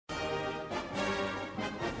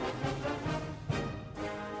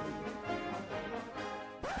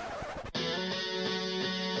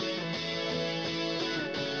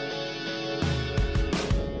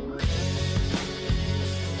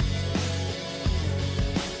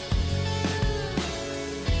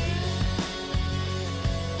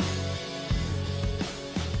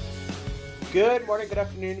Good morning, good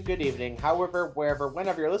afternoon, good evening, however, wherever,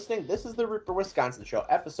 whenever you're listening. This is the Root for Wisconsin Show,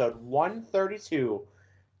 episode 132,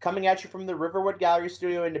 coming at you from the Riverwood Gallery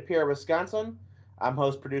Studio in De Pere, Wisconsin. I'm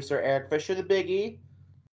host, producer Eric Fisher, the Big E.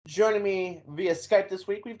 Joining me via Skype this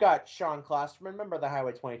week, we've got Sean Klosterman, member of the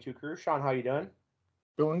Highway 22 crew. Sean, how you doing?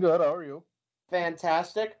 Doing good. How are you?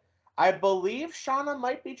 Fantastic. I believe Shawna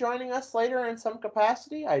might be joining us later in some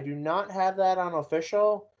capacity. I do not have that on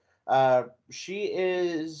official. She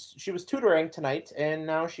was tutoring tonight, and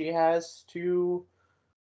now she has to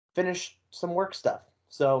finish some work stuff.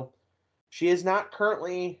 So she is not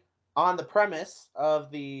currently on the premise of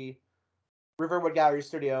the Riverwood Gallery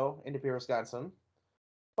Studio in De Pere, Wisconsin,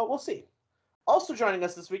 but we'll see. Also joining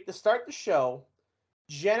us this week to start the show,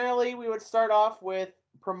 generally we would start off with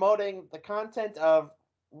promoting the content of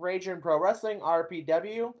Raging Pro Wrestling,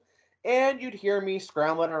 RPW, and you'd hear me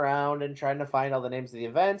scrambling around and trying to find all the names of the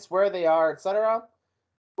events, where they are, etc.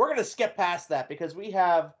 We're going to skip past that because we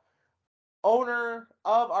have owner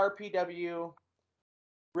of RPW,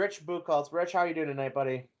 Rich Buchholz. Rich, how are you doing tonight,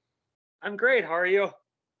 buddy? I'm great. How are you?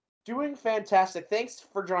 Doing fantastic. Thanks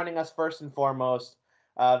for joining us first and foremost.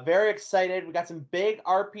 Very excited. We got some big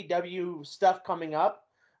RPW stuff coming up.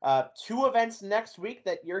 2 events next week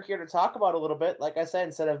that you're here to talk about a little bit, like I said,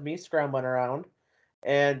 instead of me scrambling around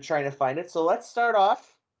and trying to find it. So let's start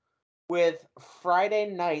off with Friday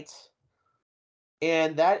night,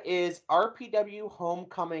 and that is RPW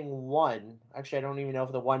Homecoming 1. Actually, I don't even know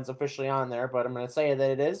if the 1's officially on there, but I'm going to say that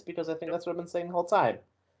it is because I think that's what I've been saying the whole time.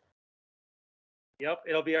 Yep,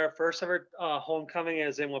 it'll be our first ever homecoming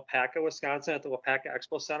is in Wapaka, Wisconsin at the Wapaka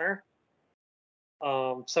Expo Center.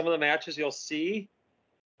 Some of the matches you'll see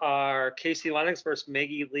are Casey Lennox versus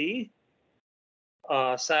Maggie Lee,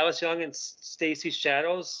 Silas Young and Stacy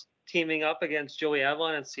Shadows teaming up against Joey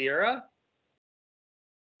Avalon and Sierra,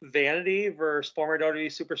 Vanity versus former WWE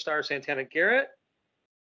superstar Santana Garrett,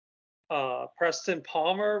 Preston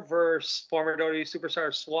Palmer versus former WWE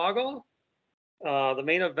superstar Swoggle. The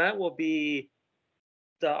main event will be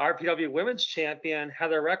the RPW Women's Champion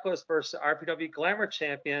Heather Reckless versus RPW Glamour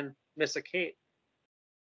Champion Missa Kate.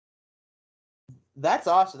 That's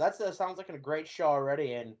awesome. That sounds like a great show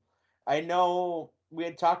already, and I know we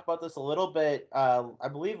had talked about this a little bit, I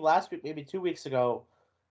believe last week, maybe 2 weeks ago.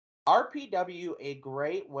 RPW, a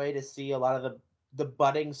great way to see a lot of the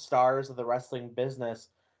budding stars of the wrestling business.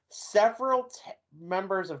 Several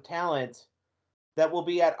members of talent that will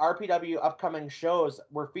be at RPW upcoming shows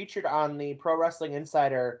were featured on the Pro Wrestling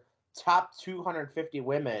Insider Top 250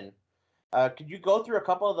 Women. Could you go through a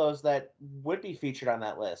couple of those that would be featured on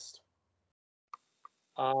that list?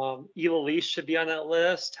 Ela Lee should be on that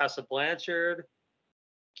list. Tessa Blanchard,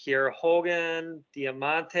 Kiera Hogan,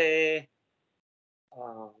 Diamante.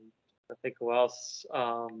 I think who else?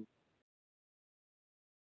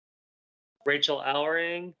 Rachel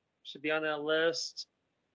Ellering should be on that list.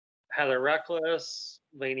 Heather Reckless,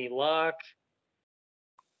 Lainey Luck,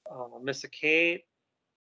 Missa Kate.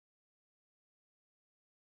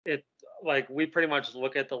 We pretty much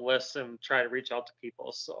look at the list and try to reach out to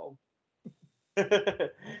people. So.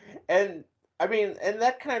 And I mean, and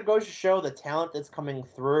that kind of goes to show the talent that's coming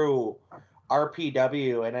through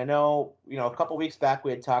RPW. And I know, a couple weeks back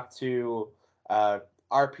we had talked to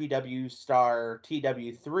RPW star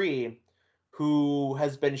TW3, who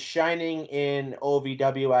has been shining in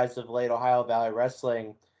OVW as of late, Ohio Valley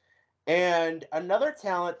Wrestling. And another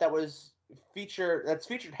talent that's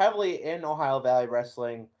featured heavily in Ohio Valley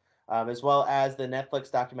Wrestling, as well as the Netflix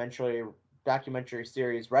documentary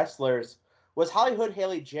series Wrestlers, was Hollywood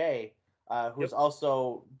Haley J, who's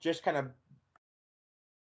also just kind of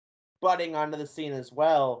budding onto the scene as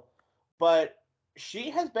well. But she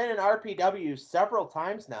has been in RPW several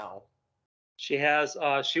times now. She has.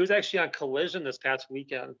 She was actually on Collision this past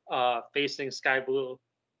weekend, facing Sky Blue.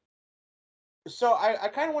 So I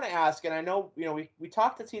kind of want to ask, and I know, we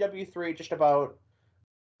talked to TW3 just about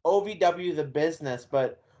OVW, the business,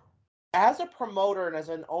 but as a promoter and as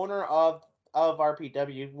an owner of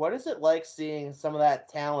RPW, what is it like seeing some of that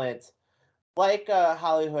talent, like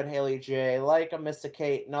Hollywood Haley J, like a Missa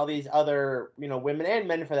Kate, and all these other, women and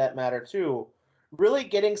men for that matter too, really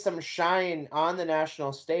getting some shine on the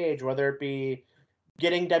national stage, whether it be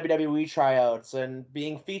getting WWE tryouts and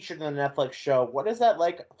being featured in the Netflix show? What is that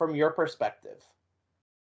like from your perspective?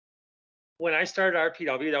 When I started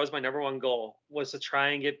RPW, that was my number one goal, was to try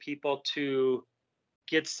and get people to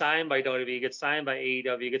get signed by WWE, get signed by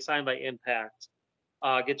AEW, get signed by Impact,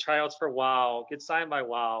 get tryouts for WOW, get signed by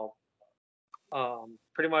WOW.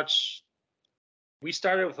 Pretty much, we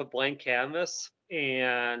started with a blank canvas,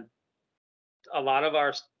 and a lot of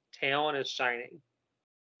our talent is shining,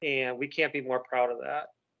 and we can't be more proud of that.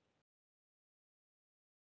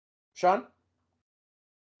 Sean?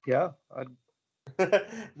 Yeah,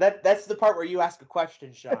 That's the part where you ask a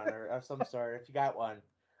question, Sean, or of some sort, if you got one.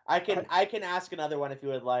 I can ask another one if you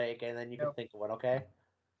would like, and then you can think of one, okay?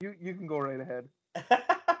 you can go right ahead.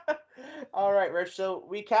 All right, Rich. So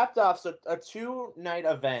we capped off a 2-night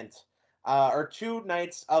event, or 2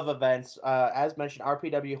 nights of events. As mentioned,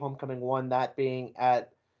 RPW Homecoming 1, that being at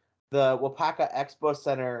the Wapaka Expo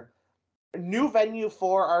Center. New venue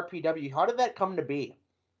for RPW. How did that come to be?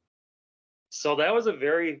 So that was a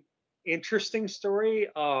very interesting story.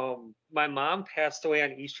 My mom passed away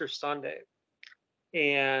on Easter Sunday.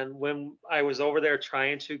 And when I was over there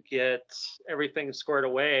trying to get everything squared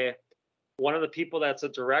away, one of the people that's a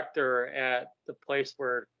director at the place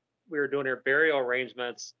where we were doing our burial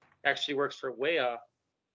arrangements actually works for WEA.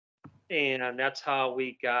 And that's how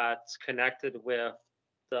we got connected with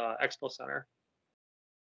the Expo Center.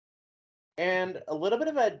 And a little bit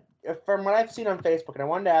of from what I've seen on Facebook, and I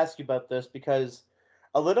wanted to ask you about this because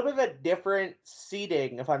a little bit of a different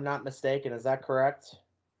seating, if I'm not mistaken. Is that correct?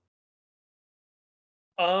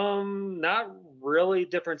 Not really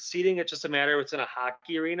different seating. It's just a matter of it's in a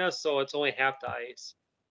hockey arena, so it's only half the ice.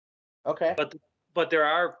 Okay. But there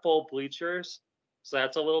are full bleachers, so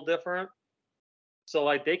that's a little different. So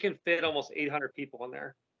like they can fit almost 800 people in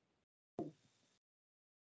there.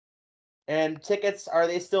 And tickets, are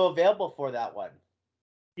they still available for that one?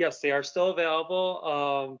 Yes, they are still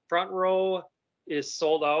available. Front row is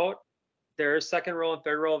sold out. There is second row and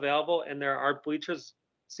third row available, and there are bleachers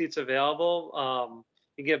seats available.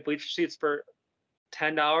 You can get bleacher seats for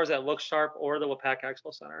 $10 at Look Sharp or the Wapaka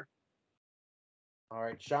Expo Center. All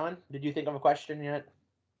right, Sean, did you think of a question yet?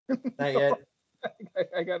 Not yet.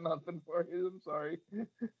 I got nothing for you. I'm sorry.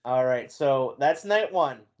 All right, so that's night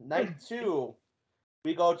 1. Night 2,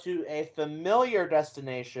 we go to a familiar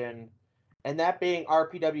destination, and that being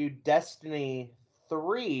RPW Destiny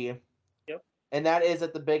 3. Yep. And that is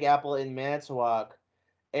at the Big Apple in Manitowoc.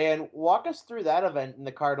 And walk us through that event in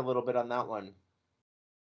the card a little bit on that one.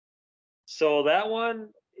 So that one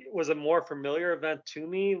was a more familiar event to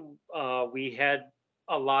me. We had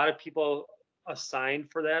a lot of people assigned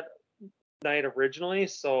for that night originally.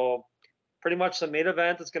 So pretty much the main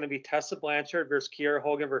event is going to be Tessa Blanchard versus Kiera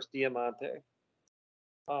Hogan versus Diamante.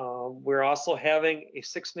 We're also having a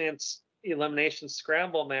 6-man elimination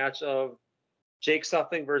scramble match of Jake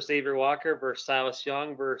Suffing versus Xavier Walker versus Silas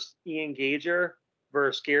Young versus Ian Gager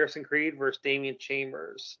versus Garrison Creed versus Damian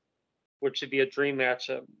Chambers, which should be a dream match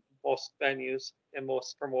at most venues and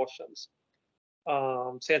most promotions.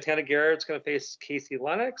 Santana Garrett's going to face Casey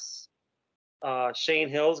Lennox. Shane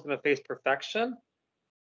Hill's going to face Perfection.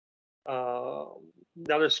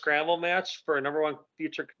 Another scramble match for number 1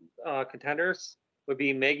 future contenders would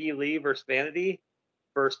be Maggie Lee versus Vanity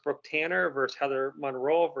versus Brooke Tanner versus Heather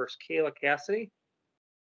Monroe versus Kayla Cassidy.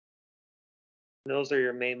 And those are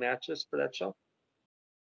your main matches for that show.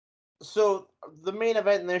 So the main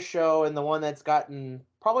event in this show, and the one that's gotten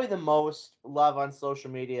probably the most love on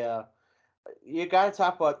social media, you got to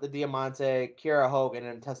talk about the Diamante, Kiera Hogan,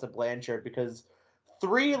 and Tessa Blanchard, because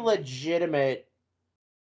 3 legitimate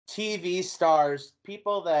TV stars,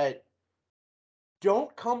 people that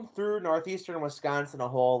don't come through northeastern Wisconsin a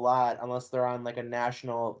whole lot unless they're on like a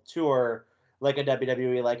national tour, like a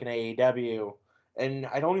WWE, like an AEW. And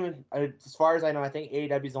I don't even, as far as I know, I think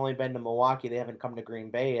AEW's only been to Milwaukee. They haven't come to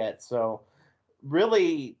Green Bay yet. So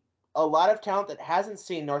really a lot of talent that hasn't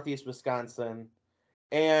seen Northeast Wisconsin.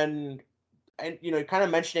 And you know, kind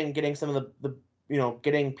of mentioning getting some of the you know,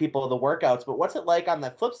 getting people the workouts. But what's it like on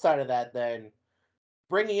the flip side of that then?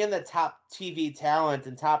 Bringing in the top TV talent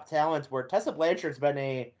and top talent, where Tessa Blanchard's been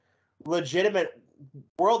a legitimate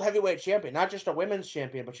world heavyweight champion, not just a women's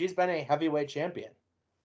champion, but she's been a heavyweight champion.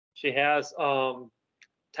 She has.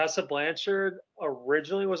 Tessa Blanchard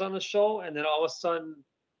originally was on the show, and then all of a sudden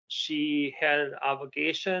she had an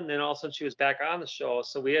obligation, and then all of a sudden she was back on the show.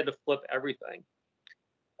 So we had to flip everything.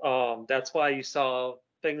 That's why you saw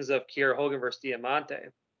things of Kiera Hogan versus Diamante,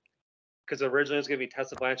 because originally it was going to be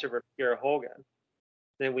Tessa Blanchard versus Kiera Hogan.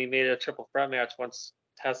 Then we made it a triple threat match once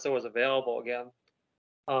Tessa was available again.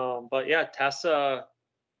 But yeah, Tessa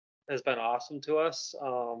has been awesome to us.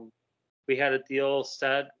 We had a deal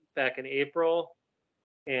set back in April,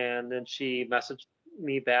 and then she messaged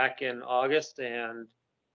me back in August and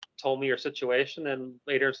told me her situation. And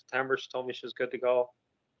later in September, she told me she was good to go.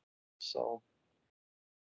 So.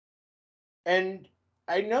 And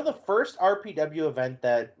I know the first RPW event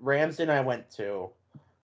that Ramsey and I went to,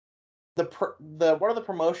 the one of the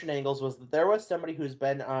promotion angles was that there was somebody who's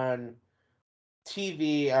been on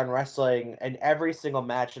TV on wrestling in every single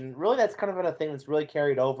match, and really that's kind of been a thing that's really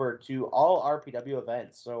carried over to all RPW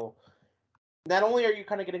events. So not only are you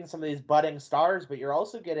kind of getting some of these budding stars, but you're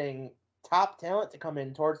also getting top talent to come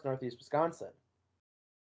in towards Northeast Wisconsin.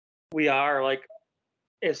 We are, like,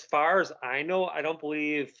 as far as I know, I don't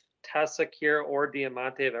believe Tessa Kier or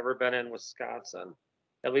Diamante have ever been in Wisconsin,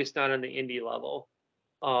 at least not in the indie level.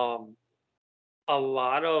 A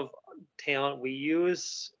lot of talent we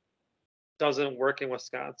use doesn't work in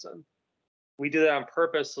Wisconsin. We do that on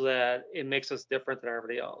purpose so that it makes us different than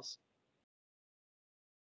everybody else.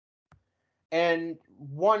 And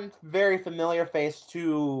one very familiar face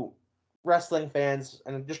to wrestling fans,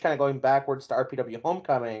 and just kind of going backwards to RPW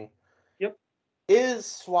Homecoming, Yep, is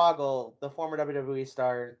Swoggle, the former WWE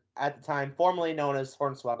star at the time, formerly known as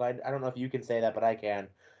Hornswoggle. I don't know if you can say that, but I can,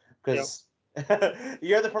 because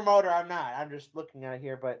you're the promoter. I'm not. I'm just looking at it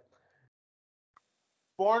here. But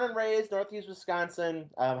born and raised Northeast Wisconsin,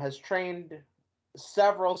 has trained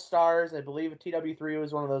several stars. I believe TW3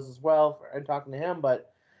 was one of those as well. And talking to him,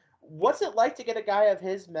 but what's it like to get a guy of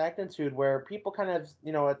his magnitude, where people kind of,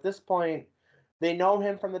 at this point, they know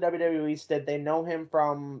him from the WWE stint, they know him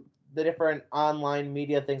from the different online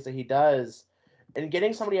media things that he does, and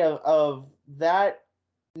getting somebody of that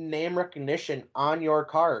name recognition on your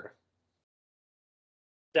card?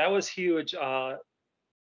 that was huge.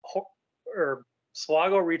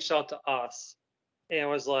 Swaggo reached out to us and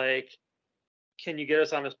was like, "Can you get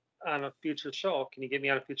us on a future show? Can you get me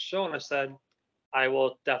on a future show?" And I said, "I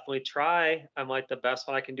will definitely try. I'm like, the best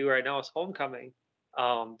one I can do right now is Homecoming."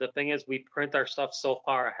 The thing is, we print our stuff so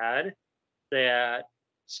far ahead that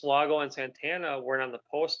Swaggo and Santana weren't on the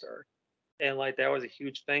poster, and like that was a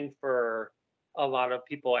huge thing for a lot of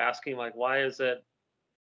people asking, like, why is it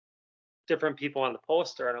different people on the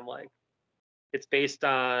poster? And I'm like, it's based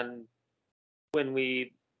on when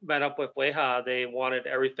we met up with Weha, they wanted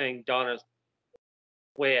everything done as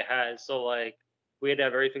way ahead. So like we had to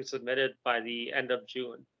have everything submitted by the end of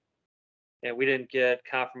June. And we didn't get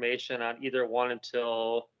confirmation on either one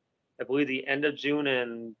until I believe the end of June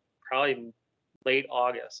and probably late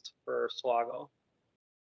August for Swaggo.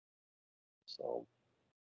 So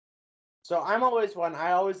I'm always one.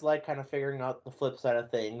 I always like kind of figuring out the flip side of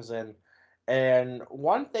things, and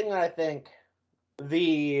one thing that I think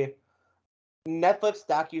the Netflix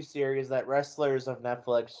docuseries that Wrestlers of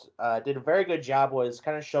Netflix did a very good job was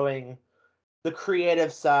kind of showing the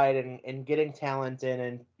creative side and getting talent in,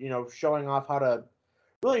 and showing off how to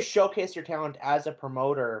really showcase your talent as a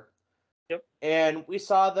promoter. Yep. And we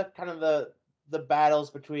saw the kind of the battles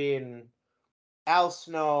between Al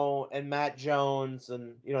Snow and Matt Jones,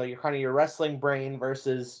 and your kind of your wrestling brain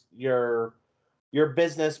versus your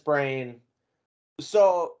business brain.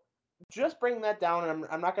 So just bring that down, and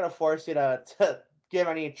I'm not going to force you to give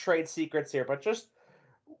any trade secrets here, but just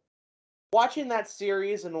watching that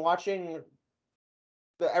series and watching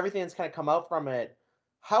everything that's kind of come out from it,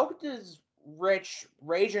 how does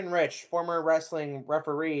Ragin' Rich, former wrestling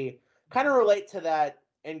referee, kind of relate to that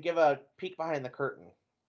and give a peek behind the curtain?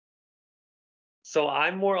 So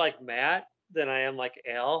I'm more like Matt than I am like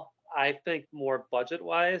Al. I think more budget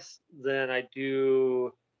wise than I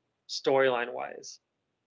do storyline wise.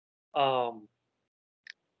 I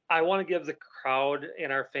want to give the crowd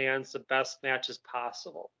and our fans the best matches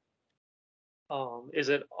possible. Is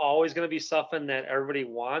it always going to be something that everybody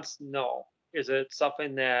wants? No. Is it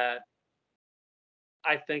something that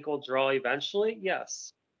I think will draw eventually?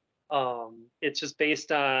 Yes. It's just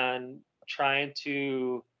based on trying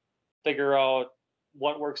to figure out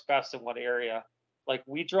what works best in what area. Like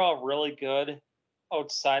we draw really good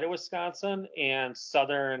outside of Wisconsin and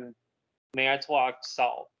southern Manitowoc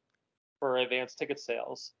South for advanced ticket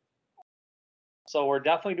sales. So we're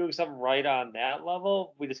definitely doing something right on that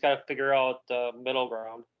level. We just got to figure out the middle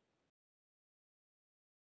ground.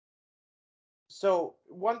 So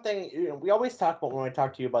one thing we always talk about when we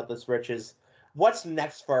talk to you about this, Rich, is what's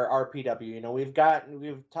next for RPW.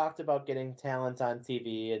 We've talked about getting talent on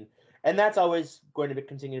TV, and that's always going to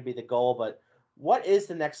continue to be the goal. But what is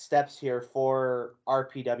the next steps here for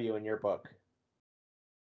RPW in your book?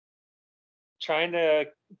 Trying to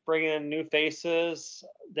bring in new faces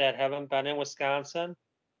that haven't been in Wisconsin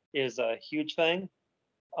is a huge thing.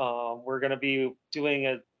 We're going to be doing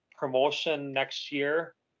a promotion next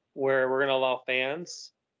year where we're going to allow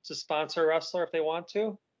fans to sponsor a wrestler if they want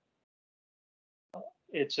to.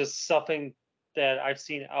 It's just something that I've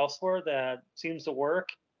seen elsewhere that seems to work.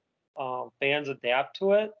 Fans adapt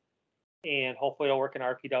to it, and hopefully it'll work in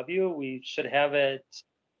RPW. We should have it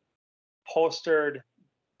postered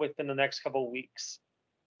within the next couple of weeks.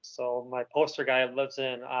 So my poster guy lives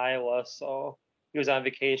in Iowa, so he was on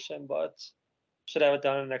vacation, but should have it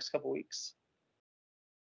done in the next couple of weeks.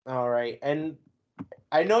 All right. And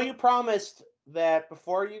I know you promised that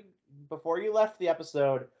before before you left the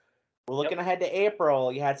episode, we're looking ahead to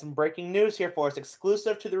April. You had some breaking news here for us,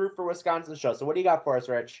 exclusive to the Root for Wisconsin show. So what do you got for us,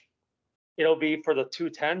 Rich? It'll be for the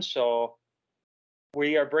 210 show.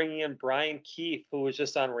 We are bringing in Brian Keefe, who was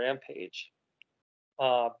just on Rampage.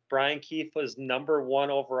 Brian Keefe was #1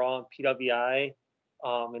 overall in PWI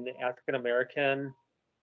in the African American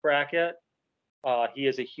bracket. He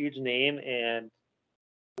is a huge name, and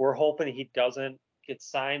we're hoping he doesn't get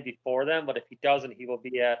signed before then. But if he doesn't, he will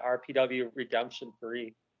be at RPW Redemption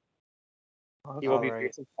 3. He will be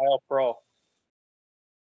facing Kyle Pro.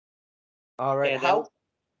 All right. And Go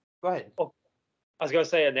ahead. Oh, I was going to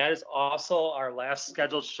say, and that is also our last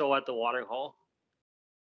scheduled show at the Watering Hole.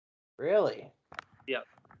 Really? Yep.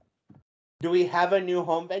 Do we have a new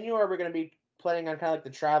home venue, or are we going to be planning on kind of like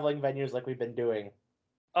the traveling venues like we've been doing?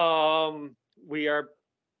 We are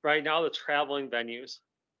right now the traveling venues.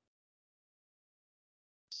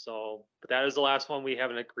 So, but that is the last one we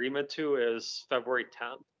have an agreement to is February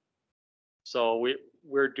 10th. So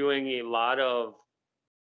we're doing a lot of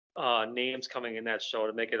names coming in that show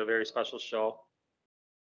to make it a very special show.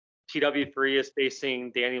 TW3 is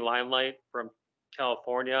facing Danny Limelight from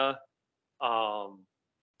California.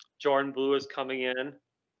 Jordan Blue is coming in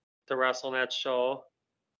to wrestle in that show.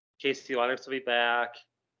 Casey Lennox will be back.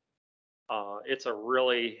 It's a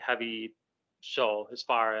really heavy show as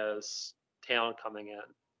far as talent coming in.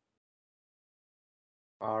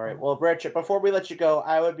 All right. Well, Rich, before we let you go,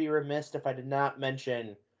 I would be remiss if I did not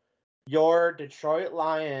mention your Detroit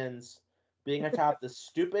Lions being atop the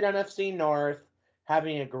stupid NFC North,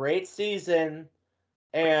 having a great season,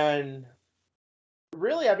 and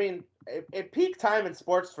really, I mean, it peak time in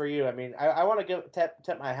sports for you. I mean, I want to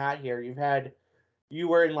tip my hat here. You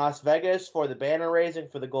were in Las Vegas for the banner raising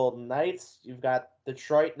for the Golden Knights. You've got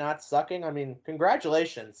Detroit not sucking. I mean,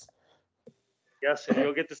 congratulations. Yes, and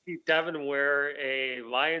you'll get to see Devin wear a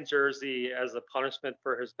Lion jersey as a punishment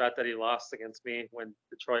for his bet that he lost against me when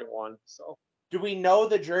Detroit won. So, do we know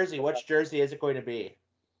the jersey? Which jersey is it going to be?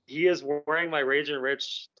 He is wearing my Raging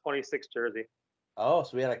Rich 26 jersey. Oh,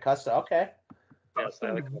 so we had a custom. Okay. Yes, I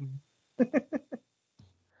like it.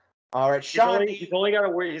 All right, Sean. He's only got to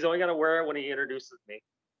wear it when he introduces me.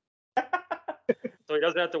 So he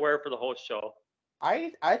doesn't have to wear it for the whole show.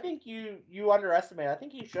 I think you underestimate. I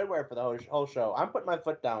think he should wear it for the whole show. I'm putting my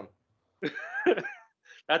foot down.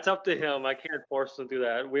 That's up to him. I can't force him to do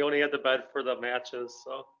that. We only had the bet for the matches,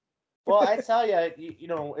 so. Well, I tell you, you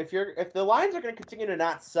know, if the Lions are going to continue to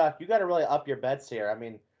not suck, you got to really up your bets here. I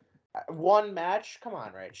mean, one match. Come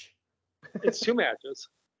on, Rich. It's 2 matches.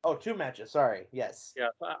 Oh, 2 matches. Sorry. Yes. Yeah,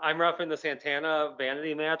 I'm roughing the Santana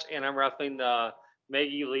Vanity match, and I'm roughing the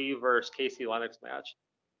Maggie Lee versus Casey Lennox match.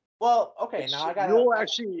 Well, okay. Now I got.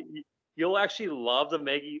 You'll actually love the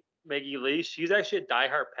Maggie Lee. She's actually a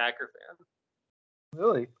diehard Packer fan.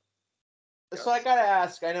 Really? So I gotta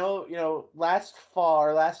ask. I know, last fall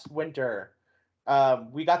or last winter,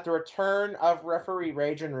 we got the return of referee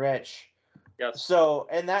Raging Rich. Yes. So,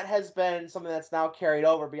 and that has been something that's now carried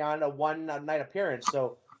over beyond a one-night appearance.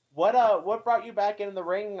 So, what brought you back in the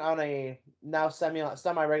ring on a now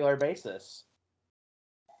semi-regular basis?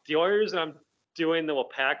 The only reason I'm doing the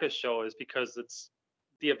Wapaka show is because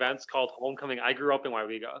the event's called Homecoming. I grew up in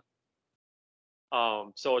Waiwiga.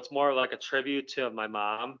 So it's more like a tribute to my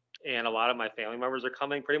mom, and a lot of my family members are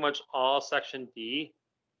coming. Pretty much all Section D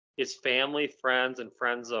is family, friends, and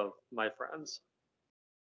friends of my friends.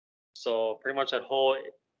 So pretty much that whole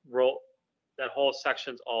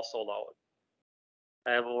section's all sold out.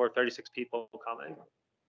 I have over 36 people coming.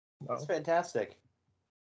 That's fantastic.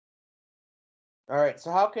 All right,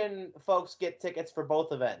 so how can folks get tickets for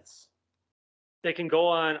both events? They can go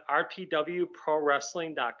on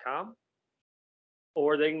rpwprowrestling.com,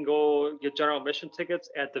 or they can go get general admission tickets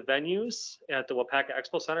at the venues at the Wapaka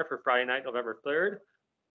Expo Center for Friday night, November 3rd,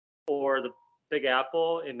 or the Big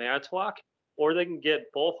Apple in Manitowoc, or they can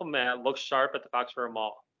get both of them at Look Sharp at the Fox River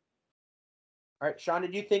Mall. All right, Sean,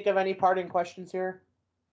 did you think of any parting questions here?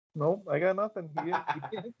 Nope, I got nothing.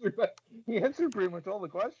 He answered pretty much all the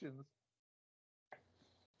questions.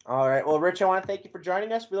 All right. Well, Rich, I want to thank you for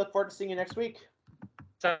joining us. We look forward to seeing you next week.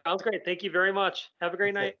 Sounds great. Thank you very much. Have a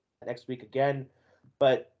great night. Next week again.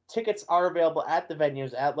 But tickets are available at the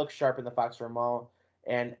venues at Look Sharp in the Fox River Mall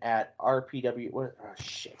and at RPW. Oh,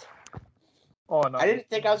 shit. Oh, no. I didn't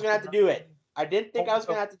think I was going to have to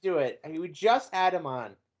do it. We just had him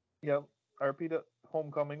on. Yep. RPW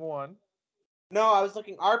Homecoming 1. No, I was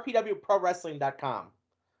looking rpwprowrestling.com.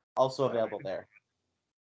 Also available there.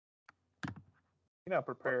 You're not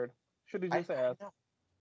prepared. Should have just asked.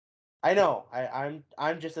 I know.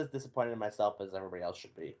 I'm just as disappointed in myself as everybody else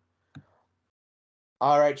should be.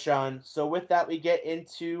 All right, Sean. So with that, we get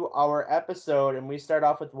into our episode, and we start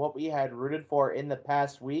off with what we had rooted for in the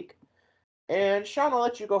past week. And Sean, I'll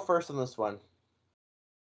let you go first on this one.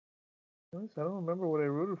 I don't remember what I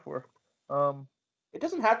rooted for. It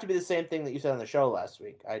doesn't have to be the same thing that you said on the show last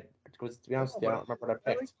week. Because to be honest with you, I don't remember what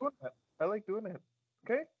I picked. I like doing that.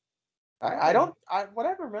 Okay.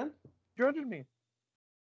 Whatever, man. Judging me.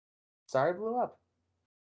 Sorry, I blew up.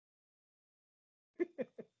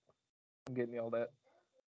 I'm getting yelled at.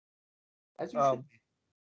 As you should.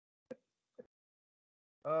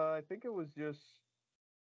 I think it was just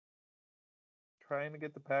trying to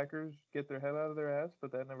get the Packers get their head out of their ass,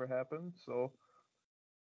 but that never happened. So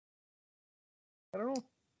I don't know.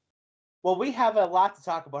 Well, we have a lot to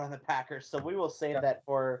talk about on the Packers, so we will save that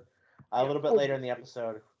for a little bit later in the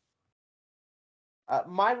episode.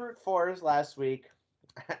 My root fours last week,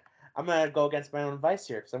 I'm going to go against my own advice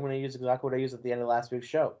here because I'm going to use exactly what I used at the end of last week's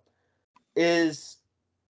show.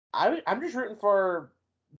 I'm just rooting for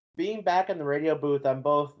being back in the radio booth on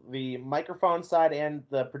both the microphone side and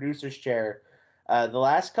the producer's chair. The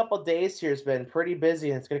last couple of days here has been pretty busy,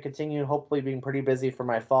 and it's going to continue hopefully being pretty busy for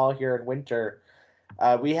my fall here in winter.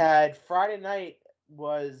 We had Friday night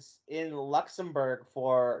was in Luxembourg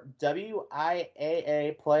for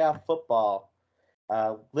WIAA playoff football.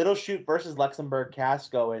 Little Chute versus Luxembourg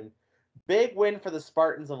Casco, and big win for the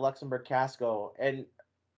Spartans of Luxembourg Casco. And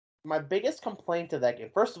my biggest complaint of that game,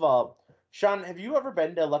 first of all, Sean, have you ever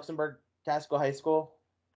been to Luxembourg Casco High School?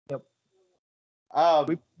 Yep.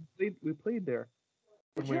 We played there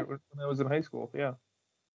when I was in high school. Yeah.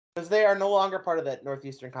 Because they are no longer part of that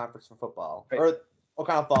Northeastern Conference for football, right. Or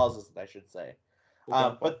O'Connell Falls, is I should say.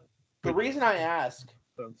 But the reason I ask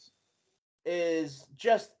is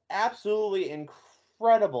just absolutely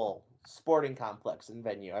incredible sporting complex and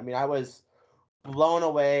venue. I mean, I was blown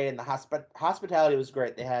away, and the hospitality was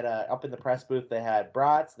great. They had up in the press booth, they had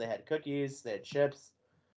brats, they had cookies, they had chips.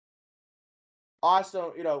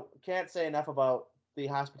 Also, can't say enough about the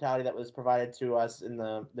hospitality that was provided to us in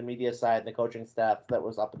the media side, the coaching staff that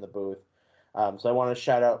was up in the booth. So I want to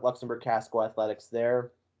shout out Luxembourg Casco Athletics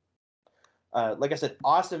there. Like I said,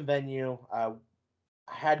 awesome venue. I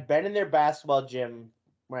had been in their basketball gym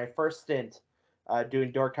my first stint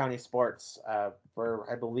doing Door County sports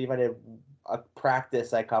for, I believe I did a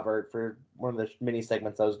practice I covered for one of the mini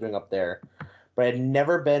segments I was doing up there. But I had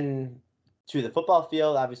never been to the football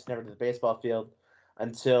field, obviously never to the baseball field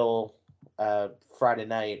until Friday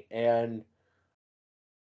night. And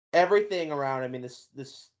everything around, I mean, the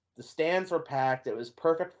stands were packed. It was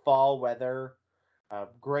perfect fall weather.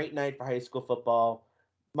 Great night for high school football.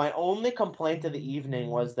 My only complaint of the evening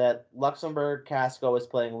was that Luxembourg Casco was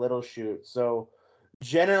playing Little Chute. So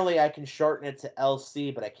generally I can shorten it to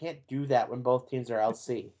LC, but I can't do that when both teams are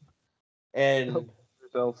LC. And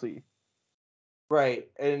LC. Right.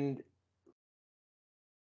 And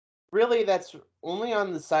really that's only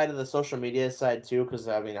on the side of the social media side too, because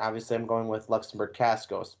I mean obviously I'm going with Luxembourg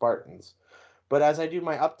Casco Spartans. But as I do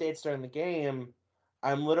my updates during the game,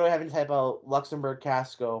 I'm literally having to type out Luxembourg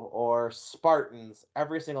Casco or Spartans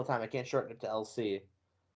every single time. I can't shorten it to LC.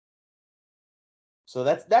 So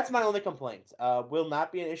that's my only complaint. Will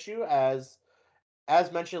not be an issue as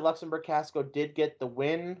mentioned. Luxembourg Casco did get the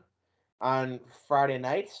win on Friday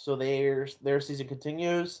night, so their season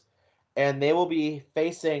continues, and they will be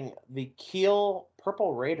facing the Kiel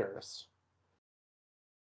Purple Raiders.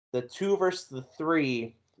 The 2 versus the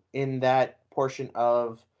 3 in that portion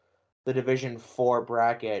of the Division 4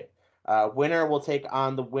 bracket. Winner will take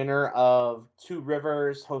on the winner of Two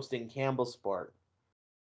Rivers hosting Campbellsport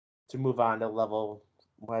to move on to level.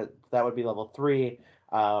 That would be level 3.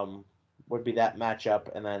 Would be that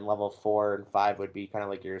matchup, and then level 4 and 5 would be kind of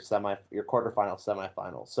like your quarterfinal,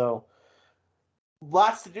 semifinal. So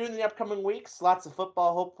lots to do in the upcoming weeks. Lots of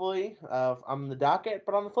football, hopefully, on the docket.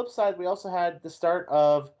 But on the flip side, we also had the start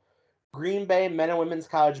of Green Bay men and women's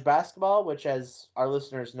college basketball, which, as our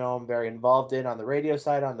listeners know, I'm very involved in on the radio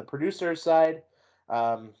side, on the producer side.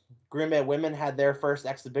 Green Bay women had their first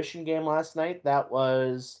exhibition game last night. That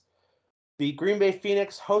was the Green Bay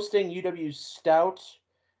Phoenix hosting UW Stout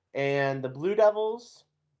and the Blue Devils.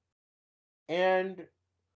 And,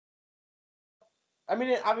 I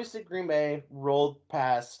mean, obviously Green Bay rolled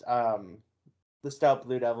past the Stout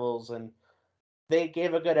Blue Devils, and they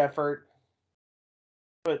gave a good effort.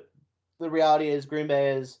 But the reality is Green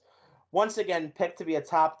Bay is once again picked to be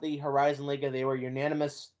atop the Horizon League. They were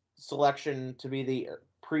unanimous selection to be the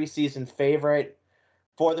preseason favorite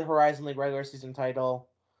for the Horizon League regular season title.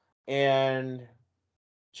 And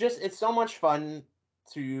just, it's so much fun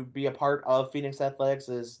to be a part of Phoenix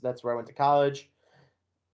Athletics. That's where I went to college.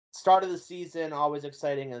 Start of the season, always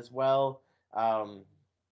exciting as well.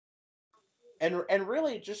 and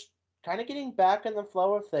really just kind of getting back in the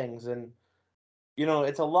flow of things. And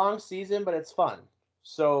it's a long season, but it's fun.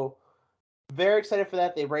 So very excited for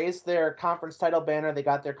that. They raised their conference title banner. They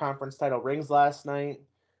got their conference title rings last night.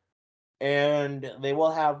 And they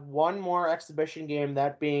will have one more exhibition game,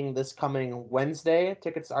 that being this coming Wednesday.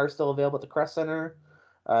 Tickets are still available at the Crest Center.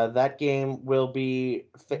 That game will be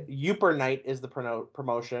Uper Night is the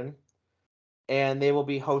promotion, and they will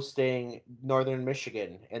be hosting Northern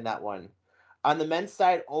Michigan in that one. On the men's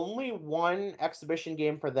side, only one exhibition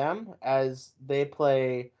game for them, as they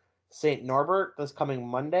play St. Norbert this coming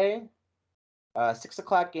Monday. 6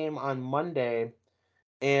 o'clock game on Monday,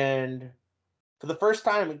 and for the first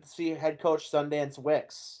time, we see head coach Sundance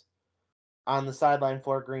Wicks on the sideline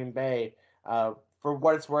for Green Bay. For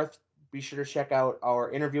what it's worth, be sure to check out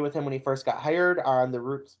our interview with him when he first got hired on the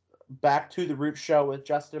Roots Back to the Roots show with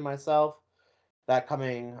Justin and myself. That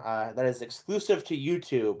is exclusive to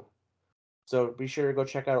YouTube. So be sure to go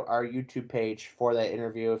check out our YouTube page for that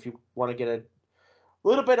interview if you want to get a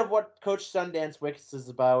little bit of what Coach Sundance Wicks is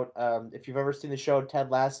about. If you've ever seen the show Ted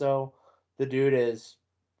Lasso, the dude is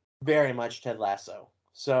very much Ted Lasso.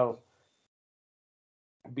 So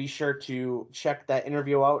be sure to check that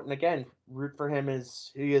interview out. And again, root for him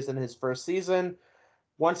as he is in his first season.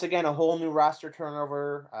 Once again, a whole new roster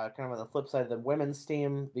turnover, kind of on the flip side of the women's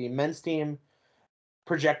team. The men's team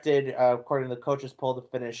projected, according to the coaches poll, to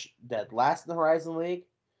finish dead last in the Horizon League.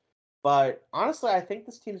 But honestly, I think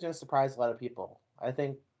this team's going to surprise a lot of people. I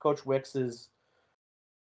think Coach Wicks has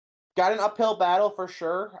got an uphill battle for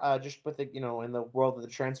sure, just with in the world of the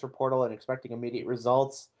transfer portal and expecting immediate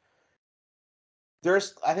results.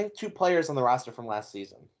 There's, I think, 2 players on the roster from last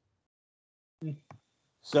season.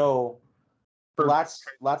 So lots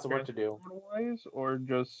of work to do. Wise, or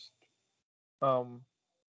just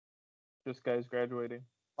guys graduating?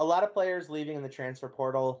 A lot of players leaving in the transfer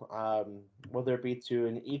portal, whether it be to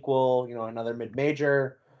an equal, another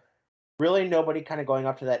mid-major. Really nobody kind of going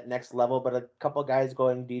up to that next level, but a couple guys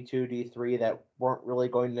going D2, D3 that weren't really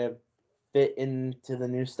going to fit into the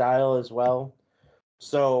new style as well.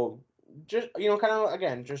 So just, kind of,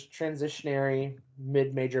 again, just transitionary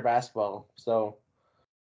mid-major basketball. So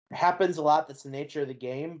it happens a lot. That's the nature of the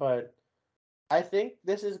game, but I think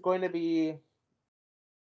this is going to be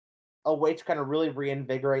a way to kind of really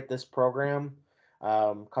reinvigorate this program,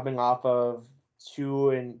 coming off of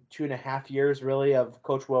 2.5 years really of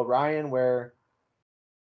Coach Will Ryan, where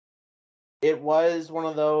it was one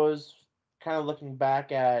of those, kind of looking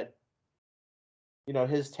back at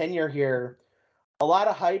his tenure here, a lot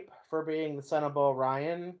of hype for being the son of Will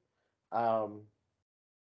Ryan,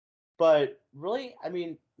 but really, I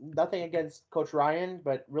mean, nothing against Coach Ryan,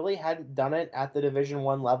 but really hadn't done it at the Division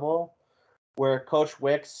I level, where Coach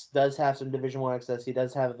Wicks does have some Division I access. He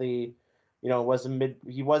does have the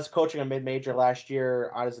he was coaching a mid-major last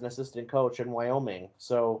year as an assistant coach in Wyoming.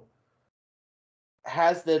 So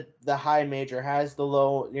has the high major, has the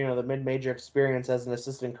low, the mid-major experience as an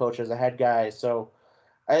assistant coach, as a head guy. So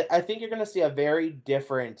I think you're going to see a very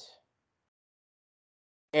different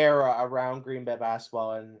era around Green Bay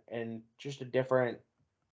basketball and just a different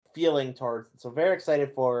feeling towards it. So very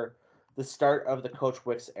excited for the start of the Coach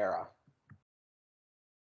Wicks era.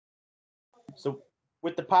 So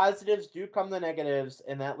with the positives do come the negatives,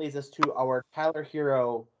 and that leads us to our Tyler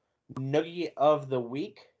Hero Noogie of the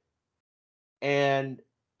Week. And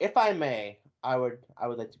if I may, I would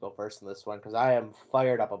like to go first in this one because I am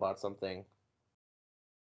fired up about something.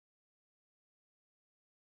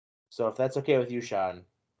 So if that's okay with you, Sean.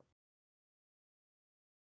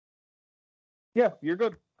 Yeah, you're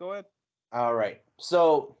good. Go ahead. All right.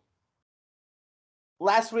 So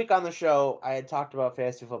last week on the show, I had talked about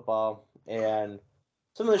fantasy football and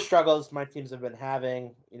some of the struggles my teams have been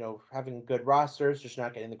having, having good rosters, just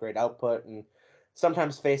not getting the great output, and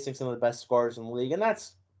sometimes facing some of the best scorers in the league. And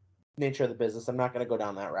that's the nature of the business. I'm not going to go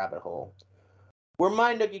down that rabbit hole. Where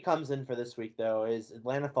my noogie comes in for this week, though, is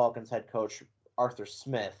Atlanta Falcons head coach Arthur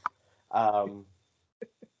Smith.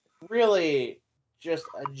 Really just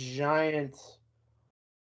a giant,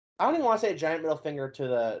 I don't even want to say a giant middle finger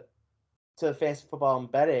to fantasy football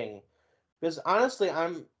and betting, because honestly,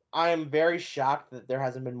 I am very shocked that there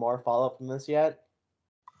hasn't been more follow-up from this yet.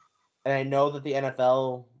 And I know that the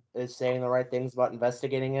NFL is saying the right things about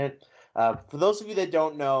investigating it. For those of you that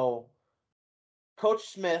don't know, Coach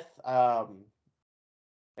Smith and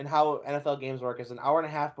how NFL games work is an hour and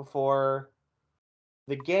a half before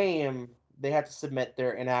the game, they have to submit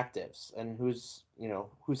their inactives and who's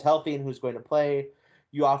healthy and who's going to play.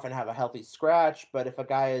 You often have a healthy scratch, but if a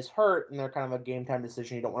guy is hurt and they're kind of a game time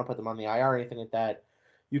decision, you don't want to put them on the IR or anything like that.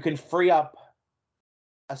 You can free up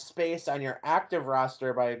a space on your active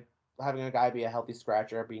roster by having a guy be a healthy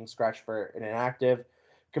scratcher, being scratched for an inactive,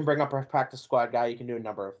 can bring up a practice squad guy. You can do a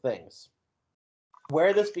number of things.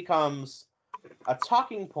 Where this becomes a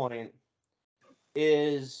talking point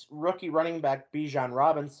is rookie running back Bijan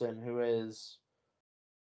Robinson, who is,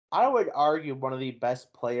 I would argue, one of the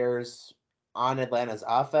best players on Atlanta's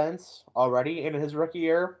offense already in his rookie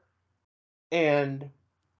year, and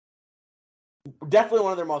definitely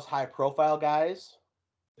one of their most high-profile guys.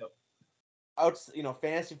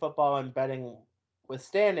 Fantasy football and betting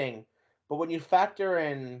withstanding, but when you factor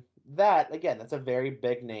in that, again, that's a very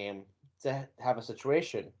big name to have a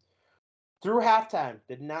situation. Through halftime,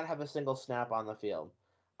 did not have a single snap on the field.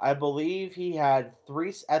 I believe he had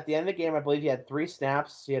at the end of the game, I believe he had 3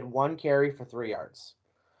 snaps. He had 1 carry for 3 yards.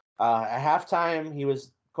 At halftime,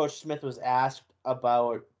 Coach Smith was asked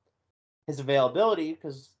about his availability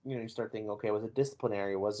because, you start thinking, okay, was it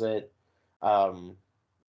disciplinary? Was it,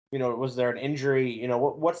 was there an injury?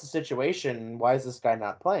 What's the situation? Why is this guy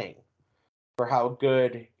not playing? For how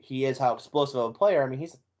good he is, how explosive of a player. I mean,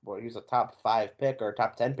 he's a top 5 pick or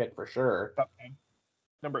top 10 pick for sure. Top 10.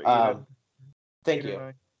 Number 8. Thank you.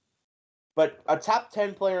 9. But a top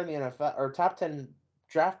 10 player in the NFL, or top 10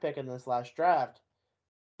 draft pick in this last draft,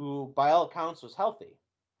 who by all accounts was healthy.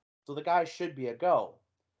 So the guy should be a go.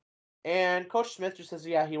 And Coach Smith just says,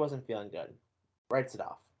 yeah, he wasn't feeling good. Writes it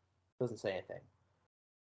off. Doesn't say anything.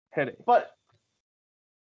 Headache. But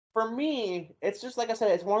for me, it's just like I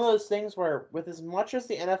said, it's one of those things where, with as much as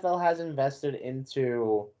the NFL has invested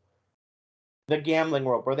into the gambling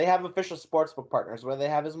world, where they have official sportsbook partners, where they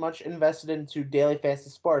have as much invested into daily fantasy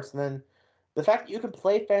sports, and then the fact that you can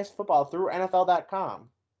play fantasy football through NFL.com,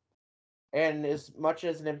 and as much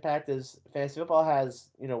as an impact as fantasy football has,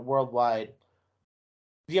 worldwide,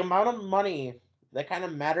 the amount of money that kind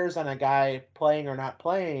of matters on a guy playing or not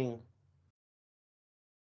playing,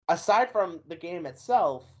 aside from the game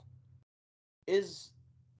itself, is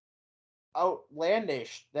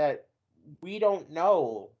outlandish that we don't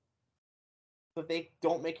know that they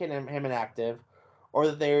don't make him inactive, or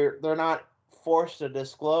that they're not forced to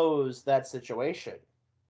disclose that situation.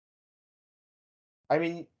 I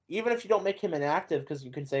mean, even if you don't make him inactive, because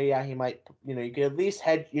you can say, yeah, he might, you can at least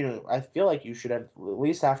hedge, I feel like you should at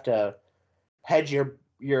least have to hedge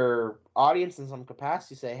your audience in some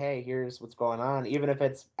capacity, say, hey, here's what's going on, even if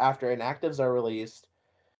it's after inactives are released,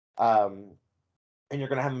 and you're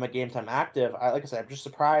going to have him at game time active. Like I said, I'm just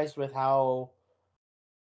surprised with how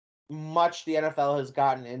much the NFL has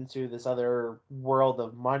gotten into this other world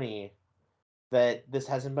of money that this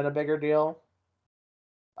hasn't been a bigger deal.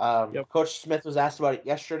 Coach Smith was asked about it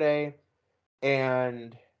yesterday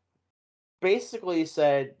and basically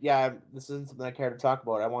said, yeah, this isn't something I care to talk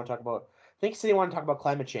about. I want to talk about, I think he said he wanted to talk about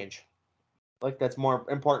climate change. Like, that's more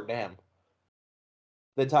important to him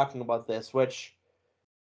than talking about this, which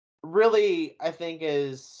really, I think,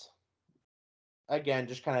 is, again,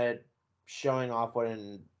 just kind of showing off what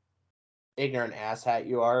an ignorant asshat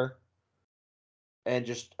you are and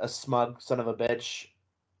just a smug son of a bitch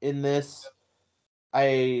in this.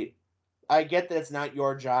 I get that it's not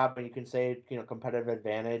your job, and you can say, competitive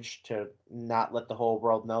advantage to not let the whole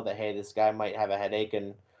world know that, hey, this guy might have a headache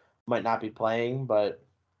and might not be playing, but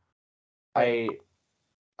I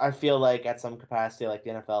feel like at some capacity, like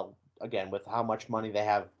the NFL, again, with how much money they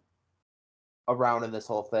have around in this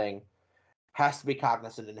whole thing, has to be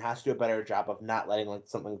cognizant and has to do a better job of not letting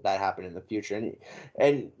something like that happen in the future.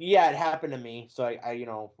 And yeah, it happened to me. So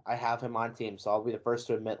I have him on team. So I'll be the first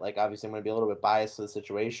to admit, obviously I'm going to be a little bit biased to the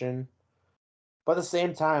situation. But at the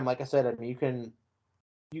same time, like I said, I mean,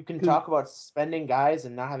 you can talk about spending guys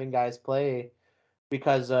and not having guys play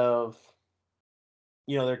because of,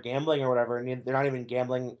 they're gambling or whatever. And they're not even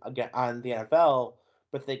gambling again on the NFL,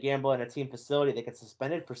 but if they gamble in a team facility, they get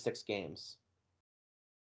suspended for 6 games.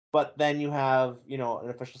 But then you have, an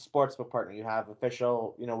official sportsbook partner. You have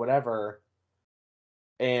official, whatever.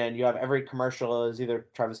 And you have every commercial is either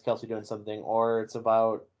Travis Kelce doing something or it's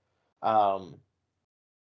about,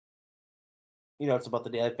 it's about the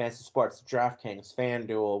daily fantasy sports, DraftKings,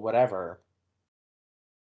 FanDuel, whatever.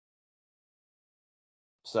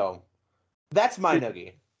 So that's my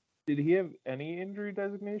noogie. Did he have any injury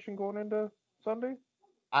designation going into Sunday?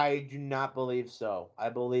 I do not believe so. I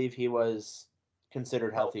believe he was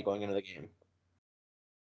considered healthy going into the game.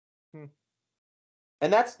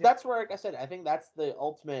 And that's where, like I said, I think that's the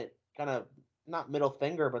ultimate kind of, not middle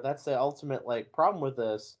finger, but that's the ultimate problem with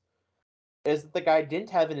this, is that the guy didn't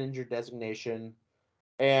have an injured designation,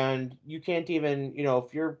 and you can't even,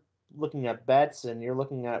 if you're looking at bets and you're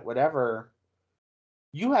looking at whatever,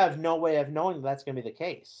 you have no way of knowing that's going to be the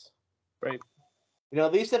case. Right.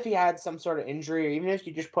 At least if he had some sort of injury, or even if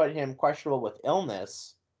you just put him questionable with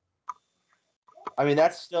illness, I mean,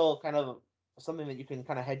 that's still kind of something that you can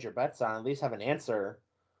kind of hedge your bets on. At least have an answer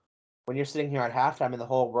when you're sitting here at halftime and the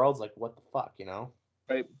whole world's like, "What the fuck," you know?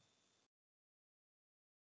 Right.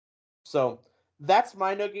 So that's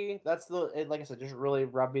my noogie. That's like I said, just really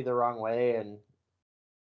rubbed me the wrong way and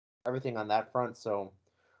everything on that front. So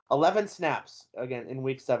 11 snaps again in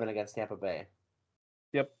Week 7 against Tampa Bay.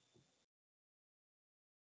 Yep.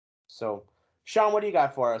 So, Sean, what do you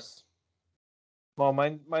got for us? Well,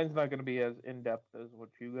 mine's not going to be as in depth as what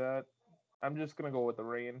you got. I'm just going to go with the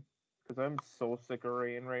rain because I'm so sick of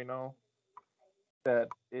rain right now that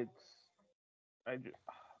it's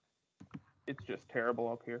just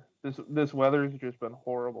terrible up here. This weather's just been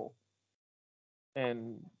horrible,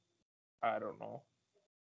 and I don't know.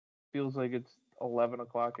 Feels like it's 11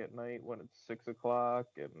 o'clock at night when it's 6 o'clock,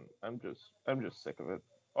 and I'm just sick of it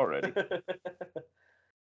already.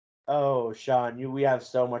 Oh, Sean, we have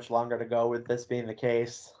so much longer to go with this being the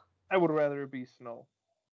case. I would rather it be snow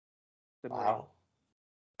than rain. Wow.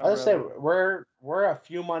 I was gonna say we're a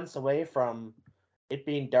few months away from it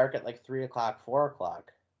being dark at like 3 o'clock, 4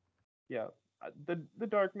 o'clock. Yeah, the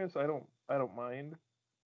darkness I don't mind.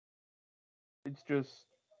 It's just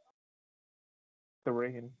the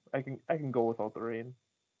rain. I can go without the rain.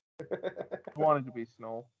 I want it to be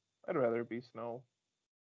snow. I'd rather it be snow.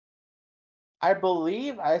 I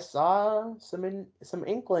believe I saw some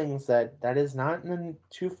inklings that is not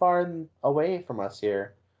too far away from us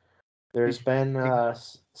here. There's been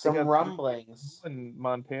some rumblings in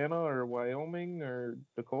Montana or Wyoming or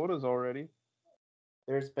Dakotas already.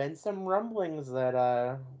 There's been some rumblings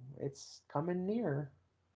that it's coming near.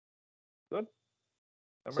 Good.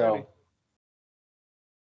 I'm ready.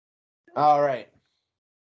 All right.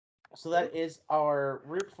 So that is our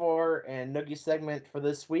Root 4 and Noogie segment for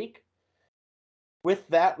this week. With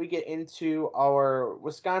that, we get into our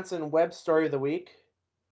Wisconsin web story of the week.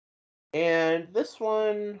 And this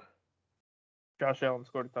one... Josh Allen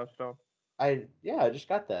scored a touchdown. I just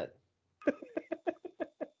got that.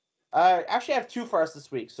 Actually, I have two for us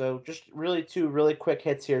this week. So just two really quick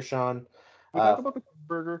hits here, Sean. We talk about the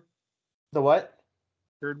burger. The what?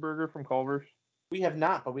 Curd burger from Culver's. We have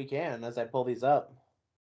not, but we can as I pull these up.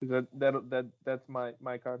 That's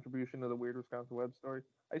my contribution to the Weird Wisconsin web story.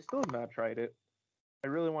 I still have not tried it. I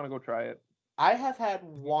really want to go try it. I have had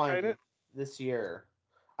one this year.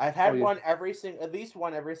 I've had at least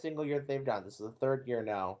one every single year that they've done. This is the third year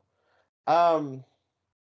now. We're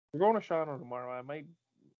going to Shawna tomorrow.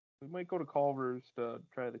 We might go to Culver's to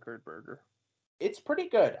try the curd burger. It's pretty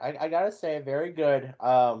good. I gotta say, very good.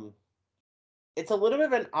 It's a little bit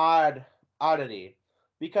of an oddity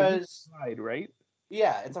because it's fried, right?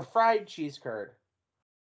 Yeah, it's a fried cheese curd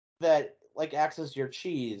that like acts as your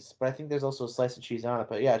cheese, but I think there's also a slice of cheese on it.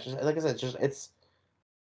 But yeah, it's just like I said,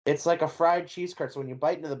 it's like a fried cheese curd. So when you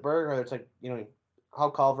bite into the burger, it's like, you know, how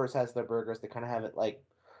Culver's has their burgers, they kind of have it like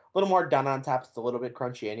a little more done on top. It's a little bit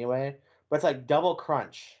crunchy anyway, but it's like double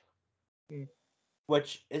crunch,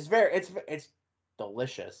 which is it's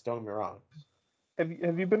delicious. Don't get me wrong. Have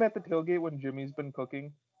you been at the tailgate when Jimmy's been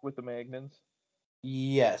cooking with the Magnans?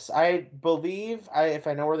 Yes, I believe if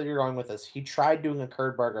I know where you're going with this, he tried doing a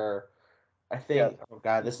curd burger. I think. Yeah. Oh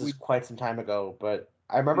God, this is quite some time ago, but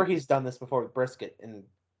I remember he's done this before with brisket and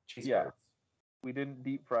cheese curds. We didn't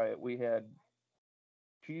deep fry it. We had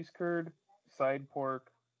cheese curd, side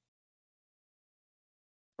pork,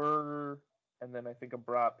 burger, and then I think a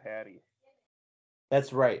brat patty.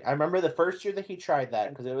 That's right. I remember the first year that he tried that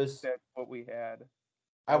because it was. That's what we had.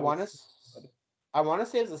 I want to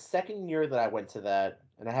say it was the second year that I went to that,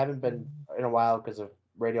 and I haven't been in a while because of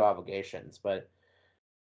radio obligations. But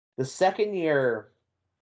the second year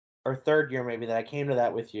or third year maybe that I came to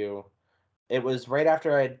that with you, it was right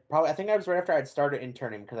after I think I was right after I'd started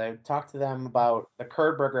interning because I talked to them about the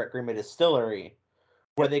curd burger at Green Bay Distillery,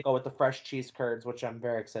 where they go with the fresh cheese curds, which I'm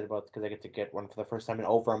very excited about because I get to get one for the first time in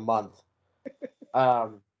over a month.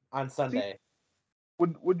 On Sunday.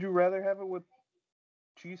 Would you rather have it with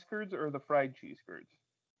cheese curds or the fried cheese curds?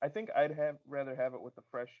 I think I'd rather have it with the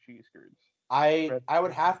fresh cheese curds. I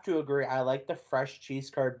would have to agree. I like the fresh cheese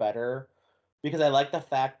curd better because I like the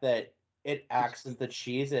fact that it acts as the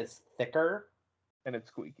cheese. It's thicker and it's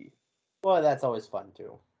squeaky. Well, that's always fun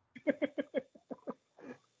too.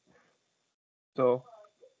 So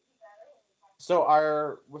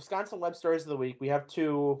our Wisconsin web stories of the week. We have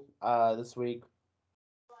two this week.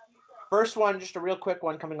 First one, just a real quick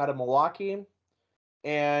one coming out of Milwaukee.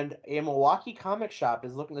 And a Milwaukee comic shop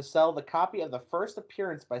is looking to sell the copy of the first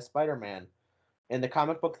appearance by Spider-Man in the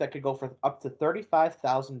comic book that could go for up to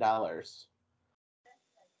 $35,000.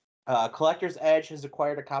 Collector's Edge has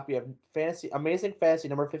acquired a copy of Amazing Fantasy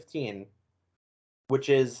number 15, which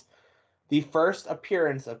is The first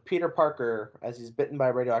appearance of Peter Parker as he's bitten by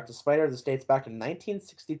a radioactive spider, this dates back to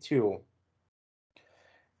 1962.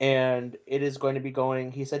 And it is going to be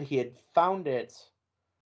going, he said he had found it,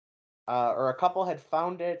 or a couple had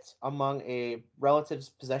found it among a relative's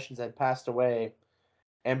possessions that had passed away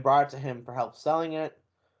and brought it to him for help selling it.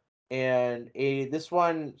 And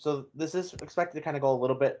this is expected to kind of go a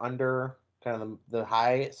little bit under kind of the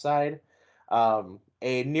high side. A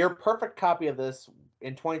near perfect copy of this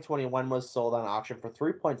in 2021 was sold on auction for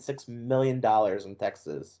 $3.6 million in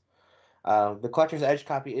Texas. The collector's edge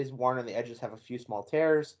copy is worn and the edges have a few small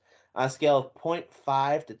tears. On a scale of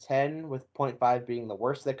 0.5 to 10, with 0.5 being the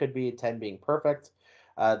worst that could be, 10 being perfect.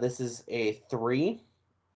 This is a 3,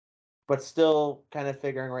 but still kind of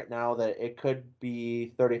figuring right now that it could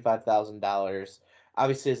be $35,000.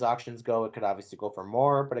 Obviously, as auctions go, it could obviously go for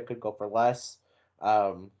more, but it could go for less.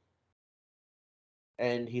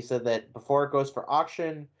 And he said that before it goes for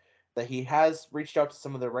auction, that he has reached out to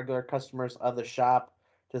some of the regular customers of the shop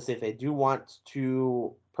to see if they do want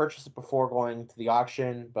to purchase it before going to the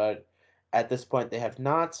auction, but at this point they have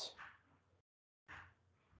not.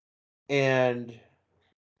 And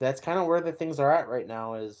that's kind of where the things are at right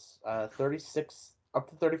now, is up to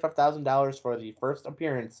 $35,000 for the first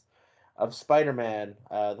appearance of Spider-Man,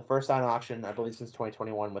 the first on auction, I believe, since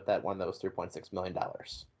 2021, with that one that was $3.6 million.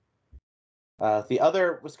 The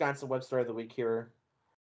other Wisconsin web story of the week here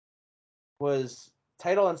was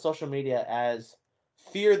titled on social media as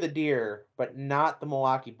 "Fear the Deer, but not the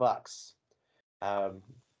Milwaukee Bucks."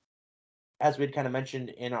 As we'd kind of mentioned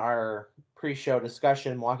in our pre-show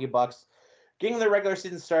discussion, Milwaukee Bucks getting their regular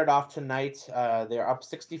season started off tonight. They're up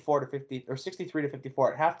 63 to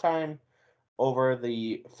 54 at halftime over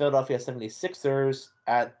the Philadelphia 76ers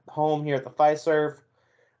at home here at the Fiserv.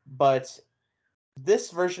 But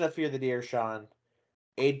this version of Fear the Deer, Sean,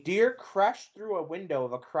 a deer crashed through a window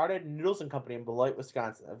of a crowded Noodles and Company in Beloit,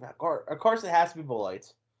 Wisconsin. Of course, it has to be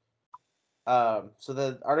Beloit. So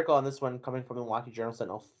the article on this one, coming from the Milwaukee Journal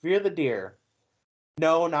Sentinel: Fear the Deer.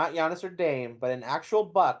 No, not Giannis or Dame, but an actual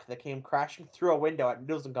buck that came crashing through a window at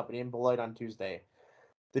Noodles and Company in Beloit on Tuesday.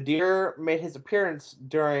 The deer made his appearance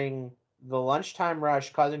during the lunchtime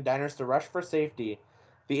rush, causing diners to rush for safety.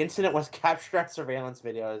 The incident was captured on surveillance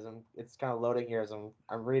videos, and it's kind of loading here as I'm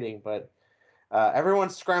reading, but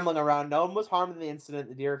everyone's scrambling around. No one was harmed in the incident.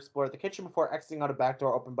 The deer explored the kitchen before exiting out a back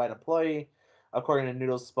door opened by an employee, according to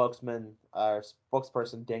Noodles spokesperson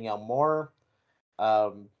Danielle Moore.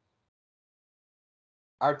 Our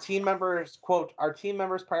team members, quote, "Our team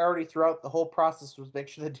members' priority throughout the whole process was make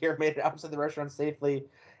sure the deer made it outside the restaurant safely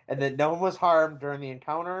and that no one was harmed during the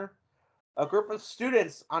encounter. A group of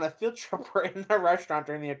students on a field trip were in the restaurant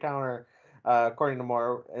during the encounter," according to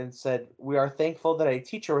Moore, and said, "We are thankful that a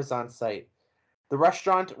teacher was on site. The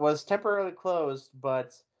restaurant was temporarily closed,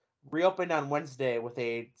 but reopened on Wednesday with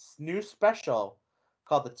a new special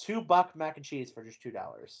called the $2 mac and cheese for just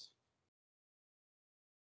 $2.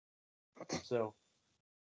 So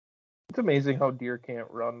It's amazing how deer can't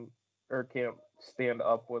run or can't stand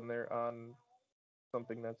up when they're on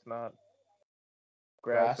something that's not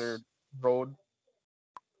grass or road.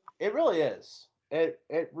 It really is.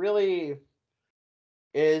 It really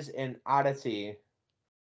is an oddity.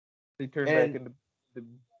 They turn back into the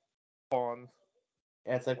pawns.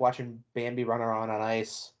 It's like watching Bambi run around on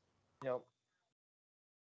ice. Yep.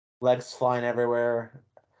 Legs flying everywhere.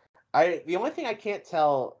 The only thing I can't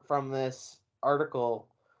tell from this article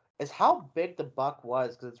is how big the buck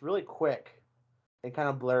was, because it's really quick and kind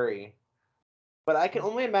of blurry. But I can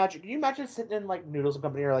only imagine. Can you imagine sitting in like Noodles and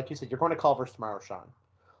Company, or like you said, you're going to Culver's tomorrow, Sean?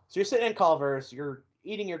 So you're sitting in Culver's, you're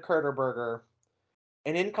eating your Curter burger,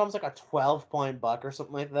 and in comes like a 12-point buck or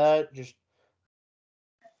something like that. Just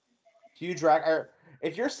huge rack.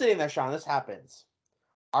 If you're sitting there, Sean, this happens.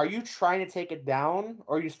 Are you trying to take it down,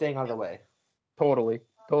 or are you staying out of the way? Totally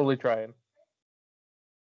trying.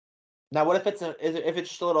 Now, what if if it's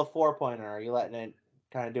just a little 4-pointer? Are you letting it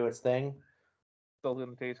kind of do its thing? Still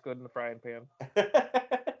gonna taste good in the frying pan.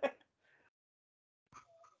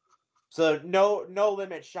 So no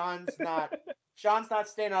limit. Sean's not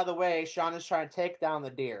staying out of the way. Sean is trying to take down the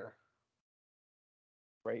deer.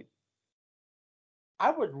 Right.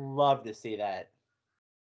 I would love to see that.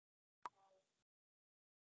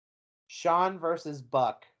 Sean versus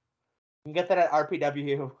Buck. You can get that at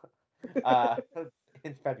RPW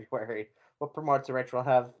in February. We'll promote to Rich. We'll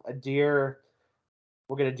have a deer.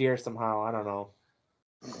 We'll get a deer somehow. I don't know.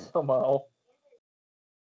 Somehow.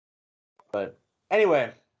 But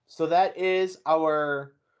anyway, so that is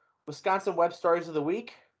our Wisconsin web stories of the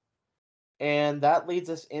week. And that leads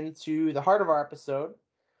us into the heart of our episode.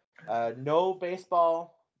 No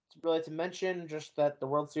baseball really to mention just that the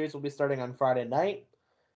World Series will be starting on Friday night.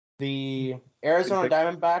 The Arizona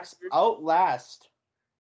Diamondbacks outlast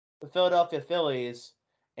the Philadelphia Phillies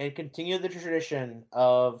and continue the tradition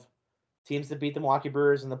of teams that beat the Milwaukee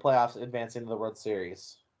Brewers in the playoffs advancing to the World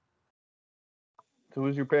Series. So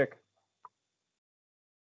who's your pick?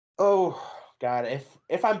 Oh, God.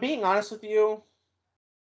 If I'm being honest with you,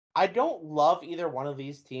 I don't love either one of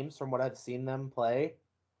these teams from what I've seen them play.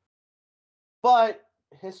 But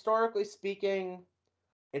historically speaking,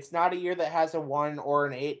 it's not a year that has a 1 or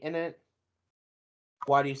an 8 in it.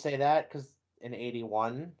 Why do you say that? Because in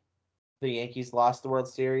 81, the Yankees lost the World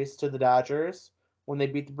Series to the Dodgers when they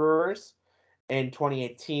beat the Brewers. In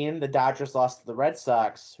 2018, the Dodgers lost to the Red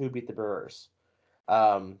Sox, who beat the Brewers.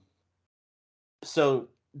 So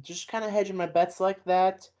just kind of hedging my bets like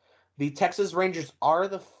that. The Texas Rangers are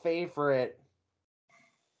the favorite.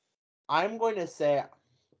 I'm going to say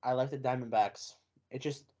I like the Diamondbacks. It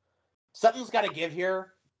just something's got to give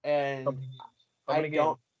here, and How many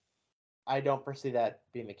games? I don't foresee that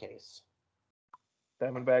being the case.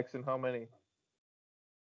 Diamondbacks and how many?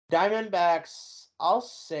 Diamondbacks, I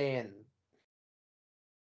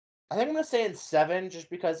think I'm going to say in 7, just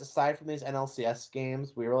because aside from these NLCS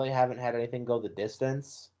games, we really haven't had anything go the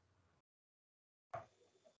distance.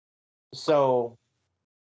 So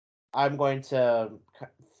I'm going to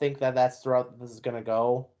think that that's the route this is going to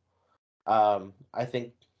go. I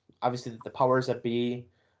think, obviously, that the powers that be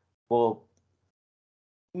will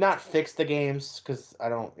not fix the games because I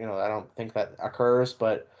don't think that occurs,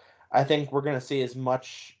 but I think we're going to see as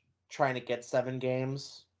much trying to get 7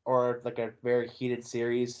 games or like a very heated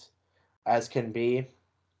series as can be.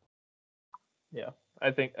 Yeah,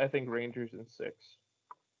 I think Rangers in 6.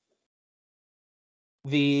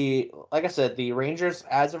 Like I said, the Rangers,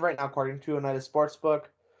 as of right now, according to United Sportsbook,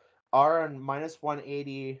 are on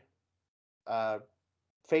 -180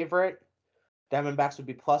 favorite. Diamondbacks would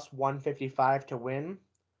be +155 to win.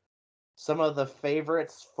 Some of the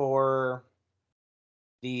favorites for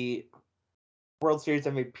the World Series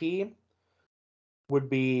MVP would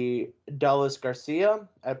be Dallas Garcia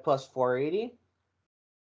at +480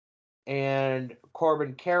 and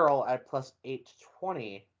Corbin Carroll at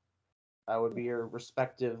 +820. Would be your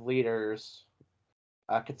respective leaders.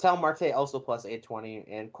 Ketel Marte also +820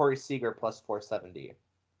 and Corey Seager +470.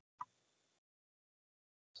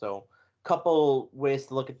 So, couple ways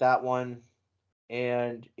to look at that one.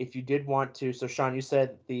 And if you did want to, so Sean, you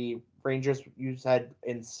said the Rangers you said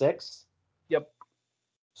in 6. Yep.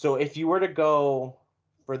 So if you were to go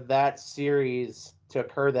for that series to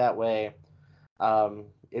occur that way,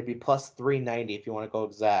 it'd be +390 if you want to go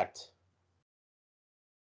exact.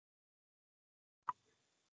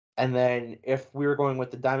 And then if we were going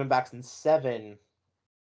with the Diamondbacks in 7,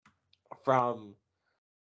 from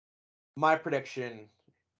my prediction,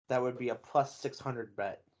 that would be a +600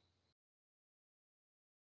 bet.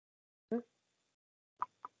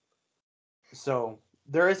 So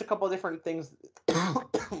there is a couple of different things.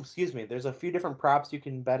 Excuse me. There's a few different props you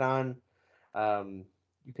can bet on.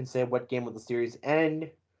 You can say what game will the series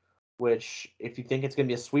end, which if you think it's going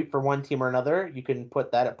to be a sweep for one team or another, you can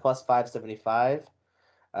put that at +575.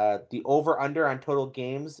 The over-under on total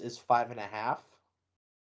games is 5.5.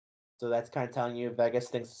 So that's kind of telling you Vegas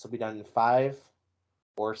thinks this will be done in 5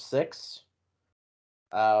 or 6.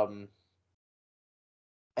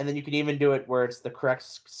 And then you can even do it where it's the correct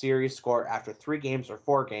series score after 3 games or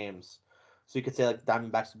 4 games. So you could say like the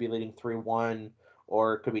Diamondbacks would be leading 3-1,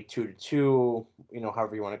 or it could be 2-2.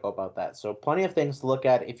 However you want to go about that. So plenty of things to look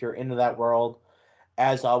at if you're into that world.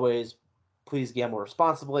 As always, please gamble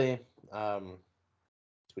responsibly.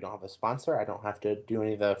 We don't have a sponsor. I don't have to do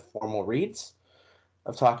any of the formal reads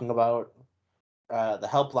of talking about the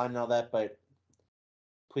helpline and all that, but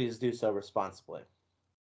please do so responsibly.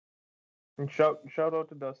 And shout out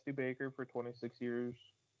to Dusty Baker for 26 years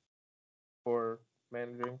for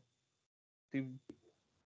managing.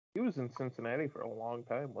 He was in Cincinnati for a long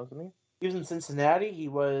time, wasn't he? He was in Cincinnati. He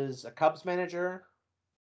was a Cubs manager.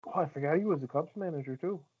 Oh, I forgot he was a Cubs manager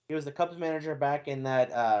too. He was the Cubs manager back in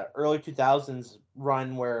that early 2000s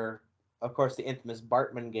run where, of course, the infamous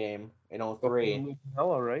Bartman game in 03. Before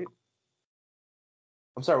Lupinella, right?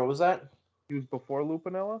 I'm sorry, what was that? He was before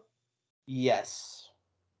Lupinella? Yes.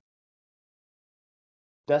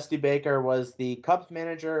 Dusty Baker was the Cubs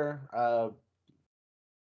manager, I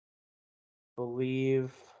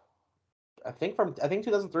think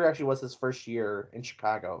 2003 actually was his first year in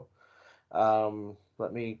Chicago.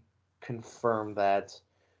 Let me confirm that.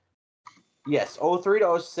 Yes, 03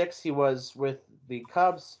 to 06 he was with the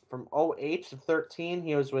Cubs. From 08 to 13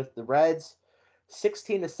 he was with the Reds.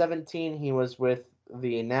 16 to 17 he was with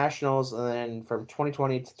the Nationals, and then from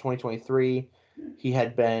 2020 to 2023, he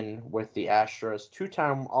had been with the Astros.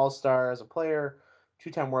 2-time All-Star as a player,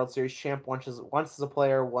 2-time World Series champ once as a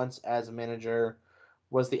player, once as a manager.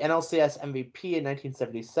 Was the NLCS MVP in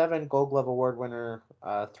 1977, Gold Glove Award winner,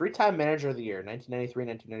 3-time Manager of the Year, 1993,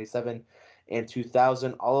 1997, and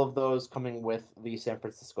 2000. All of those coming with the San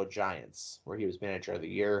Francisco Giants, where he was Manager of the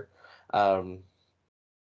Year.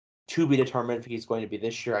 To be determined if he's going to be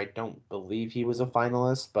this year. I don't believe he was a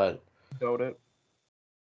finalist, but Doubt it.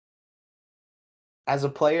 as a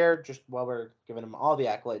player, just while we're giving him all the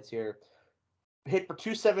accolades here, hit for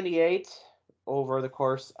 278 over the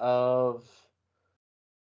course of,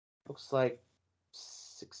 looks like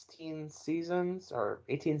 16 seasons or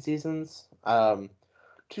 18 seasons.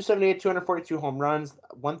 278, 242 home runs,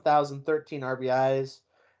 1,013 RBIs.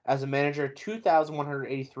 As a manager,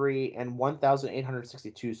 2,183 and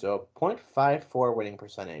 1,862, so 0.54 winning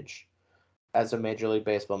percentage as a Major League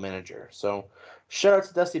Baseball manager. So shout out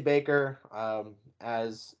to Dusty Baker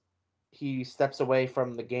as he steps away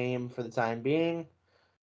from the game for the time being.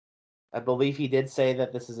 I believe he did say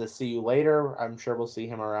that this is a see you later. I'm sure we'll see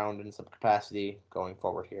him around in some capacity going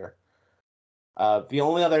forward here. The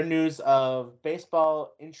only other news of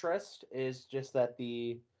baseball interest is just that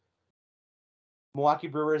the Milwaukee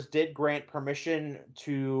Brewers did grant permission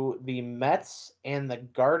to the Mets and the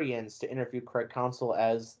Guardians to interview Craig Counsell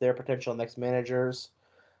as their potential next managers.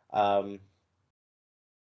 As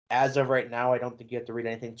of right now, I don't think you have to read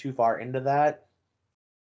anything too far into that.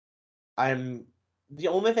 The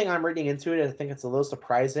only thing I'm reading into it, I think it's a little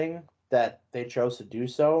surprising that they chose to do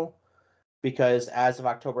so, because as of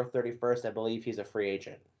October 31st, I believe he's a free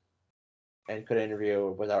agent and could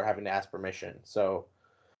interview without having to ask permission. So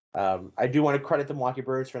I do want to credit the Milwaukee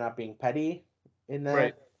Brewers for not being petty in that.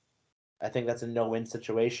 Right. I think that's a no-win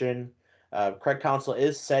situation. Craig Counsell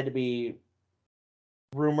is said to be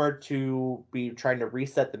rumored to be trying to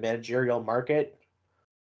reset the managerial market,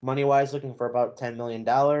 money-wise, looking for about $10 million.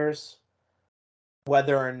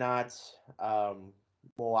 Whether or not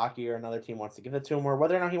Milwaukee or another team wants to give it to him, or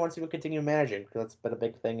whether or not he wants to continue managing, because that's been a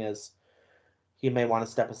big thing, is he may want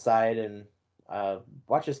to step aside and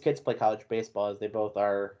watch his kids play college baseball, as they both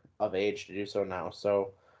are of age to do so now.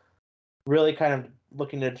 So really kind of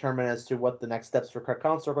looking to determine as to what the next steps for Craig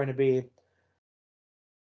Counsell are going to be.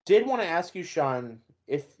 Did want to ask you, Sean,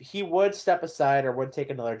 if he would step aside or would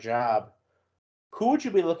take another job, who would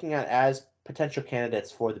you be looking at as potential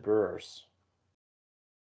candidates for the Brewers?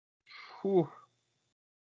 Whew.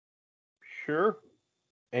 Sure.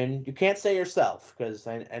 And you can't say yourself, because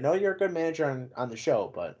I know you're a good manager on the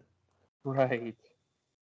show, but... Right.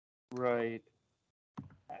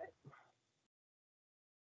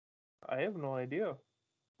 I have no idea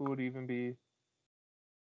who would even be.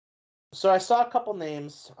 So I saw a couple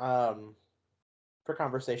names for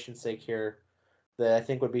conversation's sake here that I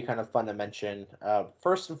think would be kind of fun to mention.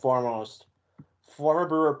 First and foremost, former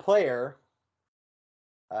Brewer player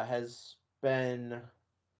has been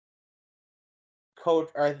coach,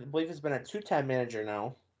 or I believe has been a 2-time manager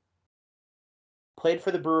now. Played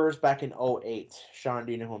for the Brewers back in 2008. Sean,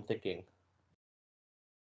 do you know who I'm thinking?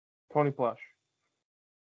 Tony Plush.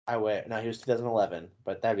 No, he was 2011,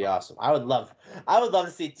 but that'd be awesome. I would love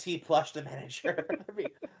to see T. Plush the manager.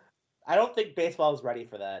 I don't think baseball is ready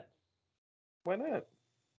for that. Why not?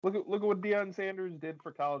 Look at what Deion Sanders did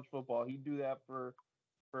for college football. He'd do that for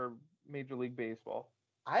Major League Baseball.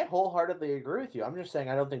 I wholeheartedly agree with you. I'm just saying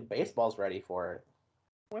I don't think baseball's ready for it.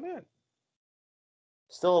 Why not?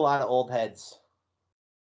 Still a lot of old heads.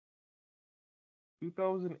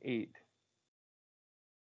 2008.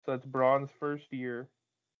 So that's Braun's first year.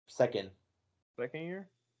 Second year?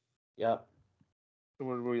 Yep. So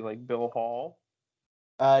what were we, like Bill Hall?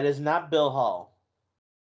 It is not Bill Hall.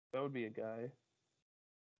 That would be a guy.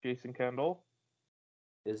 Jason Kendall?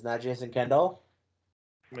 It is not Jason Kendall.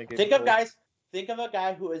 Think of a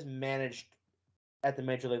guy who has managed at the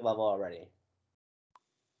major league level already.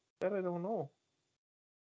 That I don't know.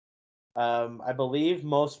 I believe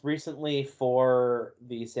most recently for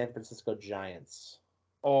the San Francisco Giants.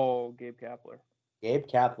 Oh, Gabe Kapler. Gabe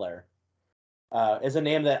Kapler is a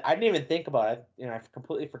name that I didn't even think about. I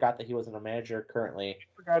completely forgot that he wasn't a manager currently. I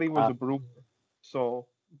forgot he was a Brewer. So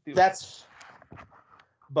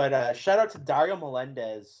But shout out to Dario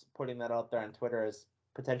Melendez putting that out there on Twitter as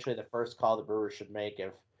potentially the first call the Brewers should make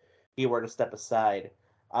if he were to step aside.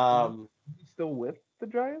 Is he still with the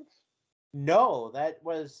Giants? No, that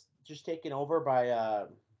was just taken over by.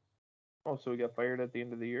 Oh, so he got fired at the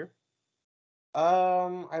end of the year?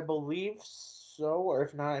 I believe so, or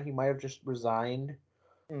if not, he might have just resigned.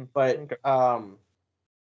 But okay.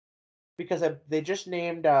 because they just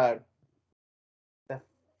named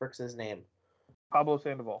frick's his name? Pablo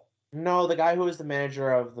Sandoval. No, the guy who was the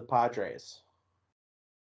manager of the Padres.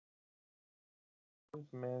 Who's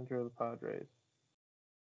the manager of the Padres?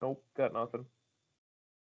 Nope, got nothing.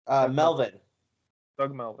 Melvin.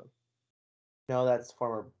 Doug Melvin. No, that's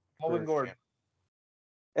former. Melvin Gordon. Champ.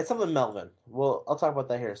 It's something Melvin. Well, I'll talk about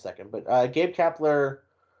that here in a second. But Gabe Kapler,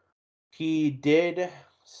 he did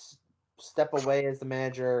step away as the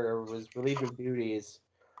manager, or was relieved of duties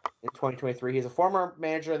in 2023. He's a former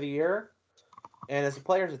manager of the year, and as a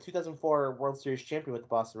player, he's a 2004 World Series champion with the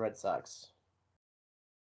Boston Red Sox.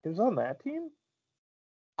 He was on that team?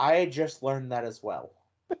 I just learned that as well.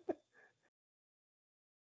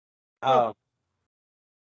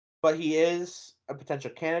 But he is a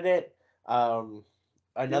potential candidate.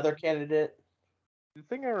 Another candidate. The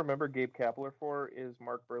thing I remember Gabe Kapler for is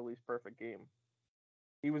Mark Burley's perfect game.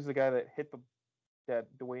 He was the guy that that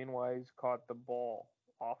Dwayne Wise caught the ball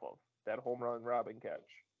off of, that home run robbing catch.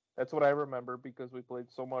 That's what I remember because we played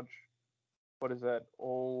so much. What is that?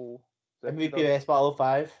 MVP Baseball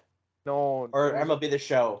 05? No. Or MLB The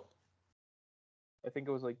Show? I think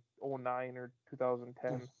it was like 09 or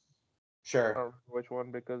 2010. Sure. I don't remember which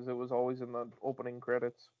one because it was always in the opening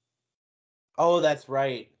credits. Oh, that's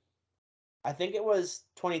right. I think it was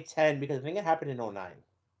 2010 because I think it happened in 09.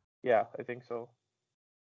 Yeah, I think so.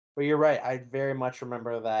 But you're right. I very much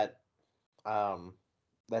remember that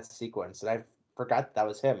that sequence, and I forgot that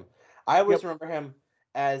was him. I always remember him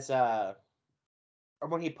as or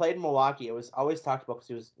when he played in Milwaukee. It was always talked about because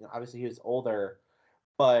he was obviously he was older,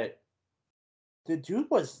 but the dude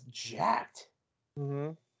was jacked.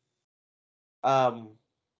 Mm-hmm.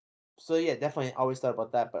 So yeah, definitely always thought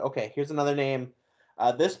about that. But okay, here's another name.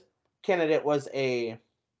 This candidate was a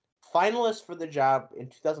finalist for the job in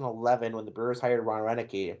 2011 when the Brewers hired Ron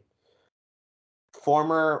Renicky.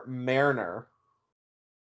 Former Mariner.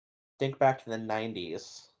 Think back to the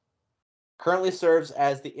 90s. Currently serves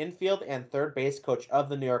as the infield and third base coach of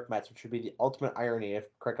the New York Mets, which would be the ultimate irony if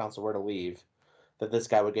Craig Counsell were to leave, that this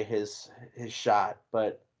guy would get his shot.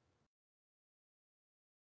 But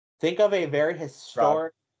think of a very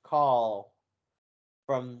historic call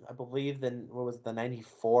from, I believe, the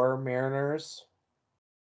 94 Mariners.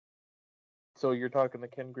 So you're talking the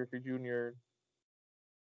Ken Griffey Jr.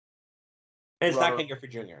 It's not Ken Griffey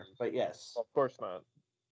Jr., but yes. Of course not.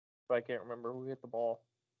 But I can't remember who hit the ball.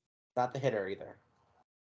 Not the hitter either.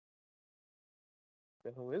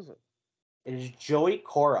 Then who is it? It is Joey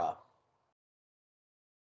Cora,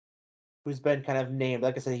 who's been kind of named.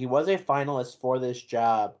 Like I said, he was a finalist for this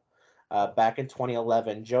job back in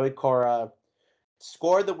 2011. Joey Cora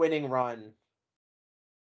scored the winning run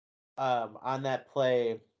on that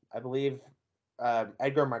play. I believe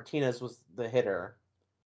Edgar Martinez was the hitter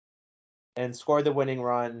and scored the winning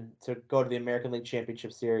run to go to the American League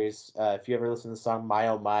Championship Series. If you ever listen to the song My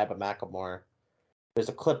Oh My by Macklemore, there's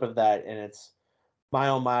a clip of that, and it's My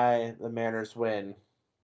Oh My, the Mariners win.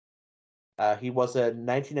 He was a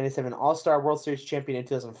 1997 All-Star World Series champion in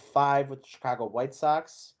 2005 with the Chicago White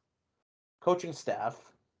Sox coaching staff.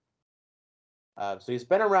 So he's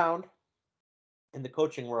been around in the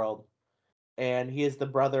coaching world, and he is the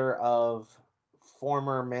brother of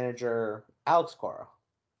former manager Alex Cora.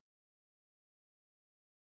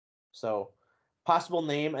 So, possible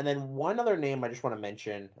name, and then one other name I just want to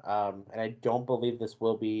mention, and I don't believe this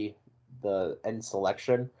will be the end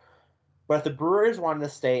selection, but if the Brewers wanted to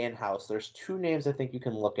stay in-house, there's two names I think you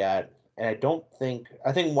can look at, and I think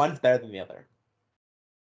one's better than the other.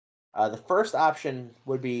 The first option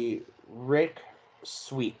would be Rick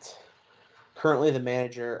Sweet, currently the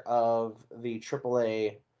manager of the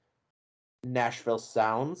AAA Nashville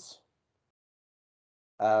Sounds.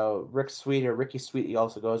 Rick Sweet, or Ricky Sweet, he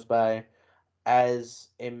also goes by. As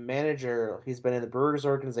a manager, he's been in the Brewers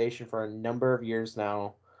organization for a number of years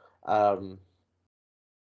now. And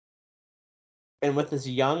with this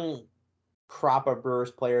young crop of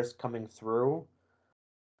Brewers players coming through,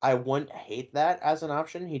 I wouldn't hate that as an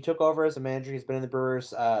option. He took over as a manager. He's been in the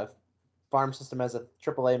Brewers farm system as a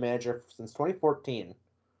AAA manager since 2014.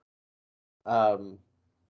 And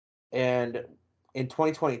in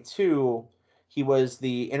 2022, he was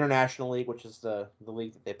the International League, which is the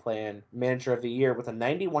league that they play in, manager of the year with a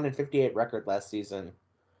 91-58 record last season.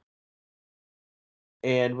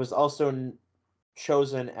 And was also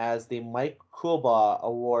chosen as the Mike Coolbaugh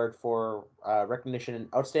Award for recognition in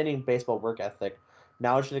outstanding baseball work ethic,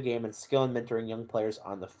 knowledge of the game, and skill in mentoring young players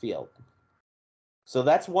on the field. So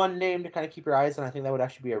that's one name to kind of keep your eyes on. I think that would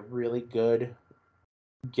actually be a really good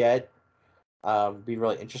get. Be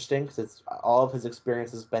really interesting because it's all of his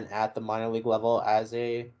experience has been at the minor league level as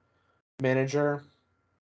a manager.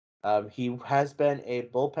 He has been a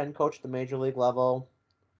bullpen coach at the major league level.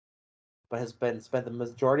 but has spent the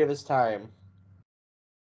majority of his time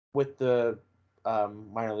with the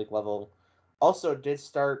minor league level. Also, did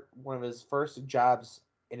start one of his first jobs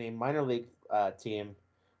in a minor league team.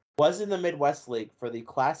 Was in the Midwest League for the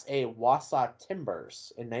Class A Wausau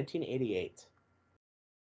Timbers in 1988.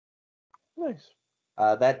 Nice.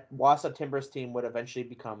 That Wausau Timbers team would eventually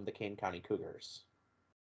become the Kane County Cougars.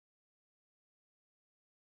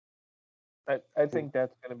 I think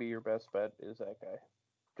that's going to be your best bet is that guy.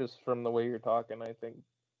 Just from the way you're talking, I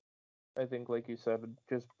think like you said,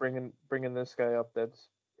 just bringing this guy up that's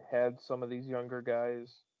had some of these younger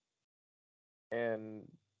guys and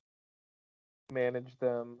manage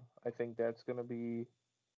them. I think that's going to be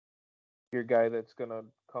your guy that's going to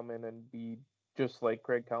come in and be just like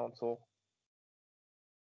Craig Counsell.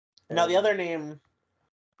 Now, the other name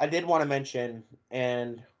I did want to mention,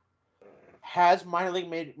 and has minor league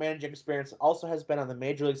managing experience, also has been on the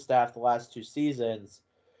major league staff the last 2 seasons,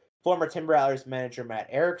 former Timber Rattlers manager Matt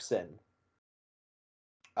Erickson.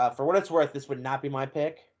 For what it's worth, this would not be my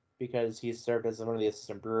pick because he's served as one of the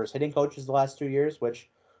assistant Brewers hitting coaches the last 2 years, which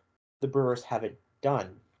the Brewers haven't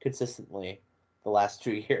done consistently the last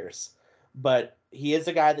 2 years. But he is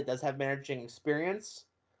a guy that does have managing experience,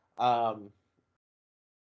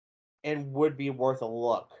 and would be worth a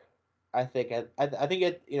look. I think it.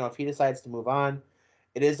 If he decides to move on,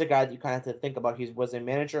 it is a guy that you kind of have to think about. He was a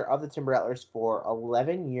manager of the Timber Rattlers for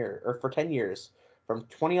 10 years, from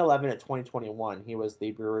 2011 to 2021. He was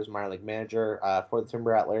the Brewers minor league manager for the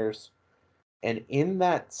Timber Rattlers, and in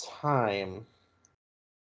that time,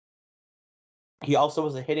 he also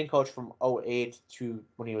was a hitting coach from 2008 to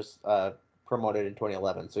when he was promoted in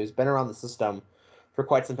 2011. So he's been around the system for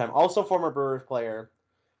quite some time. Also, former Brewers player.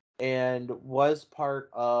 And was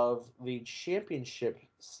part of the championship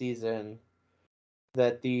season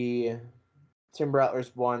that the Timber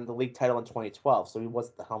Rattlers won the league title in 2012. So he was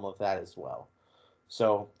at the helm of that as well.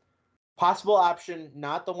 So possible option,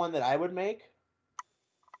 not the one that I would make,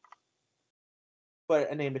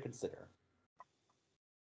 but a name to consider.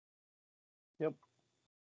 Yep.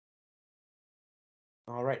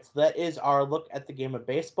 All right, so that is our look at the game of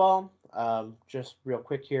baseball. Just real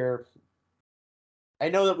quick here. I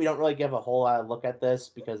know that we don't really give a whole lot of look at this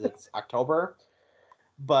because it's October,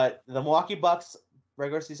 but the Milwaukee Bucks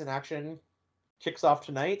regular season action kicks off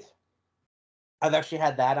tonight. I've actually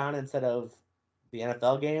had that on instead of the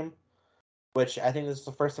NFL game, which I think this is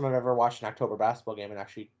the first time I've ever watched an October basketball game and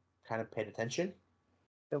actually kind of paid attention.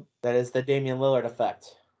 Yep. That is the Damian Lillard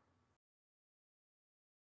effect.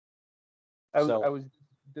 I was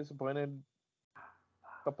disappointed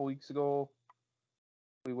a couple weeks ago.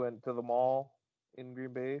 We went to the mall in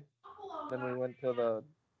Green Bay. Then we went to the...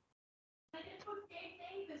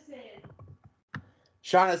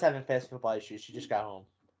 Shawna's having fantasy football issues. She just got home.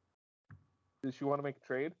 Does she want to make a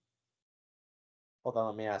trade? Hold on,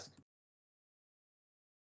 let me ask.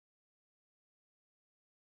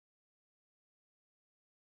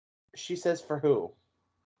 She says for who?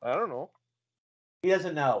 I don't know. He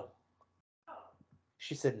doesn't know.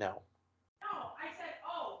 She said no. No, I said,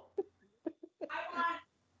 oh. I want.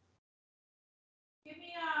 Give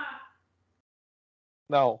me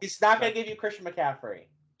a. No. He's not going to give you Christian McCaffrey.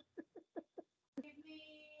 Give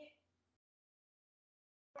me.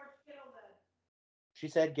 George Kittle then. She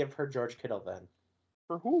said give her George Kittle then.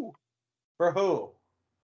 For who? For who?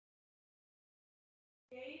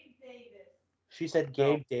 Gabe Davis. She said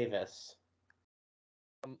Gabe Davis.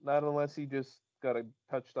 Not unless he just got a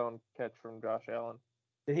touchdown catch from Josh Allen.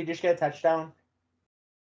 Did he just get a touchdown?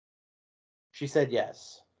 She said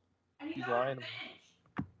yes. And he's He's on the lying.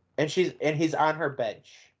 bench. And he's on her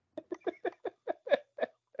bench.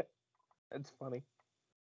 That's funny.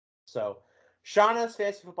 So, Shawna's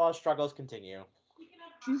fantasy football struggles continue.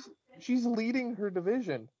 She's leading her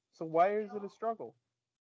division. So why is it a struggle?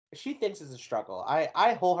 She thinks it's a struggle.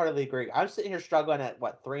 I wholeheartedly agree. I'm sitting here struggling at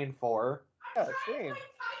 3-4. Yeah, same.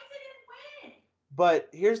 But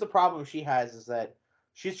here's the problem she has is that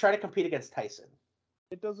she's trying to compete against Tyson.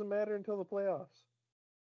 It doesn't matter until the playoffs.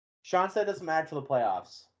 Sean said it doesn't matter to the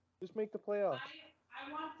playoffs. Just make the playoffs.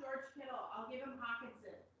 I want George Kittle. I'll give him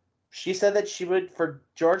Hawkinson. She said that she would for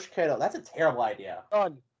George Kittle. That's a terrible idea.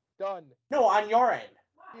 Done. No, on your end.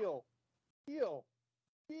 Heel.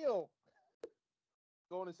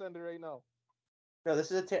 Going to send it right now. No,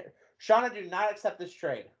 this is Shawna, do not accept this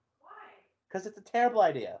trade. Why? Because it's a terrible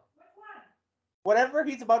idea. Which one? Whatever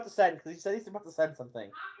he's about to send, because he said he's about to send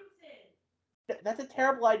something. Hawkinson. That's a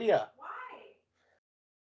terrible idea. Why?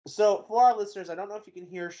 So, for our listeners, I don't know if you can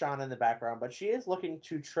hear Shawna in the background, but she is looking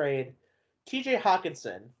to trade TJ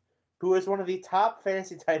Hawkinson, who is one of the top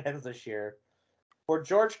fantasy tight ends this year, for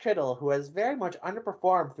George Kittle, who has very much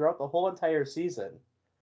underperformed throughout the whole entire season.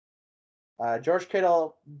 George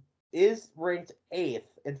Kittle is ranked 8th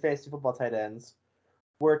in fantasy football tight ends,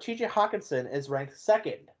 where TJ Hawkinson is ranked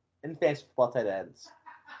 2nd in fantasy football tight ends.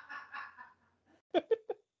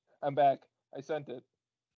 I'm back. I sent it.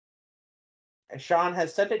 And Sean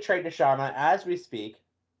has sent a trade to Shawna as we speak,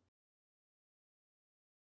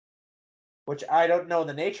 which I don't know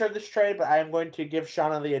the nature of this trade, but I am going to give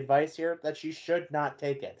Shawna the advice here that she should not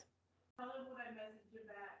take it. Tell him what I messaged you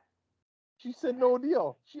back. She said no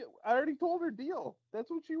deal. I already told her deal.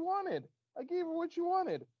 That's what she wanted. I gave her what she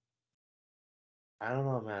wanted. I don't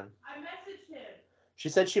know, man. I messaged him. She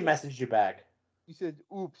said she messaged you back. She said,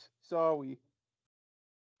 oops, sorry.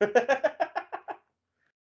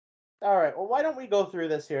 All right, well, why don't we go through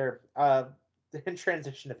this here in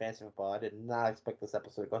transition to fantasy football? I did not expect this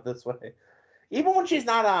episode to go this way. Even when she's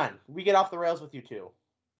not on, we get off the rails with you two.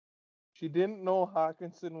 She didn't know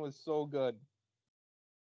Hawkinson was so good.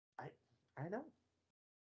 I know.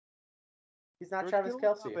 He's not George Travis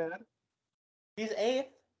Kittle's Kelce. not bad. He's 8th,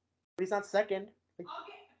 but he's not 2nd. Can I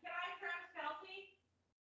have Travis Kelce?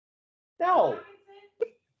 No, Hawkinson?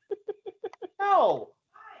 no.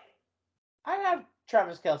 Why? I have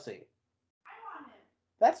Travis Kelce. I want him.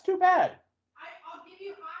 That's too bad. I'll give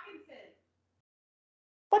you Hawkinson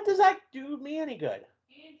What does that do me any good?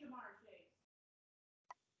 and Jamar Chase.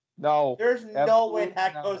 No. There's no way Absolutely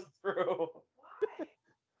that not. goes through. Why?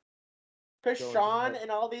 Because Goes Sean ahead. and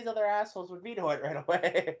all these other assholes would veto it right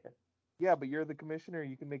away. Yeah, but you're the commissioner.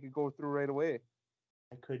 You can make it go through right away.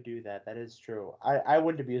 I could do that. That is true. I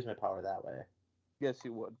wouldn't abuse my power that way. Yes,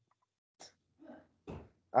 you would.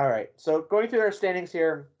 All right. So going through our standings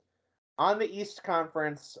here on the East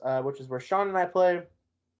Conference, which is where Sean and I play.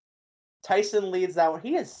 Tyson leads that one.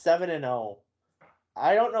 He is 7-0.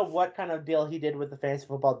 I don't know what kind of deal he did with the Fantasy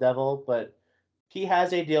Football Devil, but he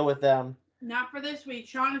has a deal with them. Not for this week.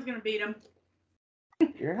 Sean is going to beat him.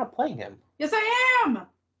 You're not playing him. Yes, I am.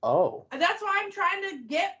 Oh, That's why I'm trying to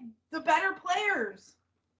get the better players.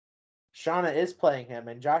 Shawna is playing him,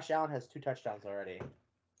 and Josh Allen has 2 touchdowns already.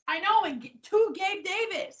 I know, and 2 Gabe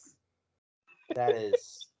Davis. That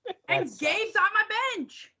is. And that Gabe's sucks. on my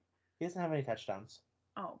bench. He doesn't have any touchdowns.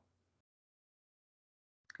 Oh.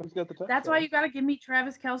 Who's got the touchdown? That's why you got to give me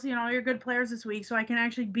Travis Kelce and all your good players this week so I can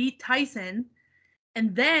actually beat Tyson,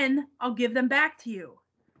 and then I'll give them back to you.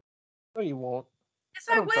 No, you won't. Yes,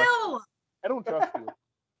 I I don't trust will. I don't trust you.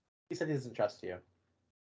 He said he doesn't trust you.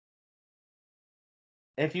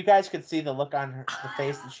 If you guys could see the look on the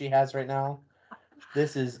face that she has right now,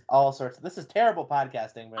 this is all sorts. This is terrible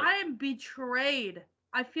podcasting. But I am betrayed.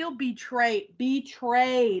 I feel betrayed.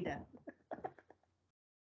 Betrayed.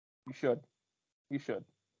 You should. You should.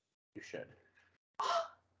 you should.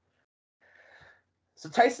 So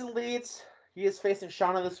Tyson leads. He is facing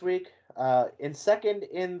Shawna this week. In second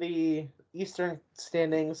in the Eastern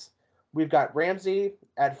standings, we've got Ramsey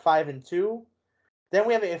at 5-2. Then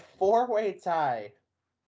we have a 4-way tie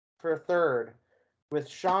for third with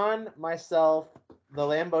Sean, myself, the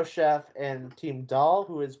Lambo Chef, and Team Dahl,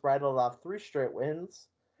 who has rattled off 3 straight wins.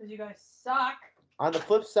 Because you guys suck. On the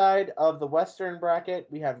flip side of the Western bracket,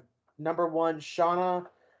 we have number 1, Shawna.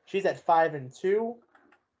 She's at 5-2.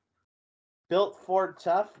 Built Ford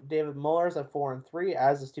Tough, David Muller's at 4-3,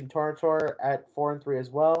 as is Team Tornator at 4-3 as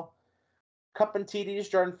well. Cup and TDs,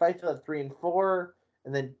 Jordan Fifield at 3-4.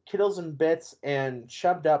 And then Kittles and Bits and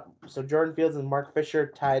Chubbed Up. So Jordan Fields and Mark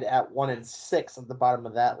Fisher tied at 1-6 at the bottom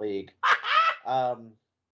of that league.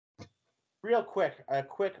 Real quick, a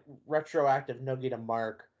quick retroactive noogie to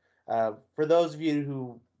Mark. For those of you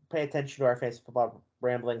who pay attention to our fantasy football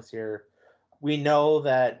ramblings here, we know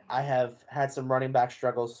that I have had some running back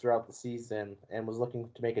struggles throughout the season and was looking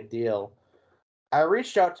to make a deal. I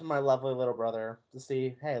reached out to my lovely little brother to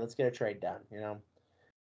see, hey, let's get a trade done, you know.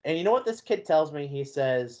 And you know what this kid tells me? He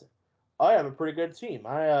says, I have a pretty good team.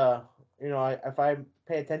 If I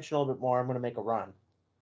pay attention a little bit more, I'm going to make a run.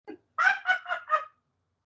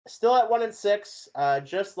 Still at 1-6.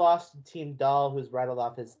 Just lost to Team Dahl, who's rattled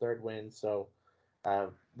off his 3rd win. So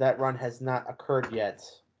that run has not occurred yet.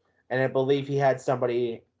 And I believe he had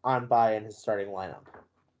somebody on bye in his starting lineup.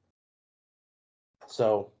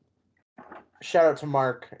 So shout out to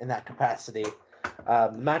Mark in that capacity.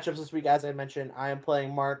 Matchups this week, as I mentioned, I am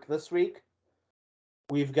playing Mark this week.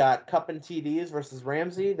 We've got Cup and TDs versus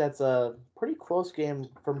Ramsey. That's a pretty close game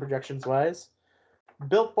from projections wise.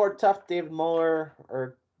 Built Ford Tough, David Muller,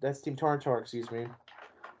 or that's Team Tornator, excuse me.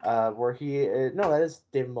 That is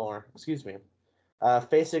David Muller, excuse me.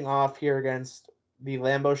 Facing off here against the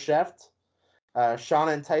Lambo Chef,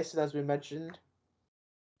 Shawna and Tyson, as we mentioned.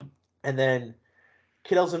 And then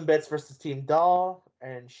Kittles and Bits versus Team Doll.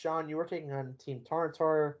 And Sean, you were taking on Team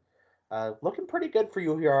Tornator. Looking pretty good for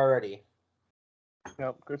you here already.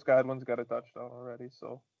 Yep, Chris Godwin's got a touchdown already,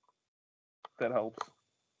 so that helps.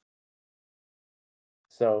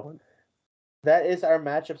 So that is our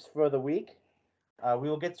matchups for the week. We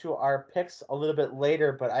will get to our picks a little bit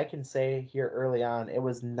later, but I can say here early on, it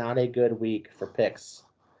was not a good week for picks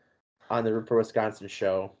on the Root for Wisconsin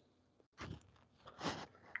show.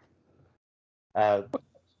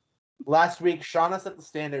 Last week, Shawna set the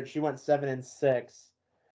standard. She went 7-6.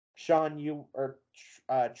 Sean,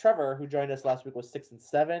 Trevor, who joined us last week, was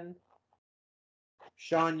 6-7.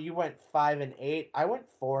 Sean, you went 5-8. I went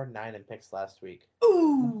 4-9 in picks last week.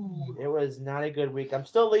 Ooh. It was not a good week. I'm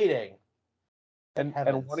still leading. And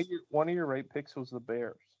one of your right picks was the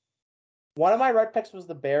Bears. One of my right picks was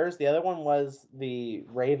the Bears. The other one was the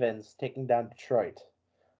Ravens taking down Detroit.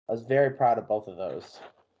 I was very proud of both of those.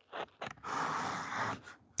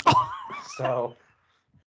 So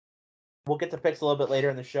we'll get to picks a little bit later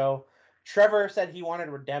in the show. Trevor said he wanted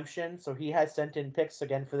redemption, so he has sent in picks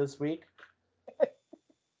again for this week.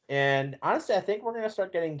 And honestly, I think we're going to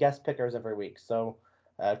start getting guest pickers every week. So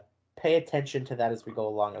pay attention to that as we go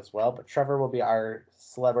along as well. But Trevor will be our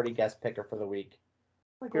celebrity guest picker for the week.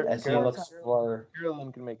 As he looks for...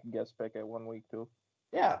 Carolyn can make a guest pick at 1 week, too.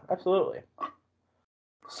 Yeah, absolutely.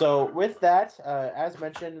 So with that, as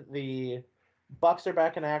mentioned, the Bucks are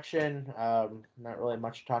back in action. Not really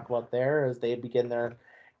much to talk about there as they begin their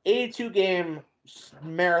 82-game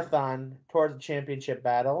marathon towards the championship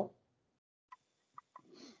battle.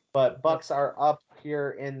 But Bucks are up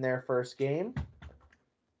here in their first game.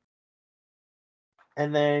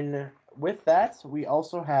 And then with that, we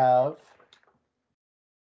also have,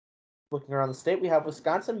 looking around the state, we have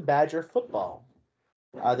Wisconsin Badger football.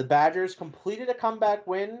 The Badgers completed a comeback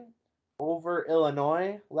win over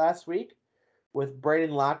Illinois last week with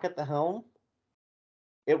Braden Locke at the helm.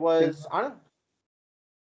 It was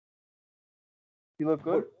He looked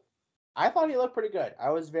good. I thought he looked pretty good. I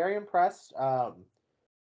was very impressed.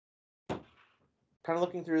 Kind of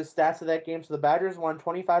looking through the stats of that game. So the Badgers won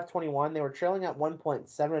 25-21. They were trailing at 1 point,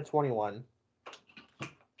 7-21.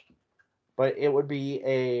 But it would be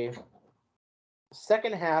a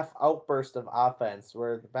second half outburst of offense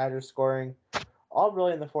where the Badgers scoring all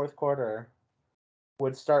really in the fourth quarter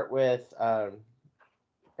would start with a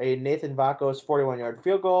Nathan Vacos 41-yard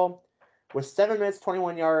field goal with 7 minutes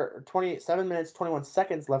 21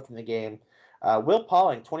 seconds left in the game. Will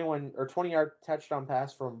Pauling 20-yard touchdown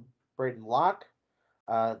pass from Braden Locke.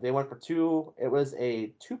 They went for two. It was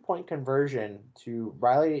a 2-point conversion to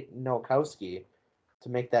Riley Nowakowski to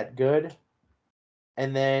make that good.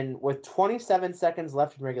 And then with 27 seconds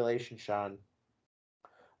left in regulation, Sean,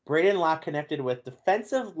 Braden Locke connected with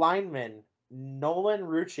defensive lineman Nolan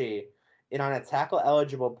Rucci on a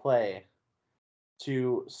tackle-eligible play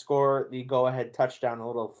to score the go-ahead touchdown, a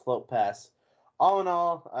little float pass. All in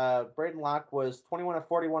all, Braden Locke was 21 of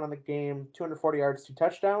 41 on the game, 240 yards, 2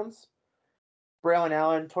 touchdowns. Braylon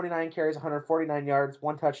Allen, 29 carries, 149 yards,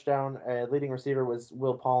 1 touchdown. Leading receiver was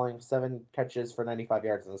Will Pauling, 7 catches for 95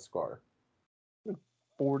 yards in the score.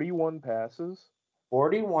 41 passes?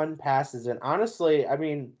 41 passes. And honestly, I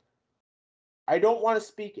mean, I don't want to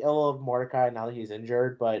speak ill of Mordecai now that he's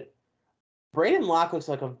injured, but Braden Locke looks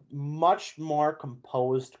like a much more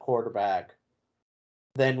composed quarterback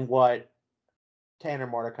than what Tanner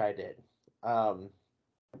Mordecai did. So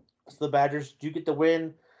the Badgers do get the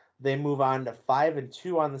win. They move on to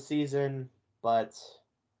 5-2 on the season, but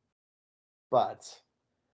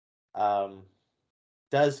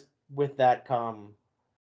does with that come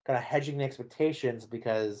kind of hedging the expectations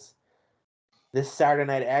because this Saturday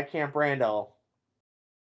night at Camp Randall,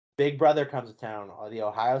 Big Brother comes to town. The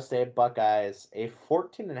Ohio State Buckeyes, a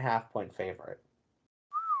 14.5-point favorite.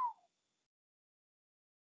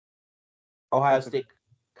 Ohio State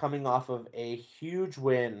coming off of a huge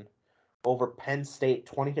win over Penn State,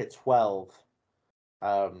 20-12,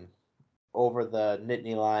 over the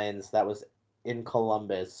Nittany Lions. That was in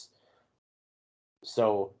Columbus.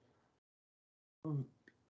 So,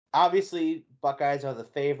 obviously, Buckeyes are the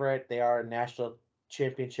favorite. They are a national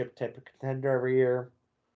championship type of contender every year.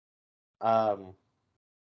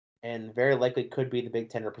 And very likely could be the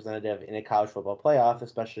Big Ten representative in a college football playoff,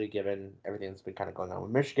 especially given everything that's been kind of going on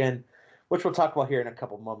with Michigan, which we'll talk about here in a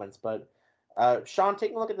couple moments. But Sean,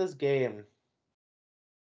 taking a look at this game,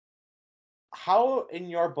 how, in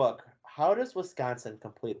your book, how does Wisconsin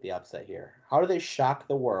complete the upset here? How do they shock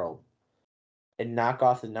the world and knock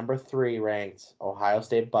off the number 3 ranked Ohio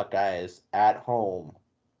State Buckeyes at home,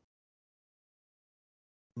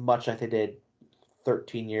 much like they did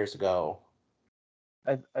 13 years ago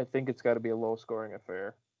I think it's got to be a low scoring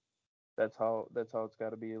affair. That's how it's got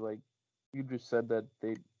to be. Like you just said that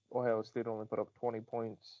Ohio State only put up 20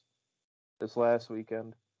 points this last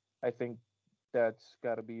weekend. I think that's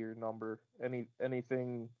got to be your number.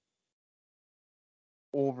 Anything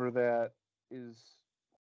over that is,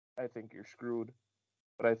 I think you're screwed.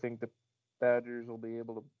 But I think the Badgers will be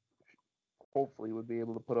able to, hopefully, would be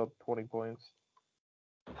able to put up 20 points.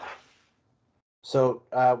 So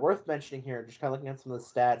worth mentioning here, just kind of looking at some of the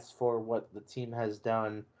stats for what the team has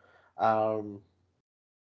done.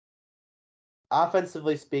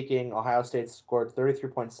 Offensively speaking, Ohio State scored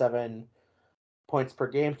 33.7 points per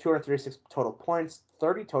game, 236 total points,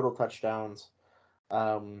 30 total touchdowns.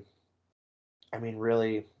 I mean,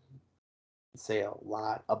 really say a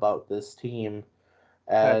lot about this team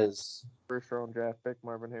as first round draft pick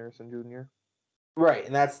Marvin Harrison Jr. Right,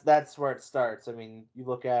 and that's where it starts. I mean,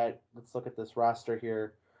 let's look at this roster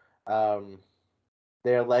here.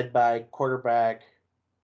 They're led by quarterback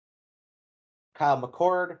Kyle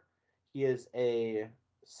McCord. He is a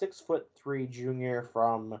 6'3" junior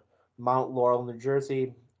from Mount Laurel, New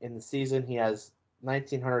Jersey. In the season, he has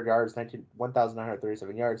 1,900 yards,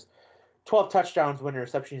 1,937 yards, 12 touchdowns, 1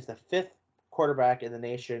 interception. He's the 5th quarterback in the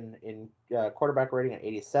nation in quarterback rating at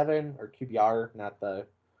 87, or QBR, not the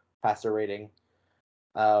passer rating.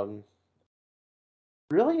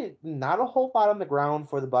 Really not a whole lot on the ground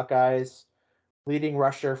for the Buckeyes. Leading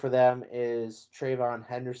rusher for them is Trevion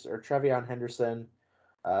Henderson,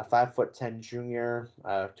 5'10" junior,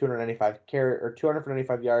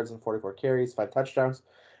 295 yards and 44 carries, 5 touchdowns.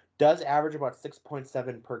 Does average about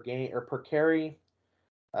 6.7 per game or per carry.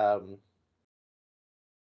 But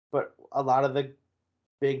a lot of the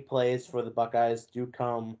big plays for the Buckeyes do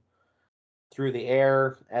come through the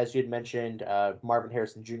air. As you had mentioned, Marvin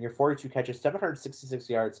Harrison Jr., 42 catches, 766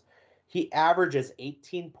 yards. He averages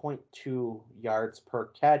 18.2 yards per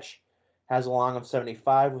catch, has a long of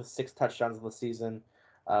 75 with 6 touchdowns in the season.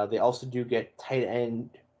 They also do get tight end,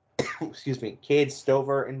 Cade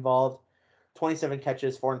Stover involved. 27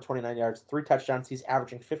 catches, 429 yards, 3 touchdowns. He's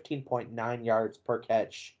averaging 15.9 yards per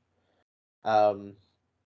catch. And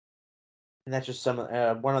that's just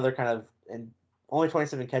one other kind of, and only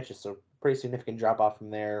 27 catches, so pretty significant drop off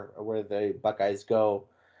from there where the Buckeyes go.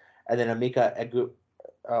 And then Amika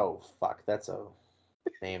that's a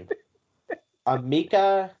name.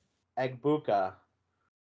 Amika Egbuka,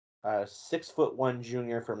 6'1"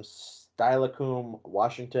 junior from Steilacoom,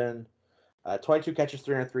 Washington. 22 catches,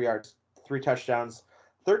 303 yards, 3 touchdowns,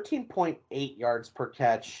 13.8 yards per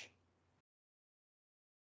catch.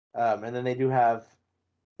 And then they do have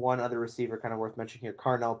one other receiver kind of worth mentioning here,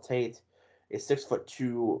 Carnell Tate, a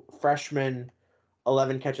 6'2" freshman,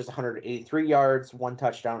 11 catches, 183 yards, 1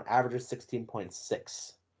 touchdown, averages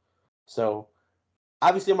 16.6. So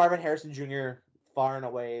obviously Marvin Harrison Jr., far and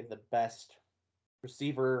away the best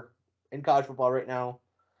receiver in college football right now,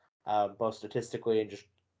 both statistically and just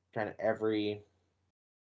kind of every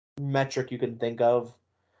metric you can think of.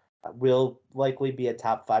 Will likely be a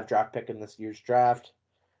top 5 draft pick in this year's draft.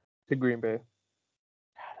 To Green Bay. God,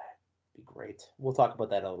 that'd be great. We'll talk about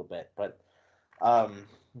that in a little bit, but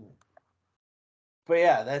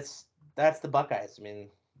yeah, that's the Buckeyes. I mean,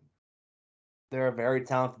 they're a very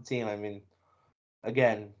talented team. I mean,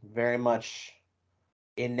 again, very much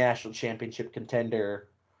a national championship contender,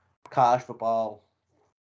 college football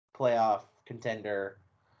playoff contender,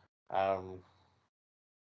 and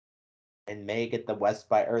may get the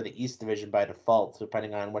the East Division by default,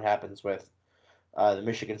 depending on what happens with the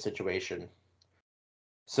Michigan situation.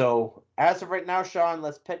 So as of right now, Sean,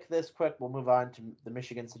 let's pick this quick. We'll move on to the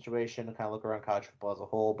Michigan situation and kind of look around college football as a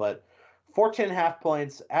whole. But 14.5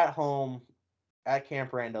 points at home at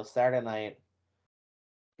Camp Randall Saturday night.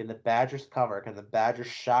 Can the Badgers cover? Can the Badgers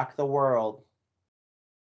shock the world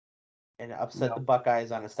and upset the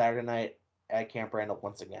Buckeyes on a Saturday night at Camp Randall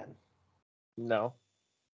once again? No.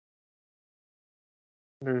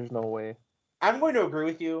 There's no way. I'm going to agree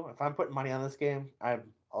with you. If I'm putting money on this game, I'm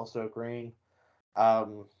also agreeing.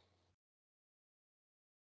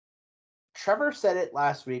 Trevor said it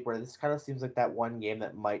last week where this kind of seems like that one game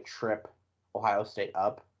that might trip Ohio State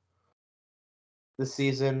up this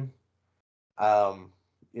season.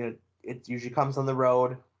 It usually comes on the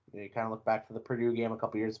road. You kind of look back to the Purdue game a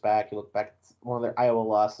couple years back. You look back at one of their Iowa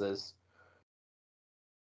losses.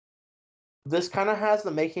 This kind of has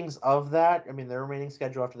the makings of that. I mean, their remaining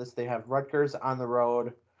schedule after this, they have Rutgers on the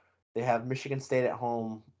road. They have Michigan State at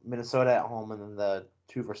home, Minnesota at home, and then the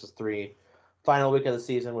 2 versus 3 final week of the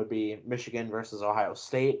season would be Michigan versus Ohio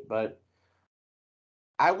State. But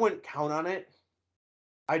I wouldn't count on it.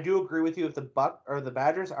 I do agree with you if the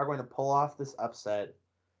Badgers are going to pull off this upset.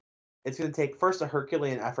 it's going to take first a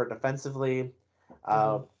Herculean effort defensively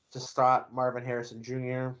to stop Marvin Harrison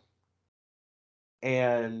Jr.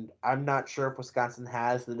 And I'm not sure if Wisconsin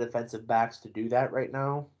has the defensive backs to do that right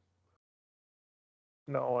now.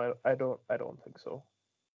 No, I don't think so.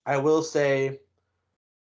 I will say,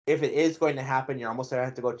 if it is going to happen, you're almost going to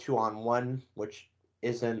have to go 2-on-1, which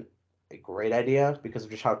isn't a great idea because of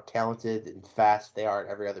just how talented and fast they are at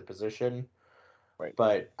every other position. Right.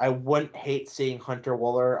 But I wouldn't hate seeing Hunter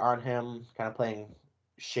Wooler on him, kind of playing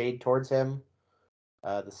shade towards him.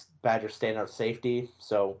 The Badger standout safety.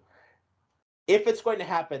 So if it's going to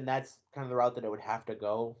happen, that's kind of the route that it would have to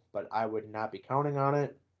go. But I would not be counting on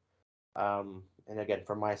it. And again,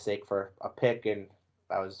 for my sake, for a pick, and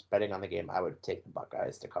if I was betting on the game, I would take the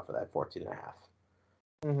Buckeyes to cover that 14.5.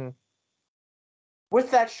 Mm-hmm.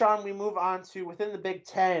 With that, Sean, we move on to within the Big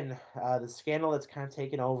Ten, the scandal that's kind of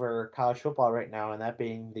taken over college football right now, and that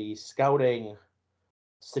being the scouting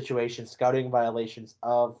situation, scouting violations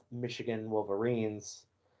of Michigan Wolverines.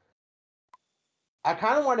 I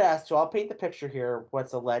kind of wanted to ask you, I'll paint the picture here,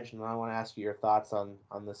 what's alleged, and I want to ask you your thoughts on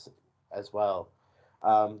this as well.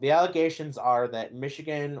 The allegations are that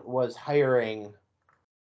Michigan was hiring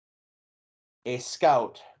a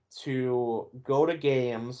scout to go to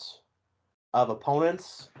games of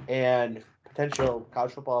opponents and potential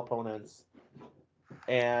college football opponents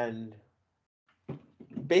and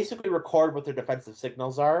basically record what their defensive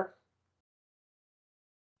signals are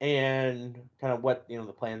and kind of what,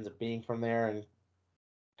 the plans of being from there, and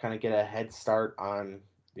kind of get a head start on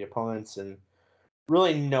the opponents and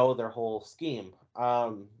really know their whole scheme.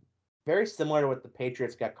 Very similar to what the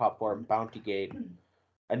Patriots got caught for in Bountygate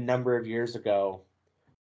a number of years ago.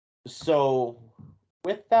 So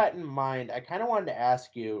with that in mind, I kind of wanted to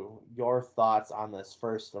ask you your thoughts on this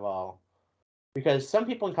first of all, because some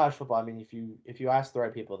people in college football, I mean, if you ask the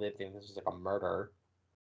right people, they think this is like a murder,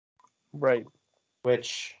 right?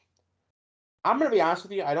 Which I'm gonna be honest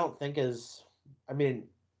with you, I don't think is. I mean,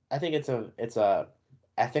 I think it's a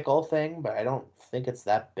ethical thing, but I don't think it's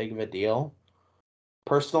that big of a deal,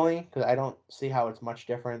 personally, because I don't see how it's much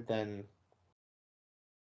different than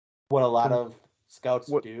what a lot of scouts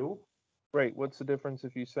do. Right. What's the difference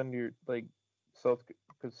if you send your because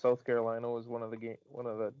South Carolina was one of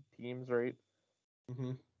the teams, right?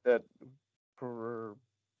 Mm-hmm. That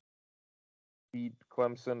beat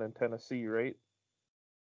Clemson and Tennessee, right?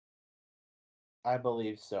 I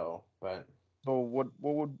believe so, but so what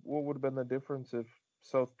would have been the difference if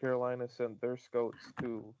South Carolina sent their scouts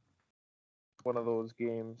to one of those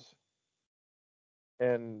games?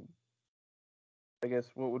 And I guess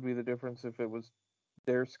what would be the difference if it was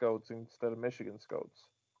their scouts instead of Michigan scouts?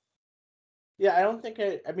 Yeah, I don't think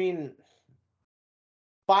I mean,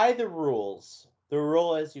 by the rules, the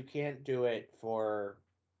rule is you can't do it for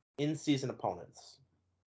in-season opponents,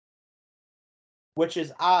 which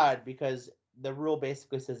is odd because the rule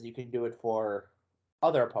basically says you can do it for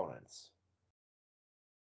other opponents.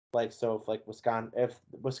 Like, so if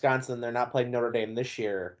Wisconsin, they're not playing Notre Dame this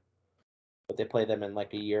year, but they play them in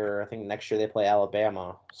like a year. I think next year they play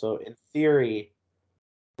Alabama. So in theory,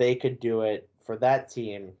 they could do it for that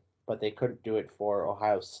team, but they couldn't do it for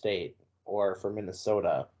Ohio State or for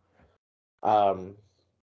Minnesota. So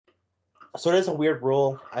it is a weird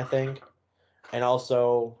rule, I think. And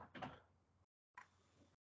also,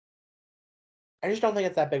 I just don't think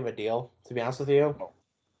it's that big of a deal, to be honest with you.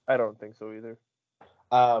 I don't think so either.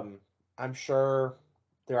 I'm sure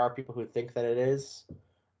there are people who think that it is.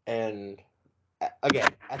 And again,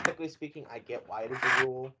 ethically speaking, I get why it is a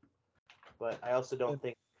rule, but I also don't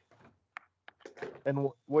think. And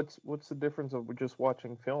what's the difference of just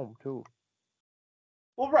watching film too?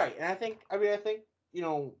 Well, right, and I think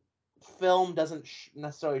film doesn't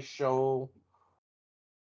necessarily show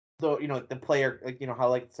the player, how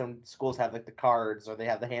like some schools have like the cards or they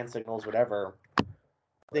have the hand signals, whatever.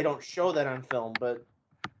 They don't show that on film, but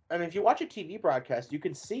I mean, if you watch a TV broadcast, you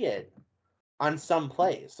can see it on some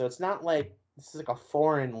plays. So it's not like this is like a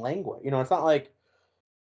foreign language. It's not like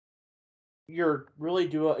you're really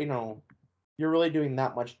doing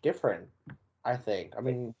that much different, I think. I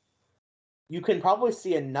mean, you can probably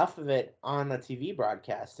see enough of it on a TV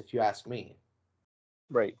broadcast, if you ask me.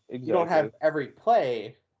 Right, exactly. You don't have every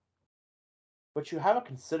play, but you have a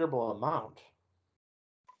considerable amount.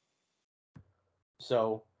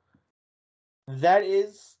 So that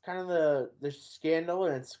is kind of the scandal,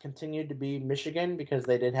 and it's continued to be Michigan because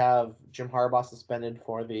they did have Jim Harbaugh suspended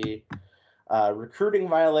for the recruiting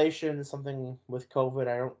violation, something with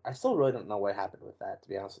COVID. I still really don't know what happened with that, to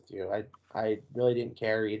be honest with you. I really didn't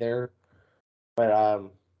care either. But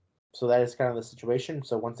so that is kind of the situation.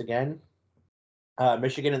 So once again,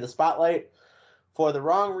 Michigan in the spotlight for the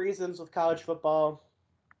wrong reasons with college football.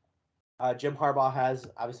 Jim Harbaugh has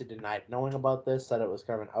obviously denied knowing about this, said it was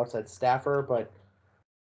kind of an outside staffer, but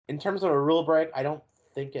in terms of a rule break, I don't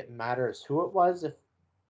think it matters who it was if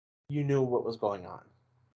you knew what was going on.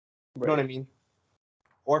 You know what I mean?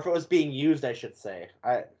 Or if it was being used, I should say.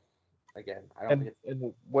 I don't think it's...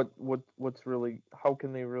 And what's really, how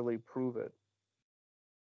can they really prove it?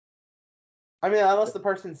 I mean, unless the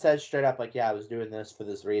person says straight up, like, yeah, I was doing this for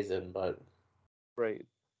this reason, but... Right.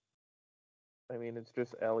 I mean, it's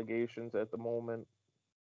just allegations at the moment.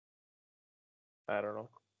 I don't know.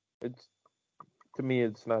 To me,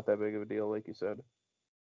 it's not that big of a deal, like you said.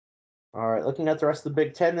 All right, looking at the rest of the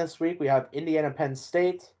Big Ten this week, we have Indiana, Penn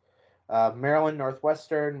State, Maryland,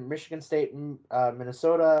 Northwestern, Michigan State,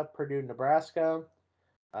 Minnesota, Purdue, Nebraska,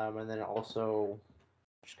 and then also,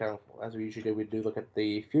 just kind of as we usually do, we do look at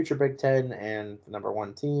the future Big Ten and the number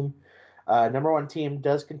one team. Number one team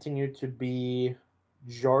does continue to be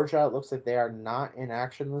Georgia. It looks like they are not in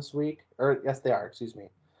action this week. Or yes, they are. Excuse me.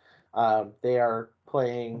 They are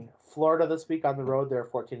playing Florida this week on the road. They're a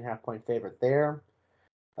 14.5-point favorite there.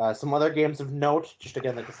 Some other games of note, just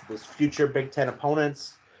again, like this future Big Ten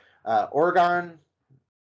opponents. Oregon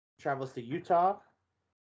travels to Utah.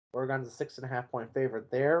 Oregon's a 6.5-point favorite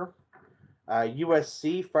there.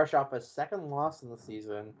 USC, fresh off a second loss in the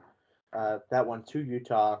season, that one to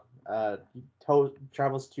Utah,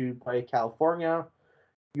 travels to play California.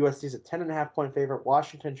 USC's a 10.5-point favorite.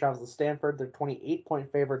 Washington travels to Stanford. They're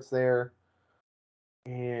 28-point favorites there.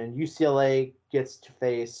 And UCLA gets to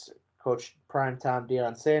face Coach Primetime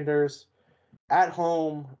Deion Sanders at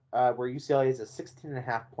home, where UCLA is a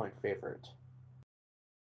 16.5-point favorite.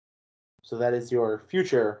 So that is your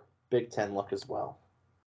future Big Ten look as well.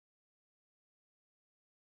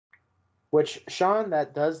 Which, Sean,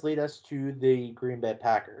 that does lead us to the Green Bay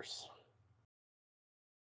Packers.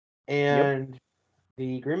 And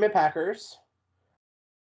the Green Bay Packers,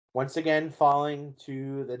 once again, falling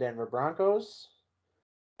to the Denver Broncos.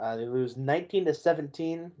 They lose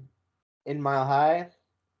 19-17 in Mile High.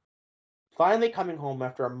 Finally coming home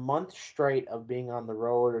after a month straight of being on the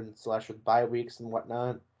road and slash with bye weeks and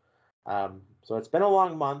whatnot. So it's been a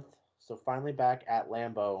long month. So finally back at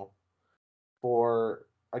Lambeau for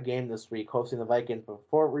a game this week, hosting the Vikings. But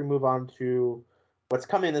before we move on to what's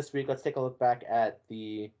coming this week, let's take a look back at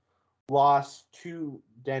the loss to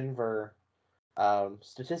Denver.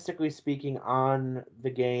 Statistically speaking, on the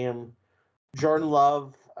game, Jordan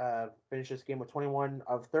Love finished this game with 21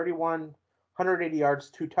 of 31, 180 yards,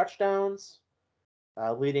 2 touchdowns.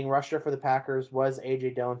 Leading rusher for the Packers was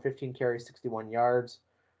A.J. Dillon, 15 carries, 61 yards.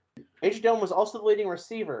 A.J. Dillon was also the leading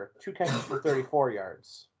receiver, 2 catches for 34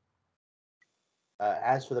 yards.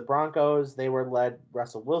 As for the Broncos, they were led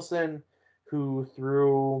Russell Wilson, who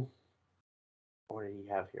threw... What do you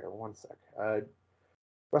have here? One sec.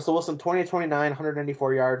 Russell Wilson, 20-29,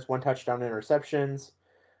 194 yards, 1 touchdown, interceptions.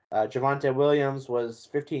 Javonte Williams was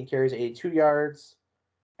 15 carries, 82 yards.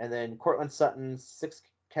 And then Cortland Sutton, 6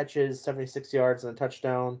 catches, 76 yards, and a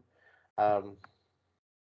touchdown. That's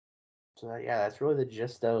really the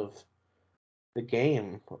gist of the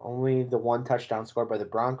game. Only the 1 touchdown scored by the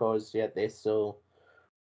Broncos, yet they still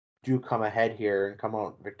do come ahead here and come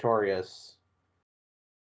out victorious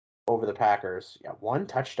over the Packers. 1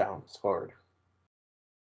 touchdown scored.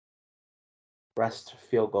 Rest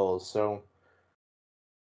field goals. So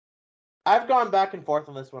I've gone back and forth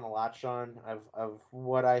on this one a lot, Sean, of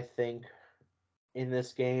what I think in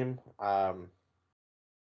this game.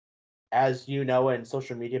 As you know, and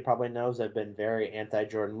social media probably knows, I've been very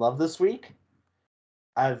anti-Jordan Love this week.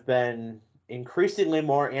 I've been increasingly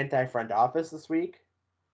more anti-front office this week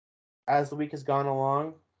as the week has gone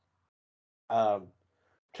along.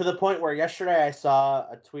 To the point where yesterday I saw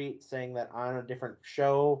a tweet saying that on a different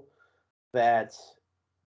show that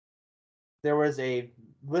there was a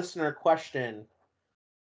listener question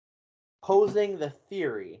posing the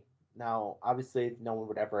theory. Now, obviously, no one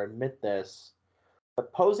would ever admit this,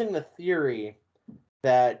 but posing the theory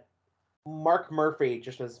that Mark Murphy,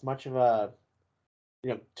 just as much of a,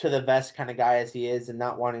 to the vest kind of guy as he is, and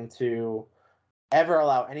not wanting to ever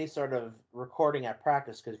allow any sort of recording at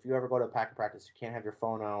practice, because if you ever go to a Packer practice, you can't have your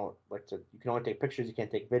phone out. You can only take pictures, you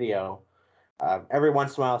can't take video. Every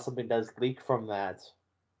once in a while, something does leak from a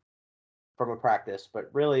practice, but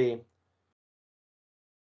really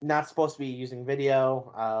not supposed to be using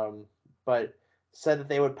video. But said that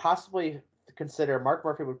they would possibly consider, Mark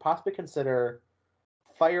Murphy would possibly consider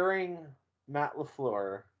firing Matt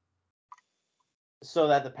LaFleur so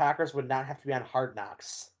that the Packers would not have to be on Hard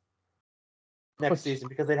Knocks next season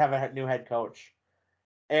because they'd have a new head coach.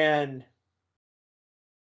 And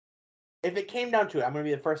if it came down to it, I'm going to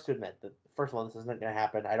be the first to admit that first of all, this isn't going to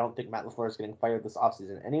happen. I don't think Matt LaFleur is getting fired this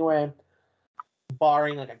offseason anyway,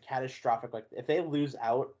 barring like a catastrophic, like if they lose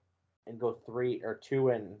out and go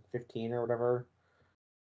 2-15 or whatever,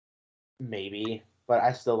 maybe. But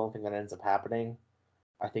I still don't think that ends up happening.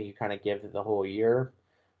 I think you kind of give it the whole year.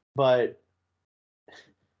 But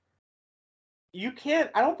you can't,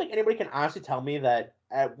 I don't think anybody can honestly tell me that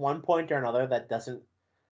at one point or another that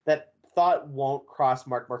thought won't cross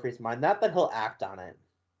Mark Murphy's mind. Not that he'll act on it.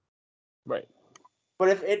 Right. But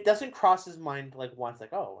if it doesn't cross his mind like once,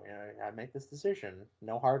 like, oh, I make this decision,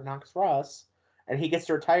 no hard knocks for us, and he gets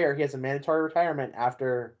to retire, he has a mandatory retirement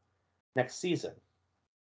after next season.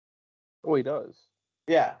 Oh, he does.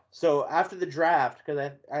 Yeah. So after the draft,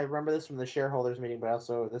 because I remember this from the shareholders meeting, but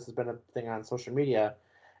also this has been a thing on social media.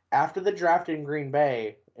 After the draft in Green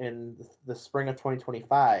Bay in the spring of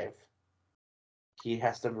 2025, he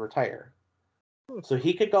has to retire. So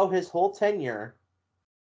he could go his whole tenure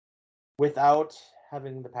without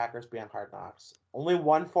having the Packers be on Hard Knocks. Only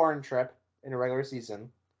one foreign trip in a regular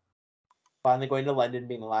season. Finally going to London,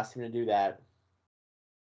 being the last team to do that.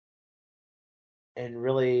 And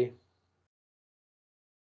really,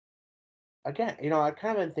 again, I've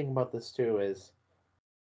kind of been thinking about this too, is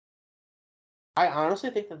I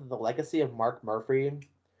honestly think that the legacy of Mark Murphy,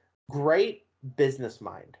 great business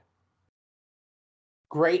mind.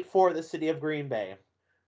 Great for the city of Green Bay.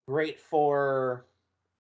 Great for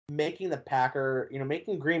making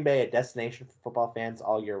making Green Bay a destination for football fans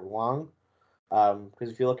all year long. Because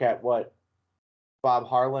if you look at what Bob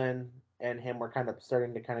Harlan and him were kind of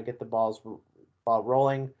starting to kind of get the ball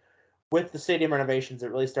rolling with the stadium renovations,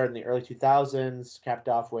 it really started in the early 2000s, capped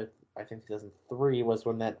off with, I think 2003 was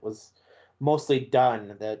when that was mostly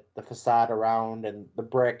done, the facade around and the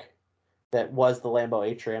brick that was the Lambeau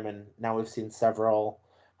Atrium, and now we've seen several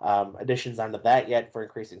additions onto that yet for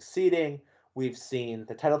increasing seating. We've seen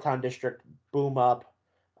the Titletown District boom up,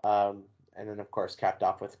 and then, of course, capped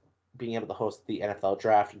off with being able to host the NFL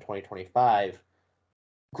Draft in 2025.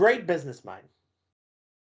 Great business mind.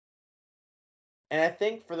 And I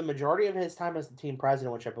think for the majority of his time as the team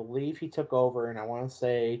president, which I believe he took over in, I want to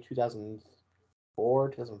say 2004,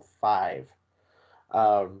 2005,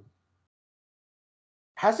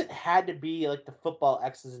 hasn't had to be like the football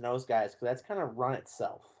X's and O's guys, because that's kind of run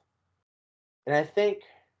itself. And I think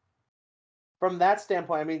from that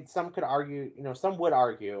standpoint, I mean, some would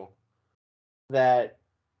argue that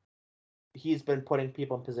he's been putting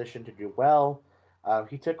people in position to do well.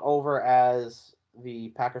 He took over as the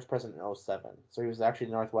Packers president in 2007. So he was actually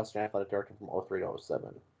the Northwestern Athletic Director from 2003 to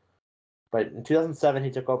 2007. But in 2007,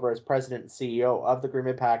 he took over as president and CEO of the Green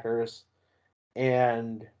Bay Packers.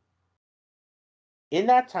 And in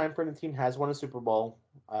that time frame, the team has won a Super Bowl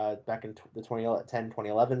back in the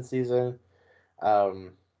 2010-2011 season.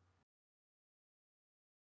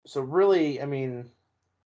 So really, I mean,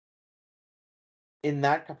 in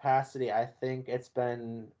that capacity, I think it's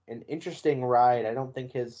been an interesting ride. I don't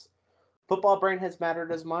think his football brain has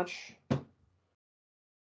mattered as much,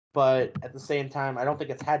 but at the same time, I don't think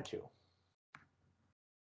it's had to.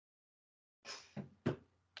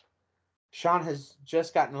 Sean has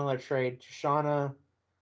just gotten another trade to Shawna.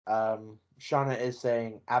 Shawna is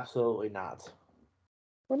saying absolutely not.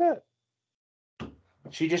 Why not?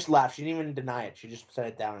 She just laughed. She didn't even deny it. She just set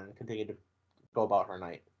it down and continued to go about her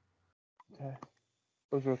night. Okay.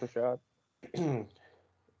 It was worth a shot.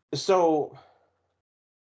 So,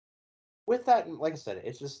 with that, like I said,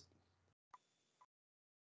 it's just,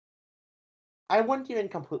 I wouldn't even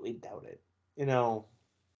completely doubt it.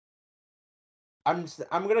 I'm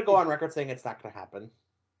gonna go on record saying it's not gonna happen.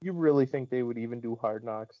 You really think they would even do Hard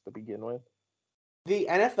Knocks to begin with? The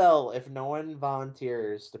NFL, if no one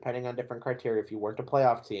volunteers, depending on different criteria, if you weren't a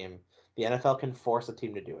playoff team, the NFL can force a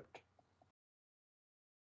team to do it.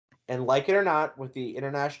 And like it or not, with the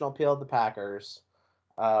international appeal of the Packers,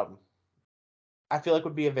 I feel like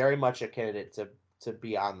would be very much a candidate to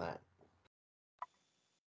be on that.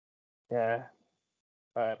 Yeah.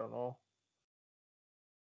 I don't know.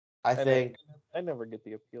 I think I never get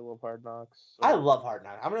the appeal of Hard Knocks. So. I love Hard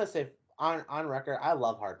Knocks. I'm gonna say on record, I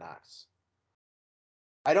love Hard Knocks.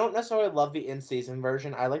 I don't necessarily love the in-season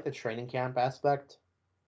version. I like the training camp aspect.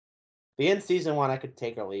 The in-season one I could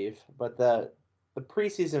take or leave, but the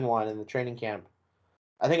preseason one and the training camp,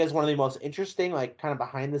 I think is one of the most interesting, like, kind of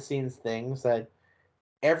behind-the-scenes things that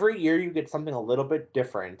every year you get something a little bit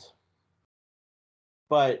different,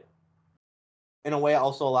 but in a way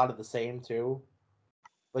also a lot of the same too.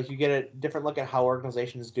 Like, you get a different look at how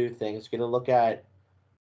organizations do things. You get a look at,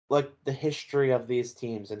 like, the history of these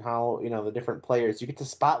teams and how, the different players. You get to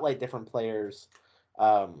spotlight different players,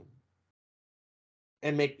 and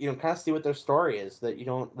make, kind of see what their story is.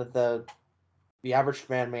 That the average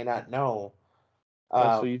fan may not know.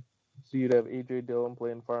 So you'd have AJ Dillon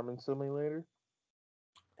playing Farming Simulator.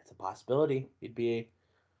 It's a possibility. He'd be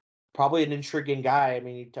probably an intriguing guy. I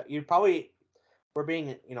mean, you'd probably, we're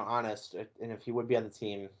being honest, and if he would be on the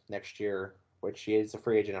team next year, which he is a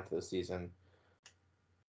free agent after the season,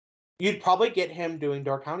 you'd probably get him doing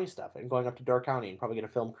Door County stuff and going up to Door County and probably get a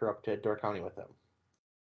film crew up to Door County with him,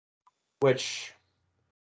 which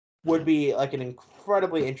would be like an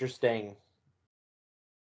incredibly interesting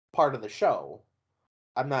part of the show.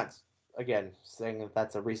 I'm not, again, saying that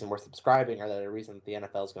that's a reason we're subscribing or that a reason that the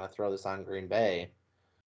NFL is going to throw this on Green Bay,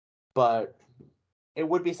 but it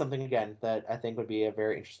would be something, again, that I think would be a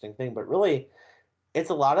very interesting thing. But really, it's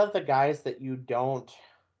a lot of the guys that you don't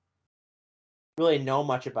really know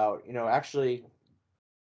much about. Actually,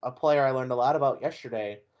 a player I learned a lot about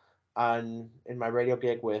yesterday in my radio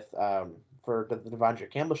gig with for the Devondre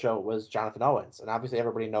Campbell show was Jonathan Owens. And obviously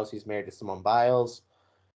everybody knows he's married to Simone Biles.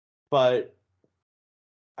 But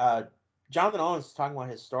Jonathan Owens is talking about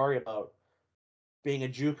his story about being a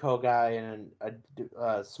JUCO guy in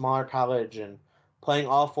a smaller college and playing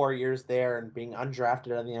all 4 years there and being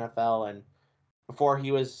undrafted in the NFL. And before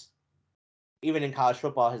he was even in college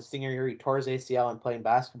football, his senior year, he tore his ACL and playing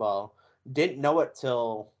basketball. Didn't know it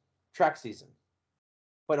till track season.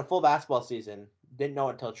 Played a full basketball season. Didn't know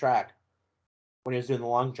it till track when he was doing the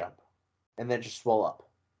long jump. And then just swole up.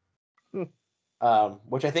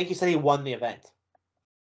 Which I think he said he won the event.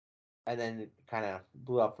 And then it kind of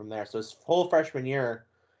blew up from there. So his whole freshman year,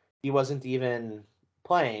 he wasn't even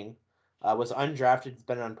playing. Was undrafted,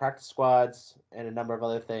 been on practice squads and a number of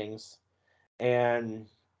other things. And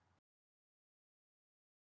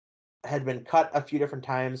had been cut a few different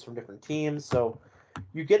times from different teams. So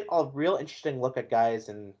you get a real interesting look at guys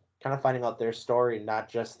and kind of finding out their story, not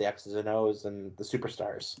just the X's and O's and the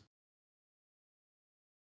superstars.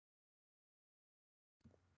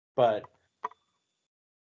 But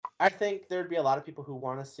I think there'd be a lot of people who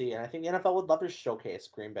want to see, and I think the NFL would love to showcase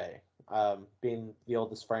Green Bay, being the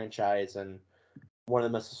oldest franchise and one of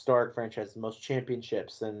the most historic franchises, most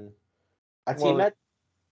championships, and a team that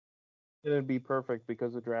it'd be perfect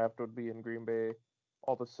because the draft would be in Green Bay,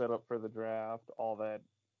 all the setup for the draft, all that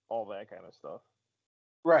kind of stuff.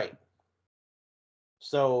 Right.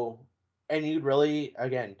 So, and you'd really,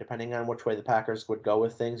 again, depending on which way the Packers would go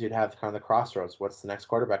with things, you'd have kind of the crossroads. What's the next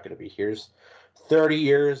quarterback going to be? Here's 30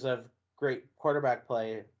 years of great quarterback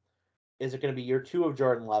play. Is it going to be year 2 of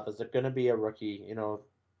Jordan Love? Is it going to be a rookie?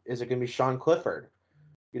 Is it going to be Sean Clifford?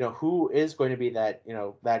 Who is going to be that,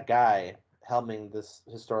 that guy helming this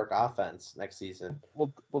historic offense next season?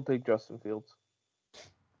 We'll take Justin Fields.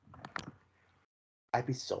 I'd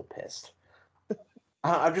be so pissed.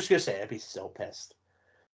 I'm just going to say I'd be so pissed.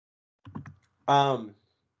 But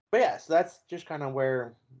yeah, so that's just kind of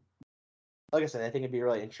where, like I said, I think it'd be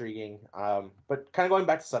really intriguing. But kind of going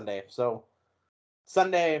back to Sunday. So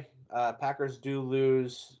Sunday, Packers do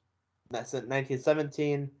lose. That's at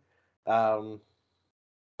 19-17.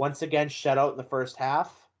 Once again, shut out in the first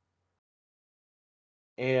half.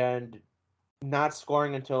 And not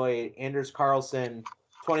scoring until a Anders Carlson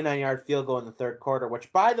 29-yard field goal in the third quarter,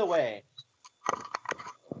 which, by the way,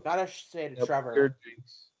 gotta say to Trevor.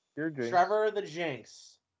 You're Jinx. Trevor the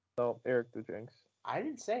Jinx. No, Eric the Jinx. I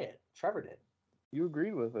didn't say it. Trevor did. You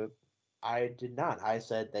agreed with it. I did not. I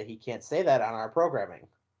said that he can't say that on our programming.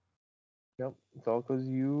 Yep, it's all because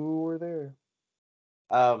you were there.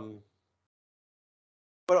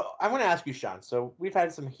 But I'm going to ask you, Sean. So we've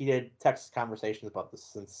had some heated text conversations about this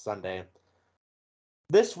since Sunday.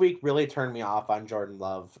 This week really turned me off on Jordan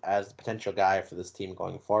Love as the potential guy for this team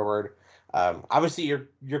going forward. Obviously,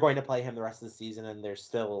 you're going to play him the rest of the season, and there's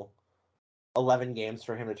still 11 games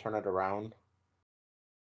for him to turn it around.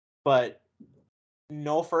 But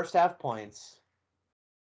no first half points.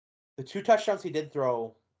 The 2 touchdowns he did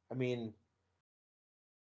throw, I mean,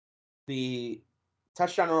 the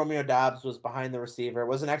touchdown to Romeo Doubs was behind the receiver. It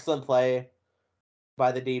was an excellent play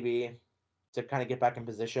by the DB to kind of get back in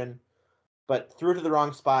position, but threw to the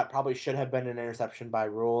wrong spot. Probably should have been an interception by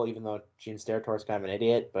rule, even though Gene Steratore is kind of an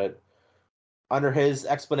idiot. But under his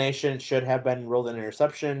explanation, it should have been ruled an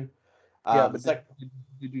interception. But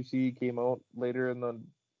did you see he came out later in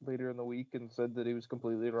the week and said that he was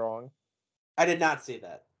completely wrong? I did not see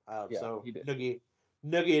that. So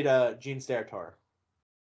noogie to Gene Steratore.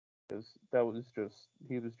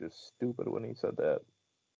 He was just stupid when he said that.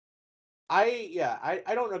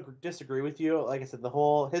 I don't disagree with you. Like I said,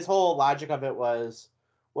 his whole logic of it was,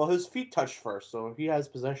 well, his feet touched first, so he has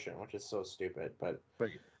possession, which is so stupid. But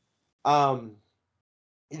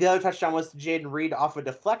the other touchdown was to Jaden Reed off a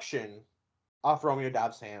deflection off Romeo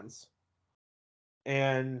Doubs' hands,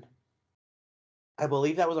 and I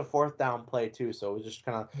believe that was a 4th down play too, so it was just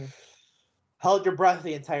kind of held your breath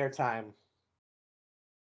the entire time,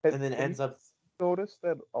 and then ends up. Notice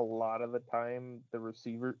that a lot of the time there's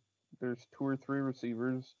 2 or 3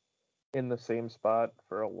 receivers in the same spot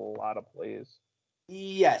for a lot of plays.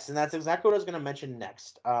 Yes, and that's exactly what I was going to mention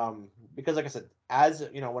next. Because like I said, as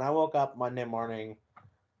you know, when I woke up Monday morning,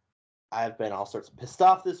 I've been all sorts of pissed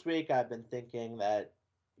off this week. I've been thinking that,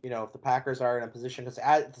 if the Packers are in a position, because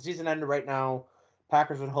at the season ended right now,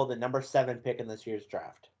 Packers would hold the number 7 pick in this year's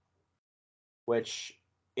draft, which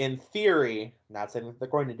in theory, not saying that they're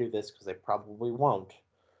going to do this because they probably won't,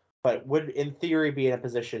 but would in theory be in a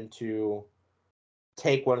position to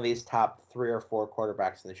take one of these top 3 or 4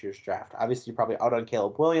 quarterbacks in this year's draft. Obviously, you're probably out on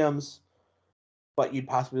Caleb Williams, but you'd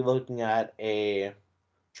possibly be looking at a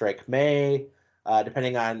Drake May,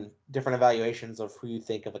 depending on different evaluations of who you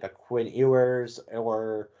think of, like a Quinn Ewers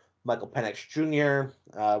or Michael Penix Jr.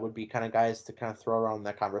 Would be kind of guys to kind of throw around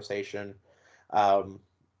that conversation.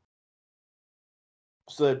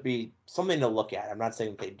 So it'd be something to look at. I'm not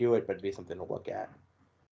saying they do it, but it'd be something to look at.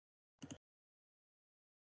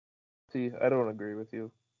 See, I don't agree with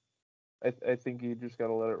you. I think you just got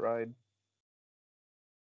to let it ride.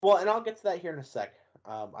 Well, and I'll get to that here in a sec,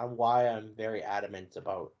 on why I'm very adamant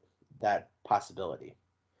about that possibility.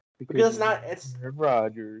 Because it's Aaron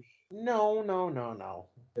Rodgers. No.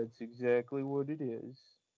 That's exactly what it is.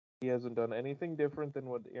 He hasn't done anything different than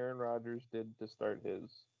what Aaron Rodgers did to start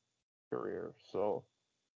his career. So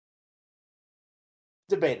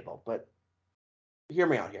debatable, but hear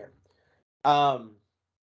me out here.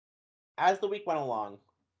 As the week went along,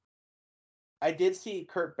 I did see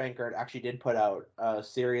Kurt Benkert actually did put out a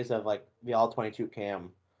series of like the all 22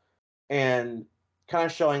 cam and kind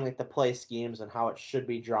of showing like the play schemes and how it should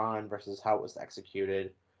be drawn versus how it was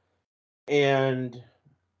executed. And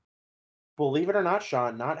believe it or not,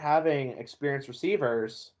 Sean, not having experienced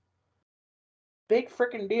receivers, big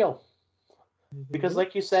freaking deal. Because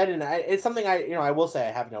like you said, and it's something I will say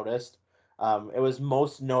I have noticed. It was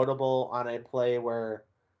most notable on a play where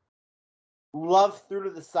Love threw to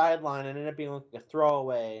the sideline and ended up being like a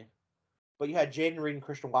throwaway, but you had Jaden Reed and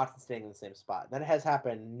Christian Watson staying in the same spot. That has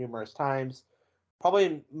happened numerous times.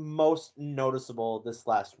 Probably most noticeable this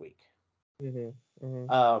last week.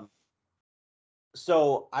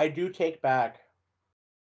 So I do take back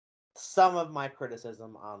some of my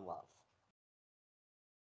criticism on Love.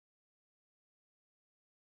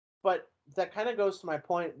 But that kind of goes to my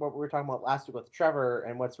point, what we were talking about last week with Trevor,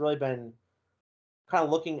 and what's really been kind of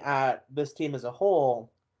looking at this team as a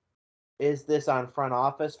whole. Is this on front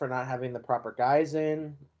office for not having the proper guys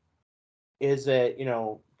in? Is it,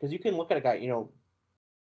 because you can look at a guy,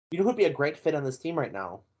 who'd be a great fit on this team right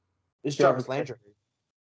now is Jarvis Landry.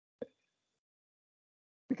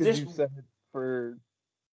 Because you said it for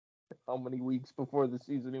how many weeks before the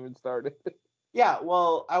season even started? Yeah,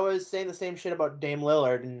 well, I was saying the same shit about Dame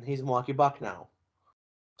Lillard, and he's a Milwaukee Buck now.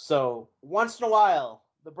 So once in a while,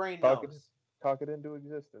 the brain knows. Talk it into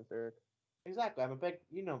existence, Eric. Exactly. I'm a big,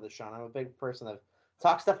 this, Sean. I'm a big person that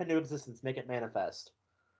talk stuff into existence, make it manifest.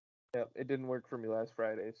 Yeah, it didn't work for me last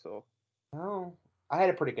Friday, so. Oh, I had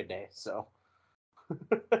a pretty good day, so.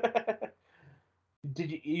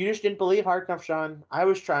 You just didn't believe hard enough, Sean? I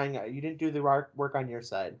was trying. You didn't do the work on your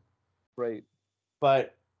side. Right.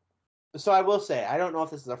 But, so I will say, I don't know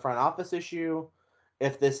if this is a front office issue,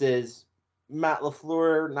 if this is Matt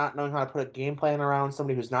LaFleur not knowing how to put a game plan around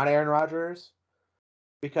somebody who's not Aaron Rodgers.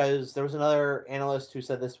 Because there was another analyst who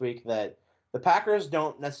said this week that the Packers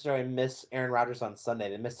don't necessarily miss Aaron Rodgers on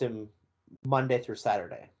Sunday. They miss him Monday through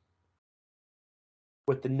Saturday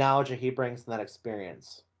with the knowledge that he brings and that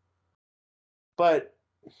experience. But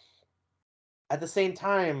at the same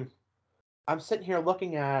time, I'm sitting here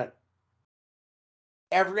looking at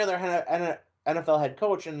every other NFL head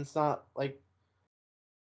coach, and it's not like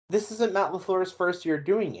this isn't Matt LaFleur's first year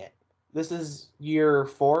doing it. This is year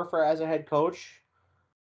 4 as a head coach.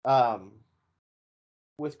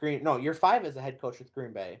 With year 5 as a head coach with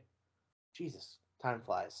Green Bay. Jesus, time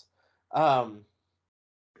flies.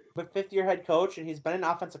 But 5th year head coach, and he's been an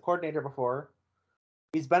offensive coordinator before.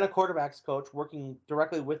 He's been a quarterback's coach, working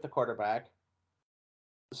directly with the quarterback.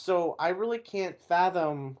 So I really can't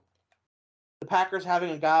fathom the Packers having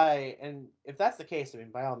a guy, and if that's the case, I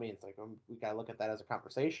mean, by all means, like we gotta look at that as a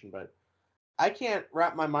conversation. But I can't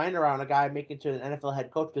wrap my mind around a guy making to an NFL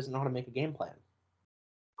head coach who doesn't know how to make a game plan.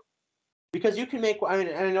 Because you can make, and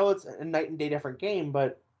I know it's a night and day different game,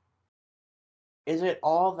 but is it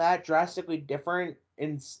all that drastically different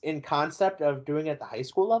in concept of doing it at the high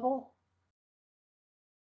school level?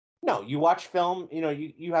 No, you watch film,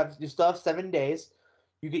 you still have 7 days.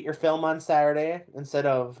 You get your film on Saturday instead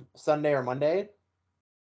of Sunday or Monday.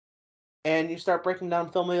 and you start breaking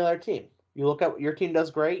down film of the other team. You look at what your team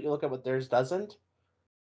does great. You look at what theirs doesn't.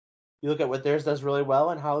 You look at what theirs does really well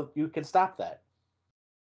and how you can stop that.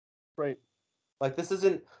 Right. Like this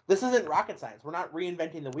isn't rocket science. We're not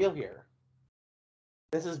reinventing the wheel here.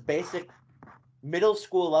 This is basic middle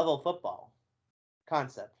school level football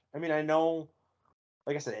concept. I mean, I know,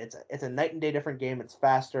 like I said, it's a night and day different game. It's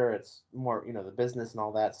faster. It's more, the business and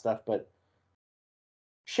all that stuff. But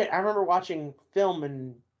shit, I remember watching film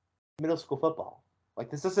in middle school football. Like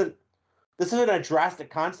this isn't a drastic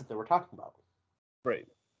concept that we're talking about. Right.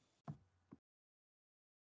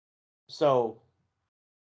 So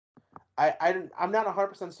I'm not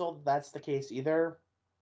 100% sold that that's the case either.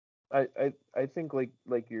 I think like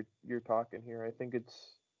you're talking here. I think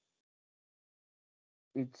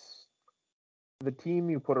it's the team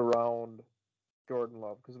you put around Jordan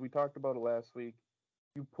Love, because we talked about it last week.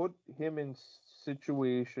 You put him in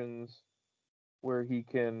situations where he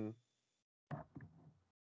can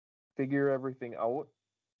figure everything out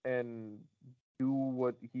and do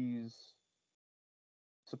what he's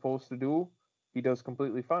supposed to do, he does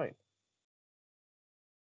completely fine.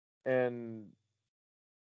 And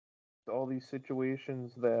all these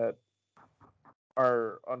situations that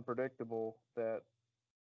are unpredictable that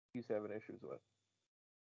he's having issues with.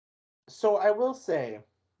 So I will say,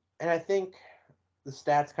 and I think the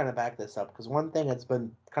stats kind of back this up, because one thing that's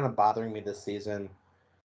been kind of bothering me this season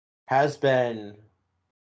has been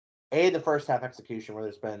the first half execution, where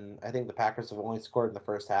there's been, I think the Packers have only scored in the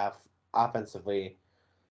first half offensively.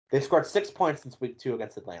 They've scored 6 points since week 2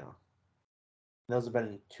 against Atlanta. And those have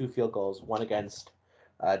been 2 field goals, one against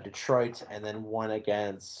Detroit and then one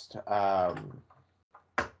against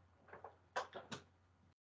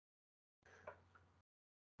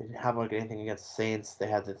they didn't have like anything against Saints. They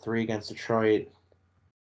had the 3 against Detroit.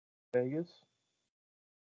 Vegas?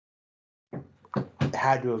 It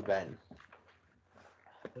had to have been.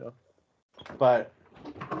 Yeah. But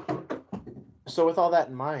so with all that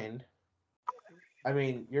in mind, I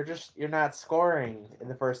mean, you're not scoring in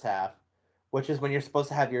the first half, which is when you're supposed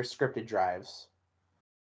to have your scripted drives.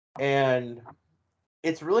 And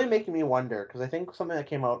it's really making me wonder, because I think something that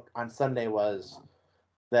came out on Sunday was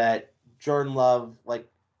that Jordan Love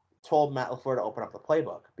told Matt LaFleur to open up the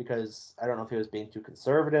playbook, because I don't know if he was being too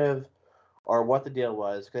conservative or what the deal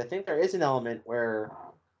was, because I think there is an element where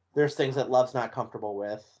there's things that Love's not comfortable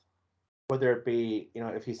with, whether it be,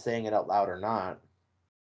 if he's saying it out loud or not.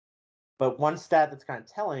 But one stat that's kind of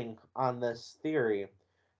telling on this theory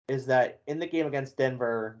is that in the game against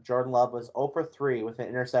Denver, Jordan Love was 0 for 3 with an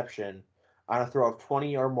interception on a throw of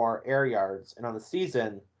 20 or more air yards. And on the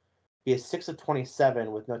season, he is 6 of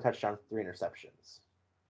 27 with no touchdowns, 3 interceptions.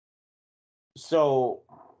 So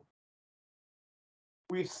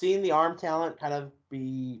we've seen the arm talent kind of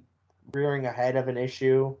be rearing ahead of an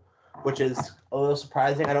issue, which is a little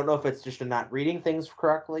surprising. I don't know if it's just not reading things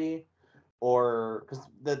correctly, or because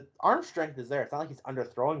the arm strength is there. It's not like he's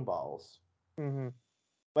underthrowing balls. Mm-hmm.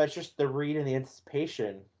 But it's just the read and the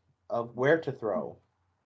anticipation of where to throw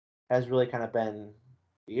has really kind of been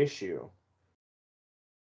the issue.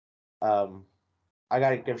 I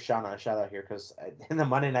got to give Shawna a shout out here, because in the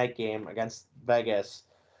Monday night game against Vegas,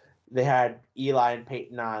 they had Eli and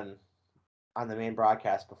Peyton on the main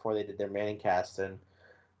broadcast before they did their Manning cast, and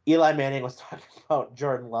Eli Manning was talking about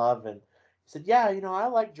Jordan Love, and he said, "Yeah, I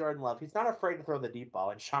like Jordan Love. He's not afraid to throw the deep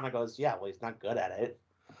ball." And Shawna goes, "Yeah, well, he's not good at it,"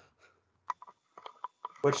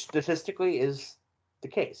 which statistically is the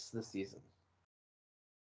case this season.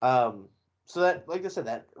 So that, like I said,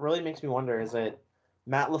 that really makes me wonder: is it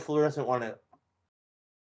Matt LaFleur doesn't want to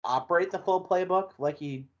operate the full playbook like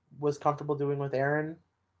he was comfortable doing with Aaron?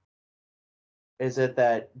 Is it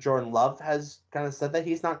that Jordan Love has kind of said that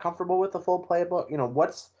he's not comfortable with the full playbook?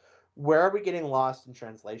 Where are we getting lost in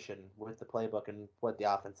translation with the playbook and what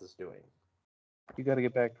the offense is doing? You got to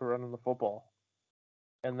get back to running the football,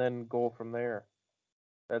 and then go from there.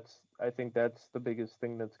 I think that's the biggest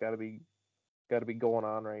thing that's got to be going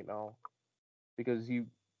on right now, because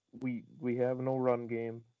we have no run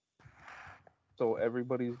game, so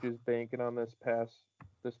everybody's just banking on this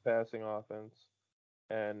passing offense,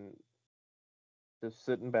 and just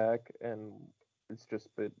sitting back, and it's just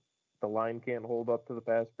the line can't hold up to the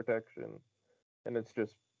pass protection, and it's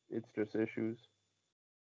just issues.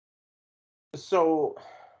 So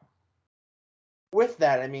with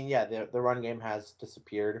that, I mean, yeah, the run game has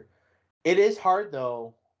disappeared. It is hard,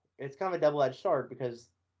 though. It's kind of a double-edged sword, because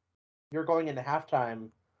you're going into halftime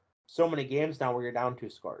so many games now where you're down 2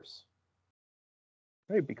 scores.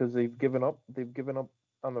 Right, because they've given up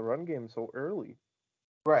on the run game so early.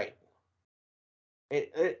 Right.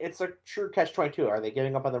 It's a true catch-22. Are they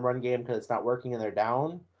giving up on the run game because it's not working and they're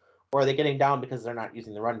down? Or are they getting down because they're not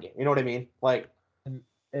using the run game? You know what I mean? Like,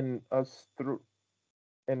 and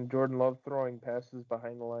Jordan Love throwing passes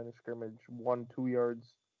behind the line of scrimmage, 1-2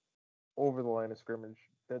 yards over the line of scrimmage.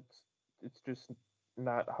 It's just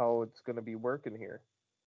not how it's going to be working here.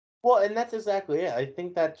 well, and that's exactly it. I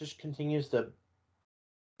think that just continues to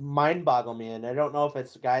mind boggle me, and I don't know if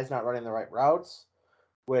it's guys not running the right routes,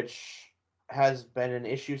 which has been an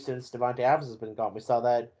issue since Devontae Adams has been gone. We saw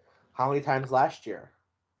that how many times last year?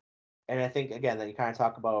 And I think, again, that you kind of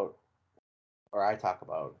talk about, or I talk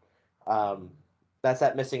about, that's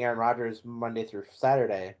that missing Aaron Rodgers Monday through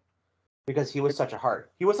Saturday, because he was such a hard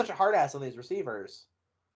ass on these receivers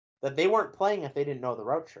that they weren't playing if they didn't know the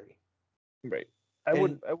route tree. Right. I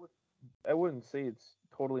wouldn't say it's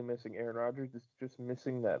totally missing Aaron Rodgers. It's just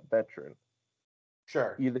missing that veteran.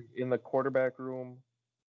 Sure. Either in the quarterback room,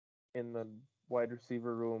 in the wide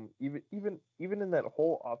receiver room, even in that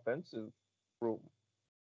whole offensive room.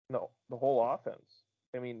 No, the whole offense.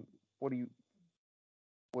 I mean, what do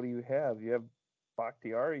you have? You have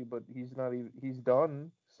Bakhtiari, but he's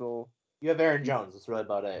done. So you have Aaron Jones. That's really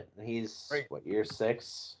about it. He's right. What, year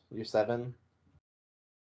 6, year 7?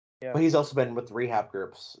 Yeah. But he's also been with rehab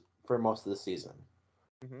groups for most of the season.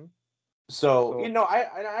 Mm-hmm. So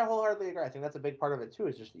I wholeheartedly agree. I think that's a big part of it too.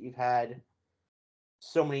 Is just that you've had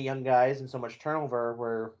so many young guys and so much turnover.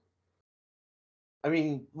 Where, I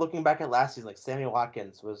mean, looking back at last season, like Samuel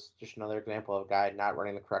Watkins was just another example of a guy not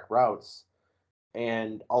running the correct routes,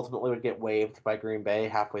 and ultimately would get waived by Green Bay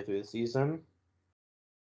halfway through the season,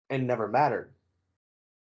 and never mattered.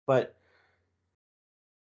 But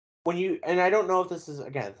and I don't know if this is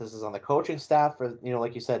on the coaching staff, or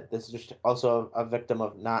like you said, this is just also a victim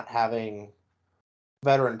of not having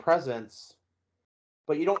veteran presence.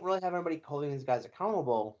 But you don't really have anybody holding these guys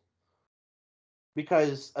accountable,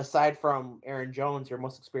 because aside from Aaron Jones, your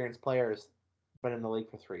most experienced player has been in the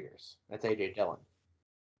league for 3 years. That's A.J. Dillon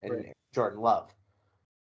and Right. Jordan Love.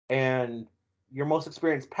 And your most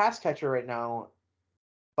experienced pass catcher right now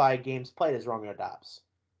by games played is Romeo Doubs,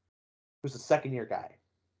 who's a second-year guy.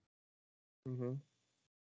 Mm-hmm.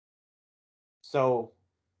 So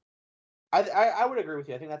I would agree with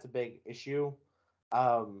you. I think that's a big issue.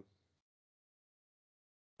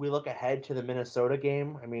 We look ahead to the Minnesota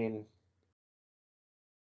game. I mean,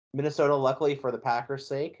 Minnesota, luckily for the Packers'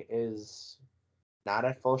 sake, is not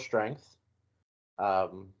at full strength. They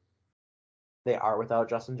are without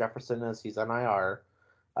Justin Jefferson, as he's on IR.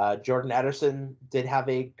 Jordan Addison did have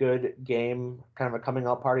a good game, kind of a coming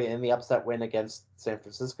out party in the upset win against San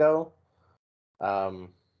Francisco. The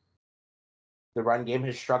run game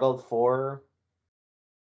has struggled for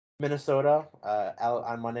Minnesota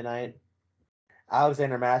on Monday night.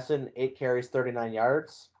 Alexander Madison, 8 carries, 39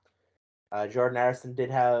 yards. Jordan Addison did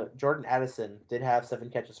have 7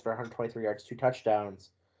 catches for 123 yards, 2 touchdowns.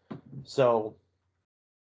 So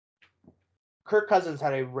Kirk Cousins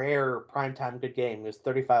had a rare primetime good game. He was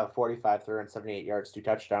 35 of 45, 378 yards, 2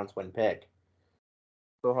 touchdowns, 1 pick.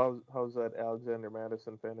 So how's that Alexander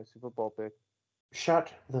Madison fantasy football pick?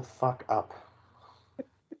 Shut the fuck up.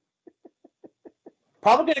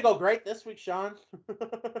 Probably gonna go great this week, Sean.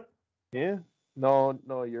 Yeah. No,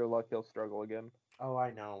 you're lucky he'll struggle again. Oh,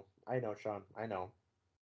 I know, Sean. I know.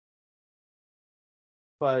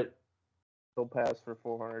 But he'll pass for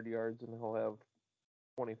 400 yards and he'll have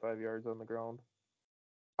 25 yards on the ground.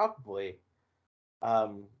 Probably.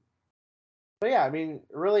 But yeah, I mean,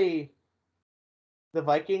 really, the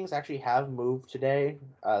Vikings actually have moved today.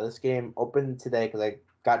 This game opened today because I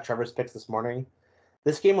got Trevor's picks this morning.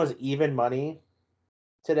 This game was even money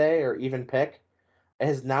today, or even pick. It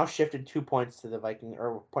has now shifted 2 points to the Vikings,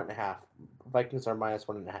 or 1.5. Vikings are minus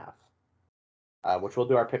 1.5, which we'll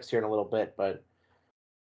do our picks here in a little bit. But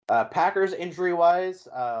Packers injury-wise,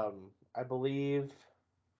 I believe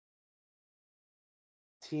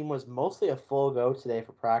team was mostly a full go today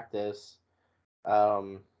for practice.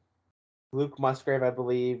 Luke Musgrave, I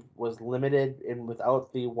believe, was limited and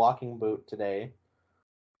without the walking boot today.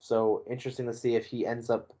 So interesting to see if he ends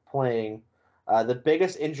up playing. The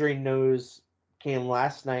biggest injury news came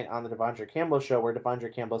last night on the Devondre Campbell show, where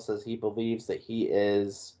Devondre Campbell says he believes that he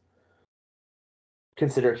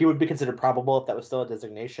would be considered probable if that was still a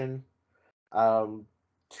designation. 2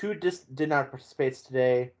 did not participate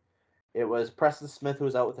today. It was Preston Smith, who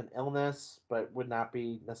was out with an illness, but would not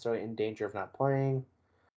be necessarily in danger of not playing.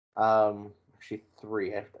 Actually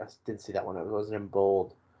 3. I didn't see that one. It wasn't in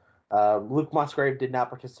bold. Luke Musgrave did not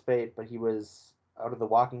participate, but he was out of the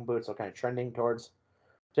walking boot, so kind of trending towards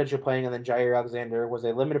potentially playing. And then Jair Alexander was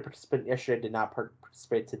a limited participant yesterday, did not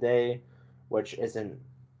participate today, which isn't,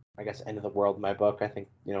 I guess, end of the world in my book. I think,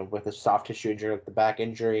 with a soft tissue injury, like the back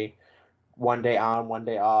injury, 1 day on, 1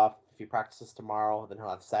 day off, he practices tomorrow, then he'll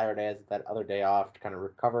have Saturday as that other day off to kind of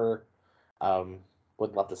recover.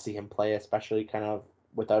 Would love to see him play, especially kind of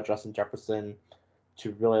without Justin Jefferson,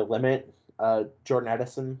 to really limit Jordan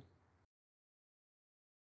Edison.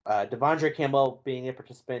 Devondre Campbell being a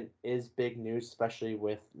participant is big news, especially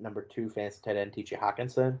with number 2 fantasy tight end T.J.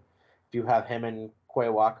 Hawkinson. If you have him and Quay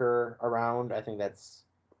Walker around, I think that's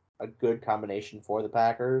a good combination for the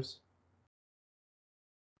Packers.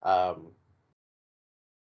 So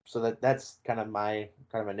that's kind of my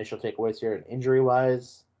initial takeaways here. And injury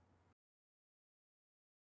wise,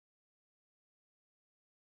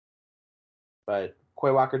 but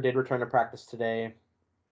Quay Walker did return to practice today.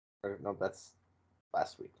 Or, no, that's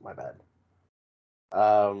last week. My bad.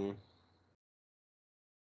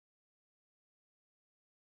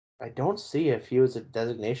 I don't see if he was a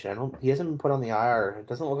designation. He hasn't been put on the IR. It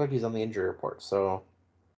doesn't look like he's on the injury report. So,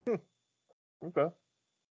 Okay.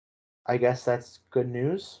 I guess that's good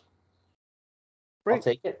news. Right. I'll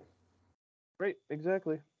take it. Right.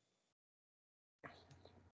 Exactly.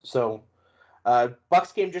 So,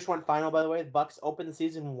 Bucks game just went final, by the way. The Bucks opened the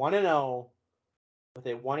season 1-0 with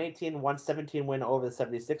a 118-117 win over the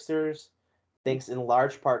 76ers, thanks in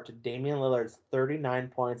large part to Damian Lillard's 39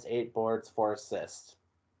 points, 8 boards, 4 assists.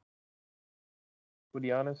 Would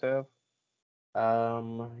Giannis have?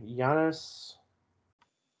 Giannis.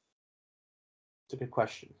 It's a good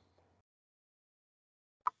question.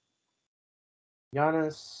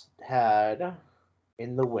 Giannis had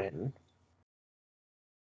in the win.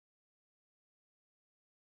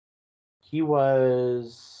 He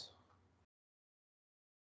was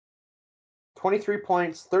 23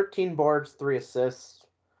 points, 13 boards, 3 assists.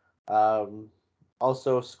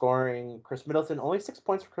 Also scoring Chris Middleton, only 6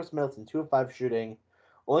 points for Chris Middleton, 2 of 5 shooting.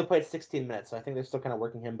 Only played 16 minutes, so I think they're still kind of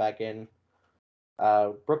working him back in.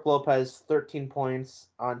 Brook Lopez, 13 points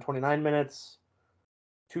on 29 minutes,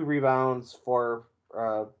 2 rebounds, 4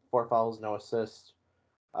 fouls, no assists.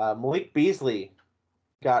 Malik Beasley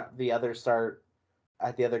got the other start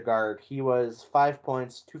at the other guard. He was 5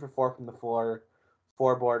 points, 2 for 4 from the floor,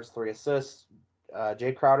 4 boards, 3 assists.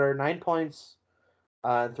 Jay Crowder, 9 points,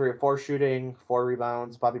 3 of 4 shooting, 4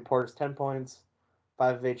 rebounds. Bobby Portis, 10 points,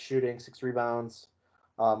 5 of 8 shooting, 6 rebounds.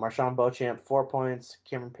 Marshawn Beauchamp, 4 points.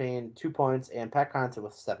 Cameron Payne, 2 points. And Pat Connaughton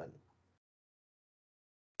with 7.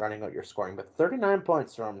 Running out your scoring. But 39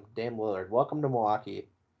 points from Dame Lillard. Welcome to Milwaukee.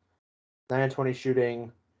 9 of 20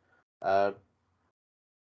 shooting. That's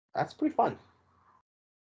pretty fun.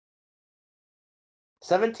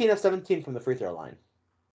 17 of 17 from the free throw line.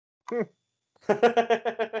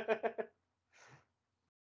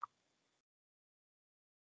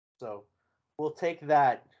 So we'll take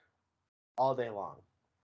that all day long.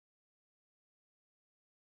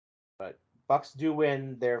 But Bucks do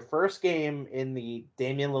win their first game in the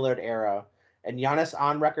Damian Lillard era. And Giannis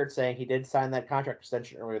on record saying he did sign that contract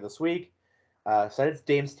extension earlier this week. Said it's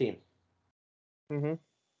Dame's team. Mm-hmm.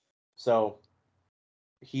 So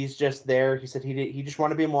he's just there. He said he just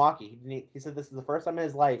wanted to be in Milwaukee. He said this is the first time in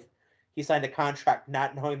his life he signed a contract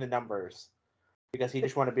not knowing the numbers because he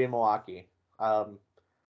just wanted to be in Milwaukee.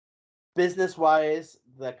 Business-wise,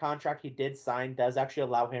 the contract he did sign does actually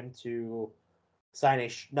allow him to sign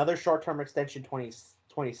another short-term extension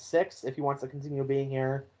 2026 if he wants to continue being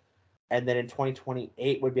here. And then in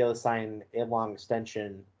 2028 would be able to sign a long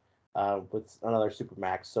extension with another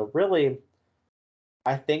Supermax. So really,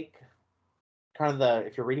 I think kind of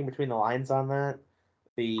if you're reading between the lines on that,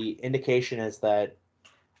 the indication is that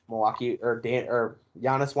Milwaukee or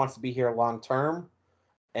Giannis wants to be here long term,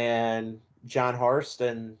 and John Horst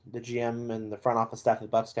and the GM and the front office staff of the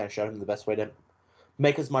Bucks kind of showed him the best way to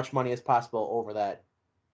make as much money as possible over that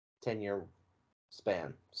 10-year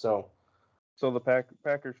span. So the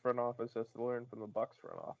Packers front office has to learn from the Bucks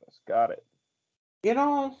front office. Got it.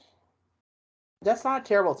 That's not a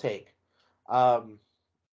terrible take. Well,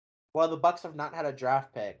 the Bucks have not had a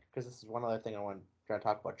draft pick, because this is one other thing I want to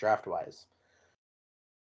talk about draft-wise.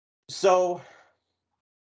 So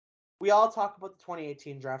we all talk about the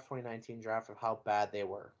 2018 draft, 2019 draft, of how bad they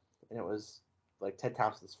were. And it was like Ted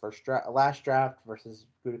Thompson's last draft versus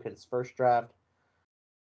Gutekunst's first draft.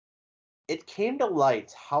 It came to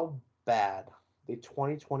light how bad the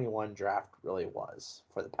 2021 draft really was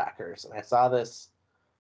for the Packers. And I saw this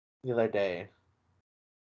the other day.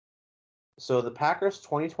 So the Packers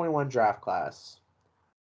 2021 draft class,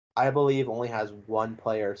 I believe, only has 1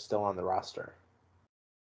 player still on the roster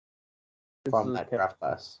from that draft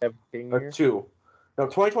class. Or 2. No,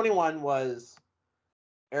 2021 was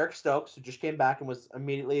Eric Stokes, who just came back and was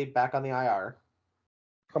immediately back on the IR.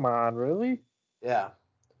 Come on, really? Yeah.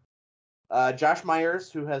 Josh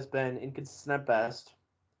Myers, who has been inconsistent at best.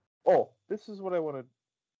 Oh, this is what I want to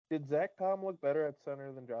Did Zach Tom look better at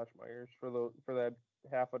center than Josh Myers for that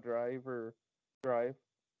half a drive or drive?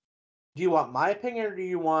 Do you want my opinion or do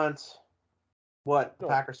you want what the No.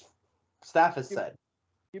 Packers staff has said?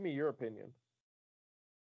 Give me your opinion.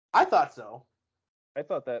 I thought so. I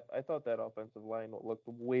thought that offensive line looked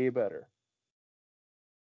way better.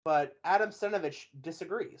 But Adam Stenavich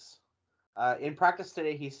disagrees. In practice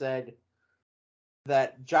today, he said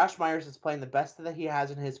that Josh Myers is playing the best that he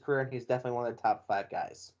has in his career, and he's definitely one of the top 5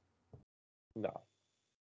 guys. No.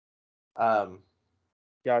 Um,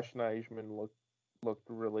 Josh Nijman looked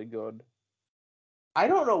really good. I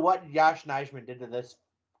don't know what Josh Nijman did to this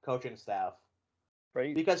coaching staff.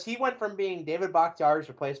 Right? Because he went from being David Bakhtiari's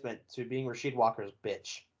replacement to being Rasheed Walker's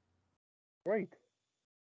bitch. Right.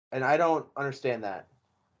 And I don't understand that.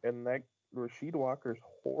 And that Rasheed Walker's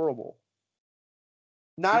horrible.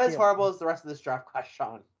 Not as horrible as the rest of this draft class,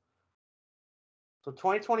 Sean. So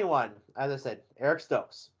 2021, as I said, Eric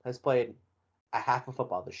Stokes has played a half of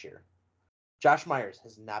football this year. Josh Myers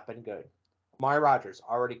has not been good. Amari Rodgers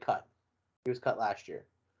already cut. He was cut last year.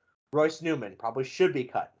 Royce Newman probably should be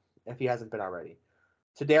cut if he hasn't been already.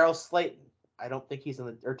 To Daryl Slayton, I don't think he's on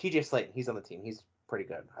the, or TJ Slayton, he's on the team. He's pretty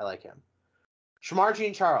good. I like him. Shamar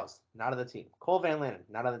Jean-Charles, not on the team. Cole Van Lannon,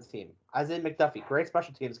 not on the team. Isaiah McDuffie, great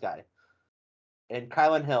special teams guy. And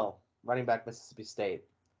Kylan Hill, running back Mississippi State,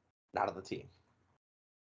 not on the team.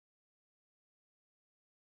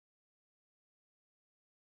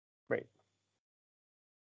 Right.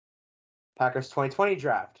 Packers 2020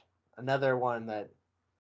 draft, another one that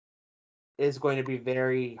is going to be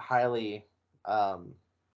very highly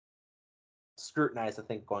scrutinized, I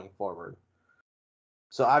think, going forward.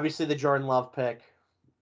 So obviously the Jordan Love pick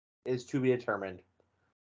is to be determined.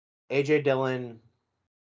 A.J. Dillon,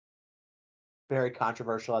 very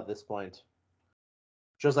controversial at this point.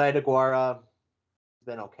 Josiah DeGuara has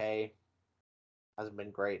been okay. Hasn't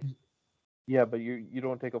been great. Yeah, but you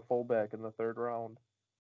don't take a fullback in the 3rd round.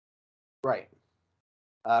 Right.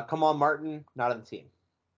 Kamal Martin, not on the team.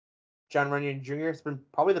 John Runyon Jr. has been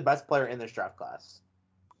probably the best player in this draft class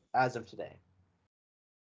as of today.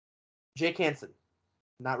 Jake Hansen,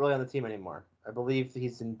 not really on the team anymore. I believe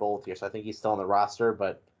he's in both here, so I think he's still on the roster,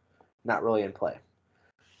 but not really in play.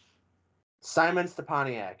 Simon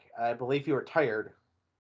Stepaniak, I believe he retired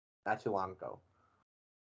not too long ago.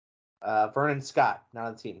 Vernon Scott, not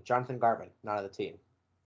on the team. Jonathan Garvin, not on the team.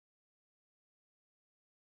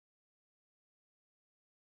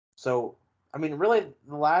 So, I mean, really,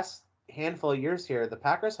 the last handful of years here, the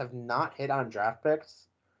Packers have not hit on draft picks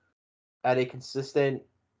at a consistent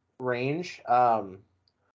range.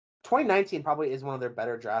 2019 probably is one of their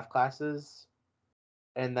better draft classes,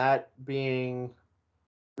 and that being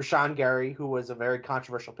Rashawn Gary, who was a very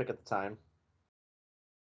controversial pick at the time.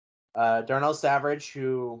 Darnell Savage,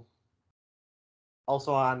 who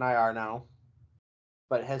also on IR now,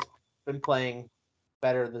 but has been playing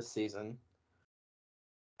better this season.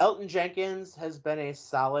 Elton Jenkins has been a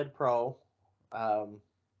solid pro.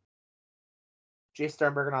 Jay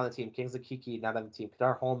Sternberger not on the team. Kingsley Kiki not on the team.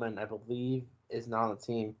 Kadar Holman, I believe, is not on the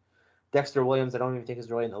team. Dexter Williams, I don't even think is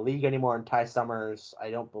really in the league anymore. And Ty Summers, I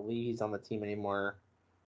don't believe he's on the team anymore.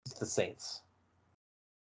 It's the Saints.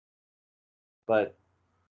 But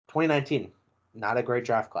 2019, not a great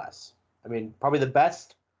draft class. I mean, probably the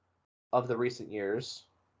best of the recent years.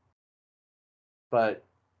 But,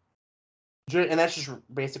 and that's just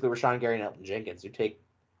basically Rashawn Gary and Elton Jenkins. You take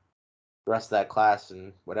the rest of that class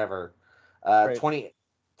and whatever. Right.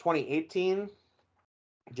 2018,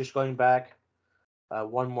 just going back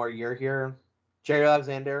one more year here, Jerry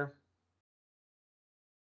Alexander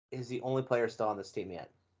is the only player still on this team yet.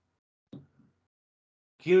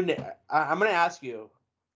 I'm going to ask you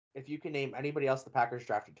if you can name anybody else the Packers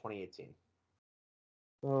drafted 2018.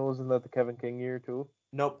 Well, wasn't that the Kevin King year too?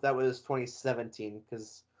 Nope, that was 2017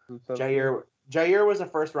 because Jair was a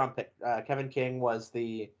first-round pick. Kevin King was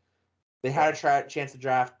they had a chance to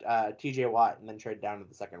draft T.J. Watt and then trade down to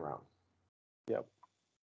the 2nd round. Yep.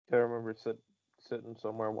 I remember sitting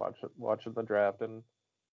somewhere watching the draft and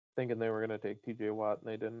thinking they were going to take T.J. Watt and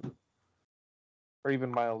they didn't. Or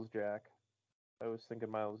even Miles Jack. I was thinking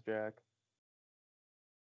Miles Jack.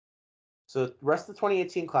 So the rest of the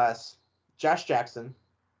 2018 class, Josh Jackson.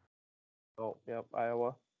 Oh, yep,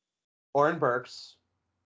 Iowa. Oren Burks.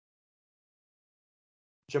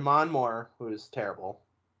 Jamon Moore, who is terrible.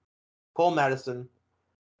 Cole Madison.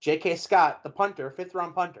 J.K. Scott, the punter,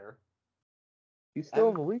 5th-round punter. He's still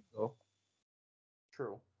in the league, though.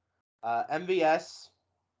 True. MVS.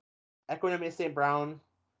 Equanimous St. Brown.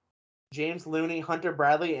 James Looney, Hunter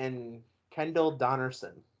Bradley, and Kendall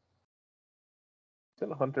Donnerson.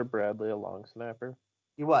 Isn't Hunter Bradley a long snapper?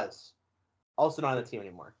 He was. Also not on the team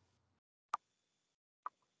anymore.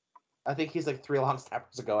 I think he's like 3 long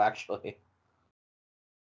snappers ago, actually.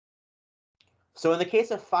 So in the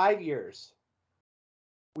case of 5 years,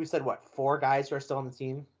 we said, what, 4 guys who are still on the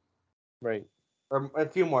team? Right. Or a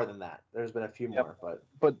few more than that. There's been a few Yep. more,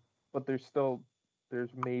 but But there's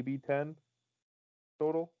maybe 10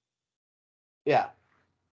 total. yeah.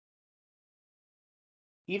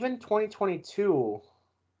 Even 2022,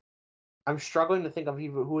 I'm struggling to think of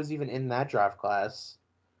even who was even in that draft class.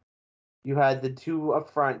 You had the 2 up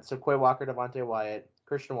front, so Quay Walker, Devontae Wyatt,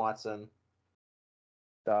 Christian Watson,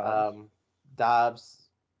 Dobbs,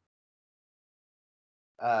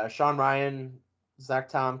 Sean Ryan, Zach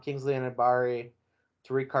Tom, Kingsley Anibari,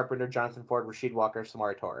 Tariq Carpenter, Jonathan Ford, Rasheed Walker,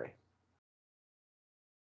 Samari Torrey.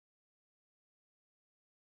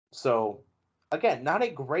 So, again, not a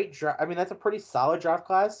great draft. I mean, that's a pretty solid draft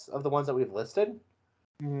class of the ones that we've listed.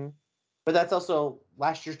 Mm-hmm. But that's also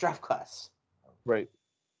last year's draft class. Right.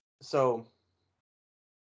 So,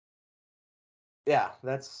 yeah,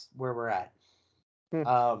 that's where we're at.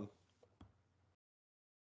 One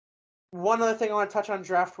other thing I want to touch on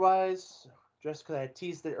draft-wise, just because I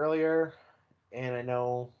teased it earlier, and I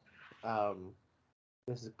know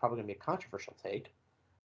this is probably going to be a controversial take.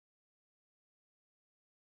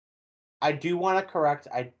 I do want to correct,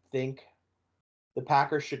 I think the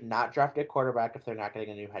Packers should not draft a quarterback if they're not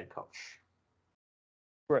getting a new head coach.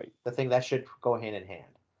 Right. I think that should go hand in hand.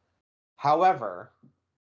 However,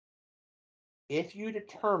 if you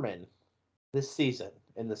determine this season,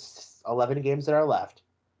 in the 11 games that are left,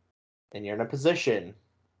 and you're in a position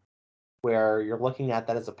where you're looking at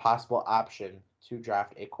that as a possible option to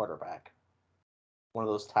draft a quarterback, one of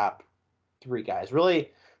those top 3 guys.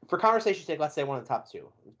 Really, for conversation's sake, let's say one of the top 2.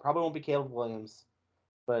 It probably won't be Caleb Williams,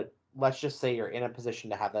 but let's just say you're in a position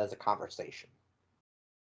to have that as a conversation.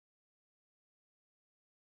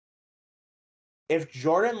 If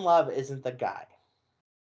Jordan Love isn't the guy,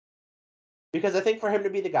 because I think for him to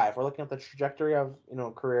be the guy, if we're looking at the trajectory of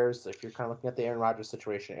careers, if you're kind of looking at the Aaron Rodgers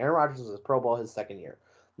situation, Aaron Rodgers was a Pro Bowl his second year,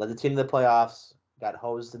 led the team to the playoffs, got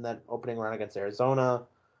hosed in that opening run against Arizona,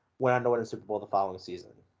 went on to win a Super Bowl the following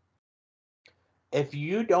season. If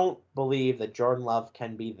you don't believe that Jordan Love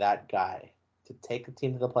can be that guy to take the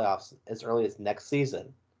team to the playoffs as early as next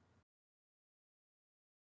season,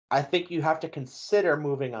 I think you have to consider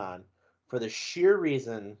moving on for the sheer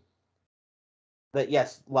reason that,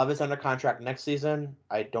 yes, Love is under contract next season.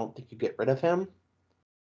 I don't think you get rid of him,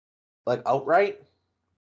 like, outright.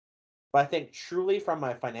 But I think truly from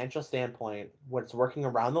a financial standpoint, what's working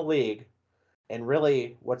around the league, and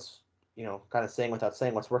really what's, kind of saying without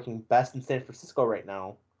saying, what's working best in San Francisco right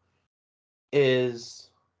now is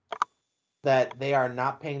that they are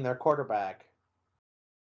not paying their quarterback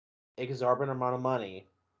exorbitant amount of money,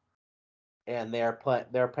 and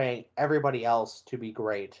they're paying everybody else to be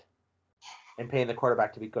great and paying the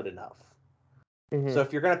quarterback to be good enough. Mm-hmm. So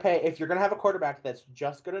if you're gonna have a quarterback that's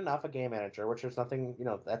just good enough, a game manager, which is nothing,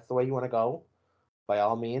 that's the way you want to go, by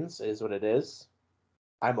all means, is what it is.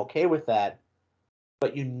 I'm okay with that,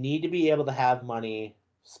 but you need to be able to have money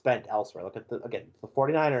spent elsewhere. Look at the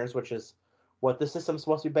 49ers, which is what the system's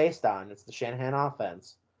supposed to be based on. It's the Shanahan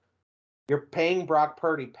offense. You're paying Brock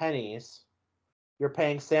Purdy pennies. You're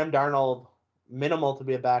paying Sam Darnold minimal to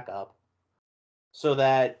be a backup, so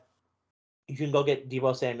that you can go get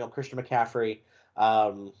Deebo Samuel, Christian McCaffrey,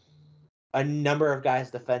 a number of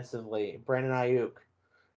guys defensively, Brandon Ayuk,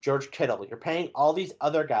 George Kittle. You're paying all these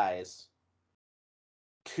other guys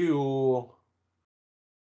to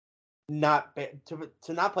not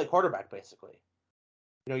play quarterback, basically.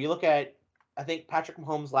 You look at, I think Patrick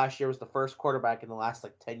Mahomes last year was the first quarterback in the last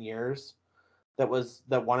 10 years that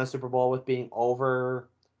won a Super Bowl with being over,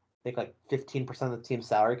 I think, 15% of the team's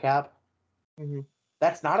salary cap. Mm-hmm.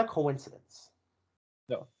 That's not a coincidence.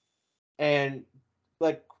 No. And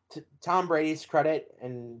to Tom Brady's credit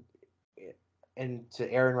and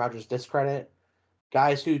to Aaron Rodgers' discredit,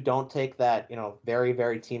 guys who don't take that, very,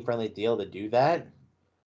 very team-friendly deal to do that,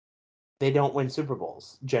 they don't win Super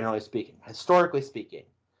Bowls, generally speaking, historically speaking.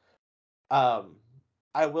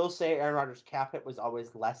 I will say Aaron Rodgers' cap hit was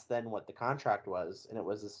always less than what the contract was, and it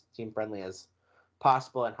was as team-friendly as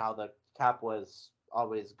possible, and how the cap was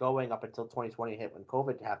always going up until 2020 hit when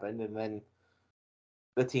COVID happened, and then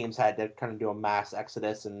the teams had to kind of do a mass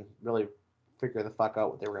exodus and really figure the fuck out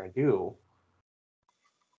what they were going to do.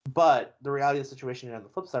 But the reality of the situation on the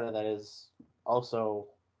flip side of that is also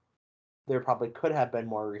there probably could have been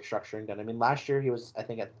more restructuring done. I mean, last year he was, I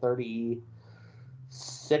think, at $36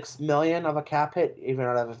 million of a cap hit, even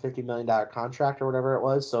out of a $50 million contract or whatever it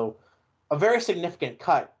was. So a very significant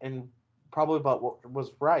cut, and probably about what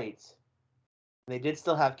was right. They did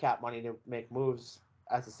still have cap money to make moves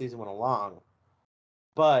as the season went along.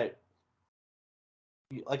 But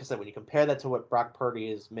like I said, when you compare that to what Brock Purdy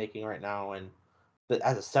is making right now, and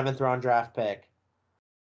as a 7th-round draft pick,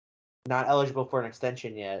 not eligible for an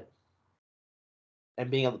extension yet, and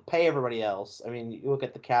being able to pay everybody else. I mean, you look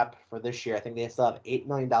at the cap for this year. I think they still have $8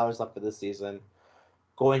 million left for this season.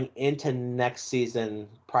 Going into next season,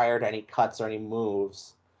 prior to any cuts or any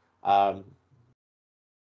moves, and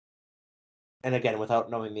again, without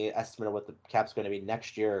knowing the estimate of what the cap's going to be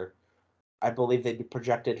next year, I believe they'd be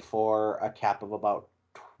projected for a cap of about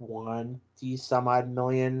 20 some odd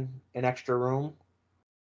million in extra room.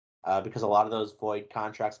 Because a lot of those void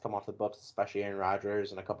contracts come off the books, especially Aaron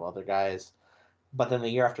Rodgers and a couple other guys. But then the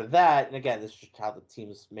year after that, and again, this is just how the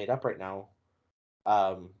team's made up right now.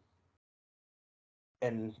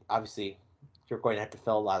 And obviously, you're going to have to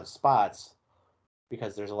fill a lot of spots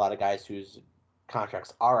because there's a lot of guys whose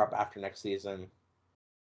contracts are up after next season.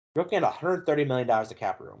 You're looking at $130 million of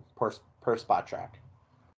cap room per spot track.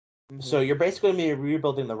 Mm-hmm. So you're basically going to be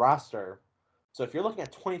rebuilding the roster. So if you're looking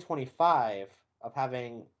at 2025 of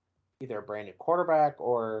having either a brand new quarterback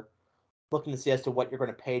or looking to see as to what you're going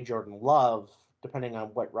to pay Jordan Love, depending on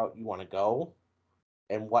what route you want to go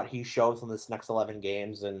and what he shows in this next 11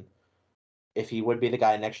 games, and if he would be the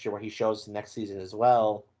guy next year where he shows next season as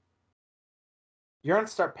well, you're going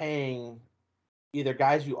to start paying either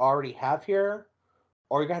guys you already have here,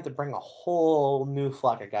 or you're going to have to bring a whole new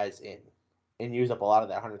flock of guys in and use up a lot of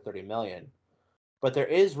that $130 million. But there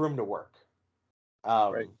is room to work.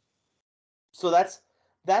 Right. So that's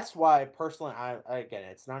why personally, again,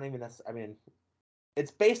 it's not even I mean,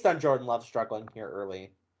 it's based on Jordan Love struggling here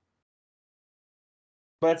early.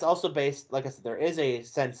 But it's also based, like I said, there is a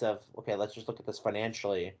sense of, okay, let's just look at this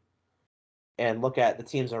financially and look at the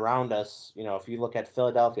teams around us. You know, if you look at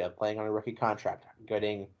Philadelphia playing on a rookie contract,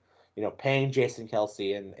 getting, paying Jason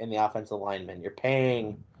Kelce in the offensive lineman, you're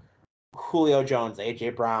paying Julio Jones,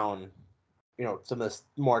 A.J. Brown, some of this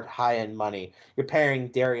more high-end money. You're paying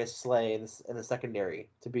Darius Slay in the secondary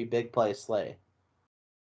to be big play Slay.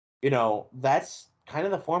 That's kind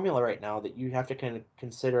of the formula right now that you have to kind of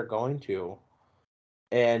consider going to.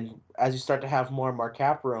 And as you start to have more and more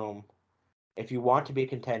cap room, if you want to be a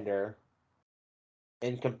contender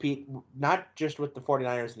and compete not just with the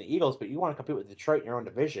 49ers and the Eagles, but you want to compete with Detroit in your own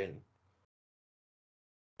division,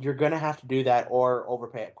 you're going to have to do that or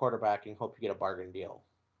overpay at quarterback and hope you get a bargain deal.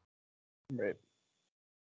 Right.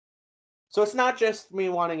 So it's not just me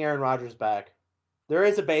wanting Aaron Rodgers back. There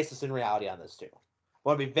is a basis in reality on this too. I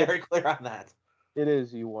want to be very clear on that. It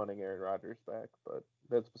is you wanting Aaron Rodgers back, but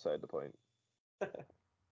that's beside the point.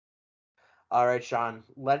 All right, Sean,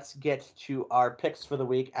 let's get to our picks for the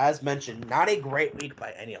week. As mentioned, not a great week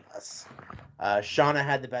by any of us. Shawna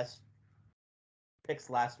had the best picks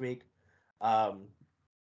last week. I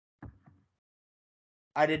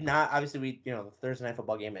did not. Obviously, the Thursday Night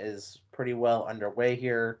Football game is pretty well underway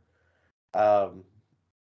here.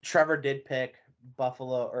 Trevor did pick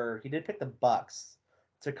Buffalo, or he did pick the Bucks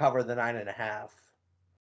to cover the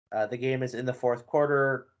 9.5. The game is in the fourth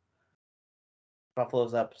quarter.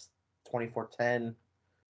 Buffalo's up 24-10.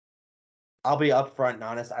 I'll be upfront and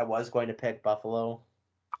honest. I was going to pick Buffalo.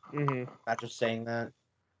 Mm-hmm. Not just saying that.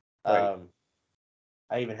 Right.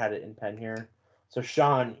 I even had it in pen here. So,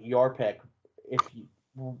 Sean, your pick.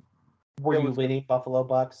 Were you leaning Buffalo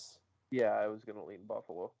Bucks? Yeah, I was gonna lean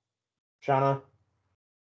Buffalo. Shawna,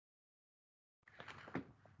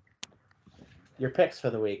 your picks for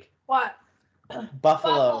the week. What?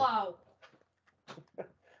 Buffalo.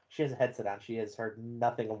 She has a headset on. She has heard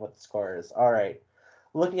nothing of what the score is. All right.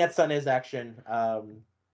 Looking at Sunday's action,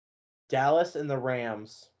 Dallas and the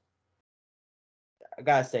Rams. I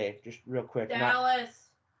gotta say, just real quick. Dallas.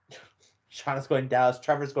 Shauna's going Dallas.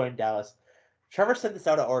 Trevor's going Dallas. Trevor sent this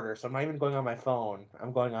out of order, so I'm not even going on my phone.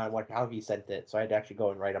 I'm going on how he sent it, so I had to actually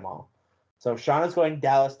go and write them all. So Shauna's going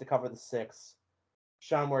Dallas to cover the 6.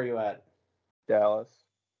 Sean, where are you at? Dallas.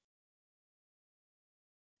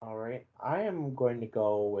 All right. I am going to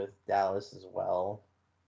go with Dallas as well.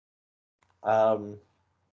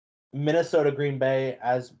 Minnesota, Green Bay,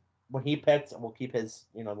 as when he picked, we'll keep his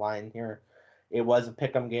line here. It was a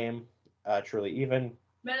pick'em game, truly even.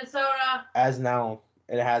 Minnesota. As now,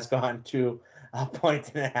 it has gone to 1.5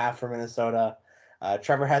 points for Minnesota.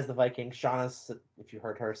 Trevor has the Vikings. Shauna's, if you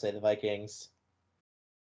heard her say the Vikings.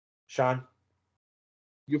 Sean?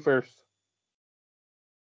 You first.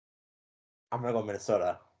 I'm going to go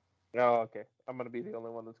Minnesota. Oh, okay. I'm going to be the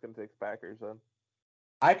only one that's going to take the Packers then.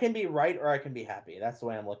 I can be right or I can be happy. That's the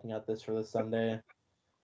way I'm looking at this for this Sunday.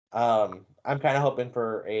 I'm kind of hoping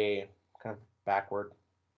for a kind of backward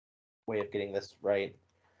way of getting this right.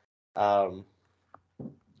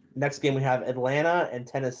 Next game we have Atlanta and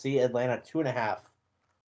Tennessee. Atlanta 2.5.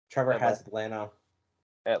 Trevor has Atlanta.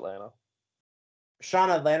 Atlanta.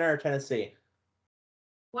 Shawna, Atlanta or Tennessee?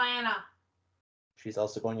 Atlanta. She's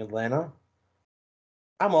also going Atlanta.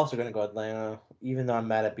 I'm also going to go Atlanta, even though I'm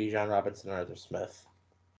mad at Bijan Robinson or Arthur Smith.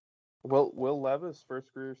 Will Levis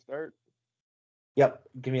first career start? Yep,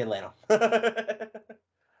 give me Atlanta.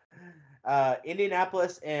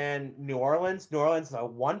 Indianapolis and New Orleans. New Orleans is a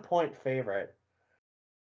 1-point favorite.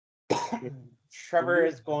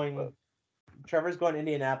 Trevor's going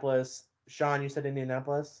Indianapolis. Sean, you said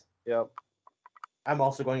Indianapolis? Yep. I'm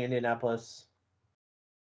also going Indianapolis.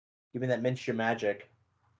 Give me that Minshew magic.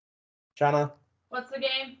 Shauna? What's the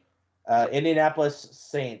game? Indianapolis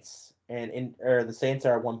Saints. The Saints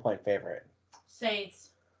are a 1-point favorite. Saints.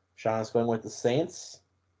 Shauna's going with the Saints.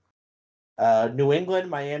 New England,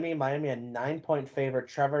 Miami. Miami a 9-point favorite.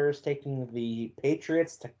 Trevor's taking the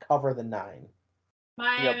Patriots to cover the 9.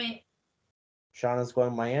 Miami. Yep. Shauna's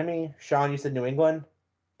going Miami. Sean, you said New England?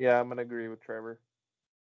 Yeah, I'm going to agree with Trevor.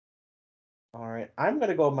 All right. I'm going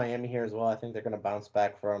to go Miami here as well. I think they're going to bounce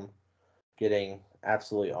back from getting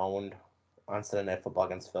absolutely owned on Sunday Night Football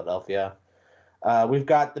against Philadelphia. We've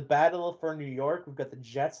got the battle for New York. We've got the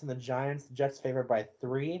Jets and the Giants. The Jets favored by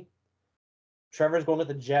 3. Trevor's going with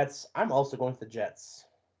the Jets. I'm also going with the Jets.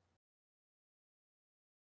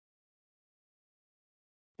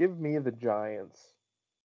 Give me the Giants.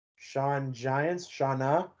 Sean, Giants.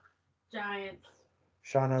 Shauna. Giants.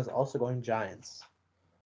 Shauna's also going Giants.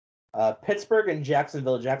 Pittsburgh and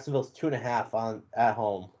Jacksonville. Jacksonville's 2.5 at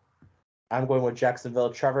home. I'm going with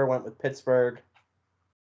Jacksonville. Trevor went with Pittsburgh.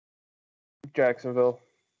 Jacksonville.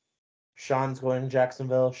 Sean's going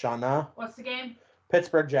Jacksonville. Shauna. What's the game?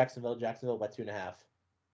 Pittsburgh, Jacksonville. Jacksonville by 2.5.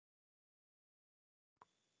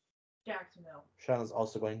 Jacksonville. Shauna's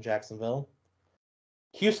also going Jacksonville.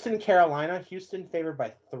 Houston, Carolina. Houston favored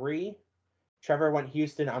by 3. Trevor went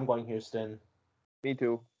Houston. I'm going Houston. Me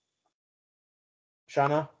too.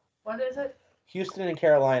 Shauna? What is it? Houston and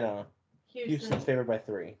Carolina. Houston. Houston's favored by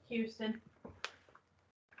 3. Houston.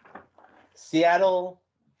 Seattle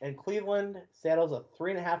and Cleveland. Seattle's a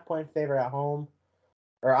 3.5-point favorite at home.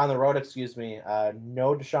 Or on the road, excuse me.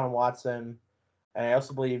 No Deshaun Watson. And I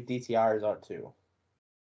also believe DTR is out too.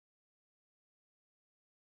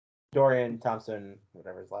 Dorian Thompson,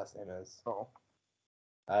 whatever his last name is. Oh.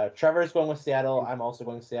 Trevor's going with Seattle. I'm also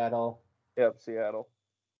going Seattle. Yep, Seattle.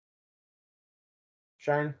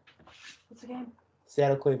 Sharon? What's the game?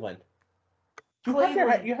 Seattle, Cleveland.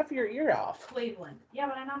 Cleveland. You have your ear off. Cleveland. Yeah,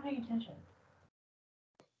 but I'm not paying attention.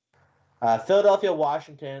 Philadelphia,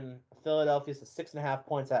 Washington. Philadelphia's a 6.5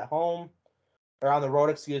 points at home. Or on the road,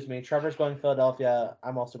 excuse me. Trevor's going Philadelphia.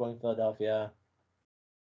 I'm also going Philadelphia.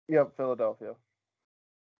 Yep, Philadelphia.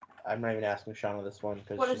 I'm not even asking Shauna this one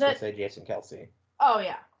because What she's is going to it? say Jason Kelsey. Oh,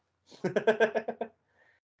 yeah.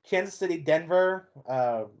 Kansas City, Denver.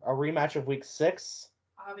 A rematch of Week 6.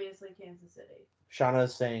 Obviously, Kansas City.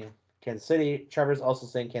 Shauna's saying Kansas City. Trevor's also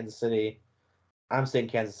saying Kansas City. I'm saying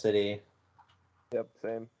Kansas City. Yep,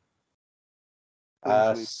 same.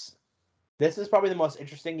 This is probably the most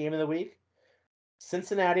interesting game of the week.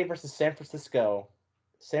 Cincinnati versus San Francisco.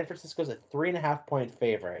 San Francisco's a 3.5-point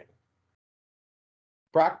favorite.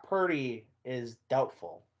 Brock Purdy is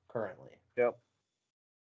doubtful currently. Yep.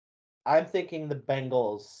 I'm thinking the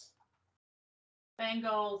Bengals.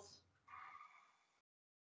 Bengals.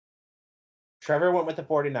 Trevor went with the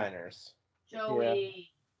 49ers.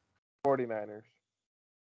 Joey. 49ers.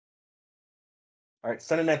 All right,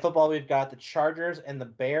 Sunday Night Football, we've got the Chargers and the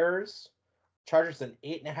Bears. Chargers an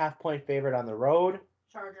 8.5-point favorite on the road.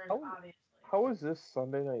 Chargers, Oh. obviously. How is this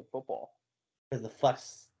Sunday Night Football? Because the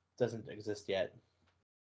flex doesn't exist yet.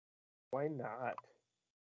 Why not?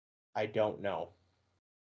 I don't know.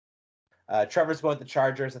 Trevor's going with the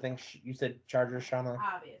Chargers. I think you said Chargers, Shauna.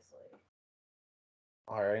 Obviously.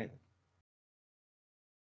 All right.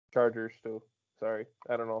 Chargers too. Sorry,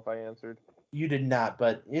 I don't know if I answered. You did not,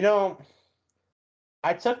 but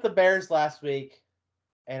I took the Bears last week,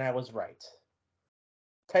 and I was right.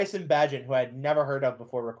 Tyson Bagent, who I had never heard of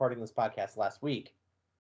before recording this podcast last week,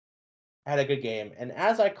 had a good game. And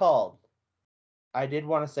as I called, I did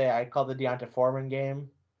want to say I called the Deonta Foreman game.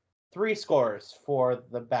 3 scores for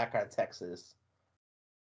the back at Texas.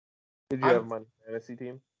 Did you have him on fantasy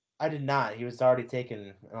team? I did not. He was already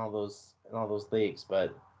taken in all those leagues,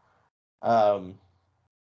 but I'm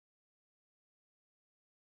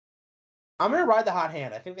gonna ride the hot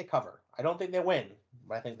hand. I think they cover. I don't think they win,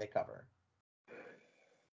 but I think they cover.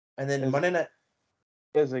 And then Monday night.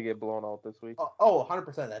 As they get blown out this week.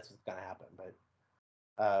 100%. That's what's gonna happen. But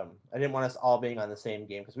I didn't want us all being on the same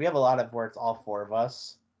game because we have a lot of where it's all 4 of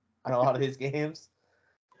us on a lot of these games.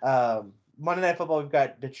 Monday Night Football, we've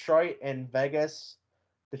got Detroit and Vegas.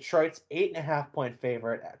 Detroit's 8.5-point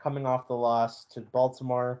favorite coming off the loss to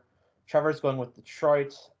Baltimore. Trevor's going with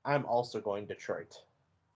Detroit. I'm also going Detroit.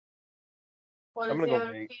 What I'm is gonna the go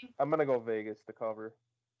other team? I'm gonna go Vegas to cover.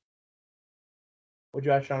 What'd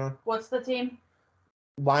you have, Shawna? What's the team?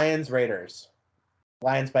 Lions, Raiders.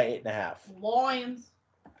 Lions by 8.5. Lions.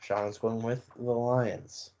 Shawna's going with the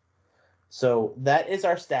Lions. So that is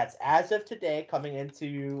our stats as of today, coming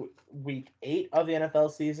into week 8 of the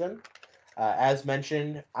NFL season. As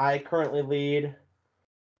mentioned, I currently lead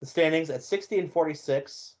the standings at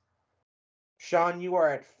 60-46. Sean, you are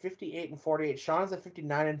at 58-48. Sean's at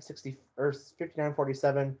 59-60 or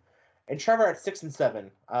 59-47, and Trevor at 6-7.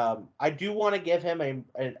 I do want to give him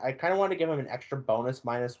I kind of want to give him an extra bonus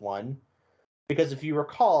 -1, because if you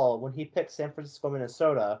recall when he picked San Francisco,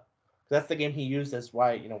 Minnesota, that's the game he used as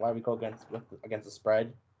why we go against the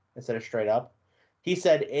spread instead of straight up. He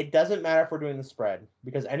said it doesn't matter if we're doing the spread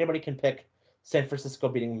because anybody can pick San Francisco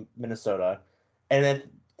beating Minnesota. And then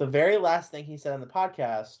the very last thing he said on the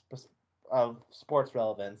podcast of sports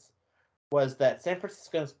relevance was that San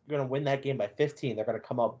Francisco is going to win that game by 15. They're going to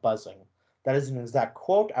come out buzzing. That is an exact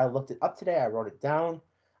quote. I looked it up today. I wrote it down.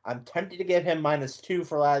 I'm tempted to give him -2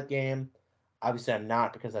 for that game. Obviously, I'm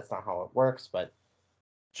not because that's not how it works, but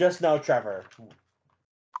just know, Trevor,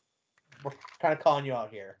 we're kind of calling you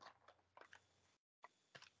out here.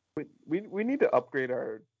 We need to upgrade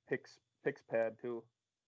our picks pad too. You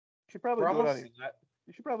should probably do it on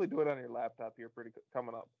you should probably do it on your laptop here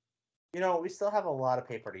coming up. We still have a lot of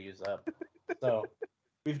paper to use up. So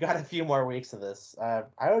we've got a few more weeks of this.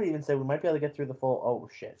 I would even say we might be able to get through the full. Oh,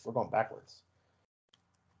 shit. We're going backwards.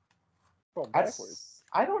 Going backwards.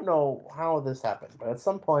 I don't know how this happened, but at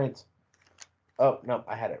some point. Oh, no,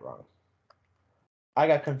 I had it wrong. I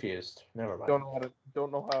got confused. Never mind.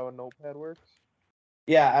 Don't know how a notepad works?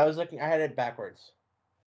 Yeah, I had it backwards.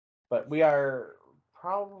 But we're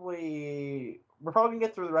probably going to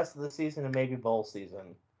get through the rest of the season and maybe bowl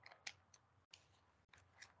season.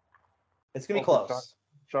 It's going to be close.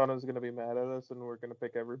 Shawna's going to be mad at us, and we're going to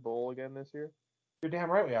pick every bowl again this year. You're damn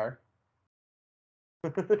right we are.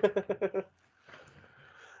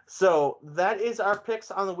 So that is our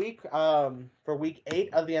picks on the week for week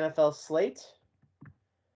 8 of the NFL slate.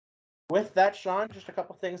 With that, Sean, just a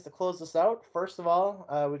couple things to close this out. First of all,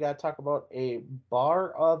 we got to talk about a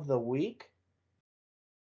bar of the week.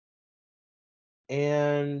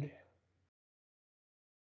 And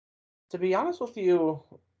to be honest with you,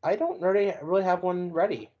 I don't really have one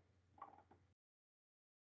ready.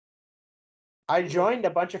 I joined a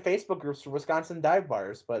bunch of Facebook groups for Wisconsin dive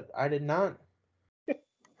bars, but I did not.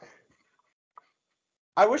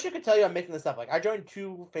 I wish I could tell you I'm making this up. I joined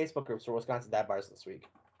 2 Facebook groups for Wisconsin dive bars this week.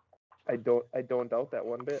 I don't doubt that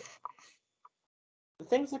one bit. The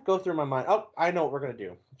things that go through my mind. Oh, I know what we're gonna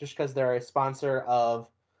do. Just because they're a sponsor of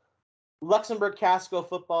Luxembourg Casco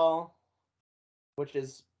football, which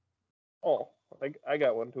is. Oh, I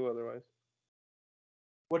got one too. Otherwise,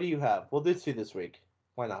 what do you have? We'll do 2 this week.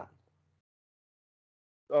 Why not?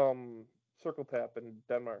 Circle Tap in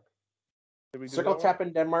Denmark. Did we do Circle Tap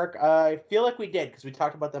in Denmark? I feel like we did because we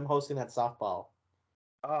talked about them hosting that softball.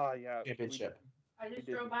 Yeah. Championship. I just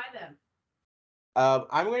drove by them.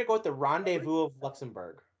 I'm going to go with the Rendezvous of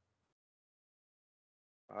Luxembourg.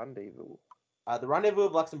 Rendezvous. The Rendezvous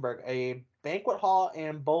of Luxembourg, a banquet hall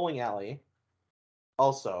and bowling alley,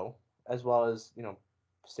 also, as well as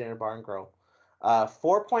standard bar and grill.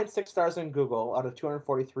 4.6 stars on Google out of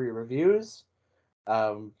 243 reviews.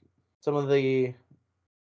 Some of the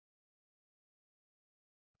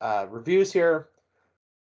reviews here.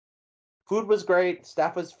 Food was great,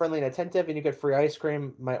 staff was friendly and attentive, and you get free ice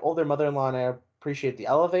cream. My older mother-in-law and I appreciate the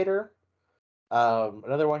elevator.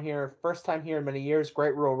 Another one here, first time here in many years,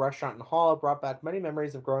 great rural restaurant and hall, brought back many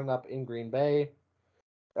memories of growing up in Green Bay.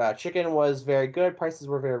 Chicken was very good, prices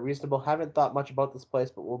were very reasonable. Haven't thought much about this place,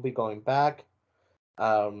 but we'll be going back.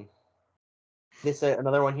 They say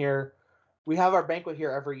another one here, we have our banquet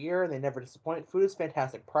here every year, and they never disappoint. Food is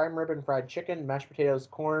fantastic, prime rib and fried chicken, mashed potatoes,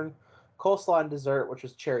 corn, coleslaw and dessert, which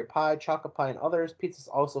was cherry pie, chocolate pie, and others. Pizza's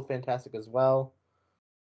also fantastic as well.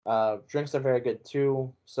 Drinks are very good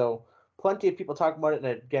too. So plenty of people talking about it.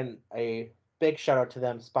 And again, a big shout out to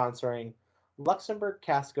them sponsoring Luxembourg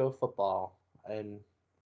Casco football and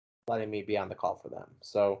letting me be on the call for them.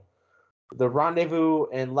 So the Rendezvous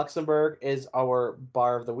in Luxembourg is our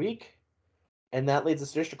bar of the week. And that leads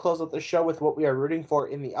us just to close out the show with what we are rooting for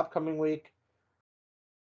in the upcoming week.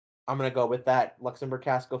 I'm going to go with that Luxembourg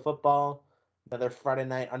Casco football. Another Friday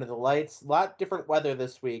night under the lights. A lot different weather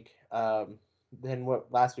this week than what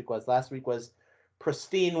last week was. Last week was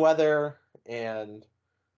pristine weather and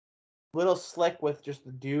a little slick with just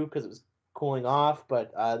the dew because it was cooling off.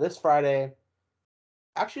 But this Friday,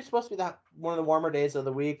 actually supposed to be one of the warmer days of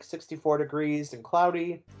the week, 64 degrees and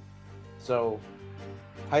cloudy. So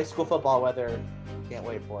high school football weather, can't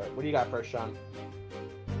wait for it. What do you got for us, Sean?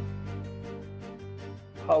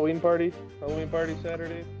 Halloween party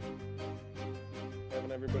Saturday.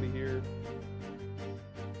 Having everybody here.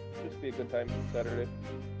 Just be a good time Saturday.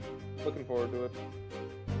 Looking forward to it.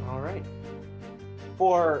 All right.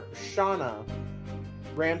 For Shawna,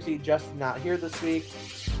 Ramsey just not here this week.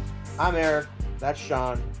 I'm Eric. That's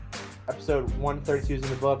Sean. Episode 132 is in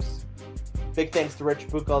the books. Big thanks to Rich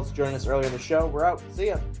Buchholz joining us earlier in the show. We're out. See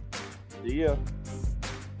ya. See ya.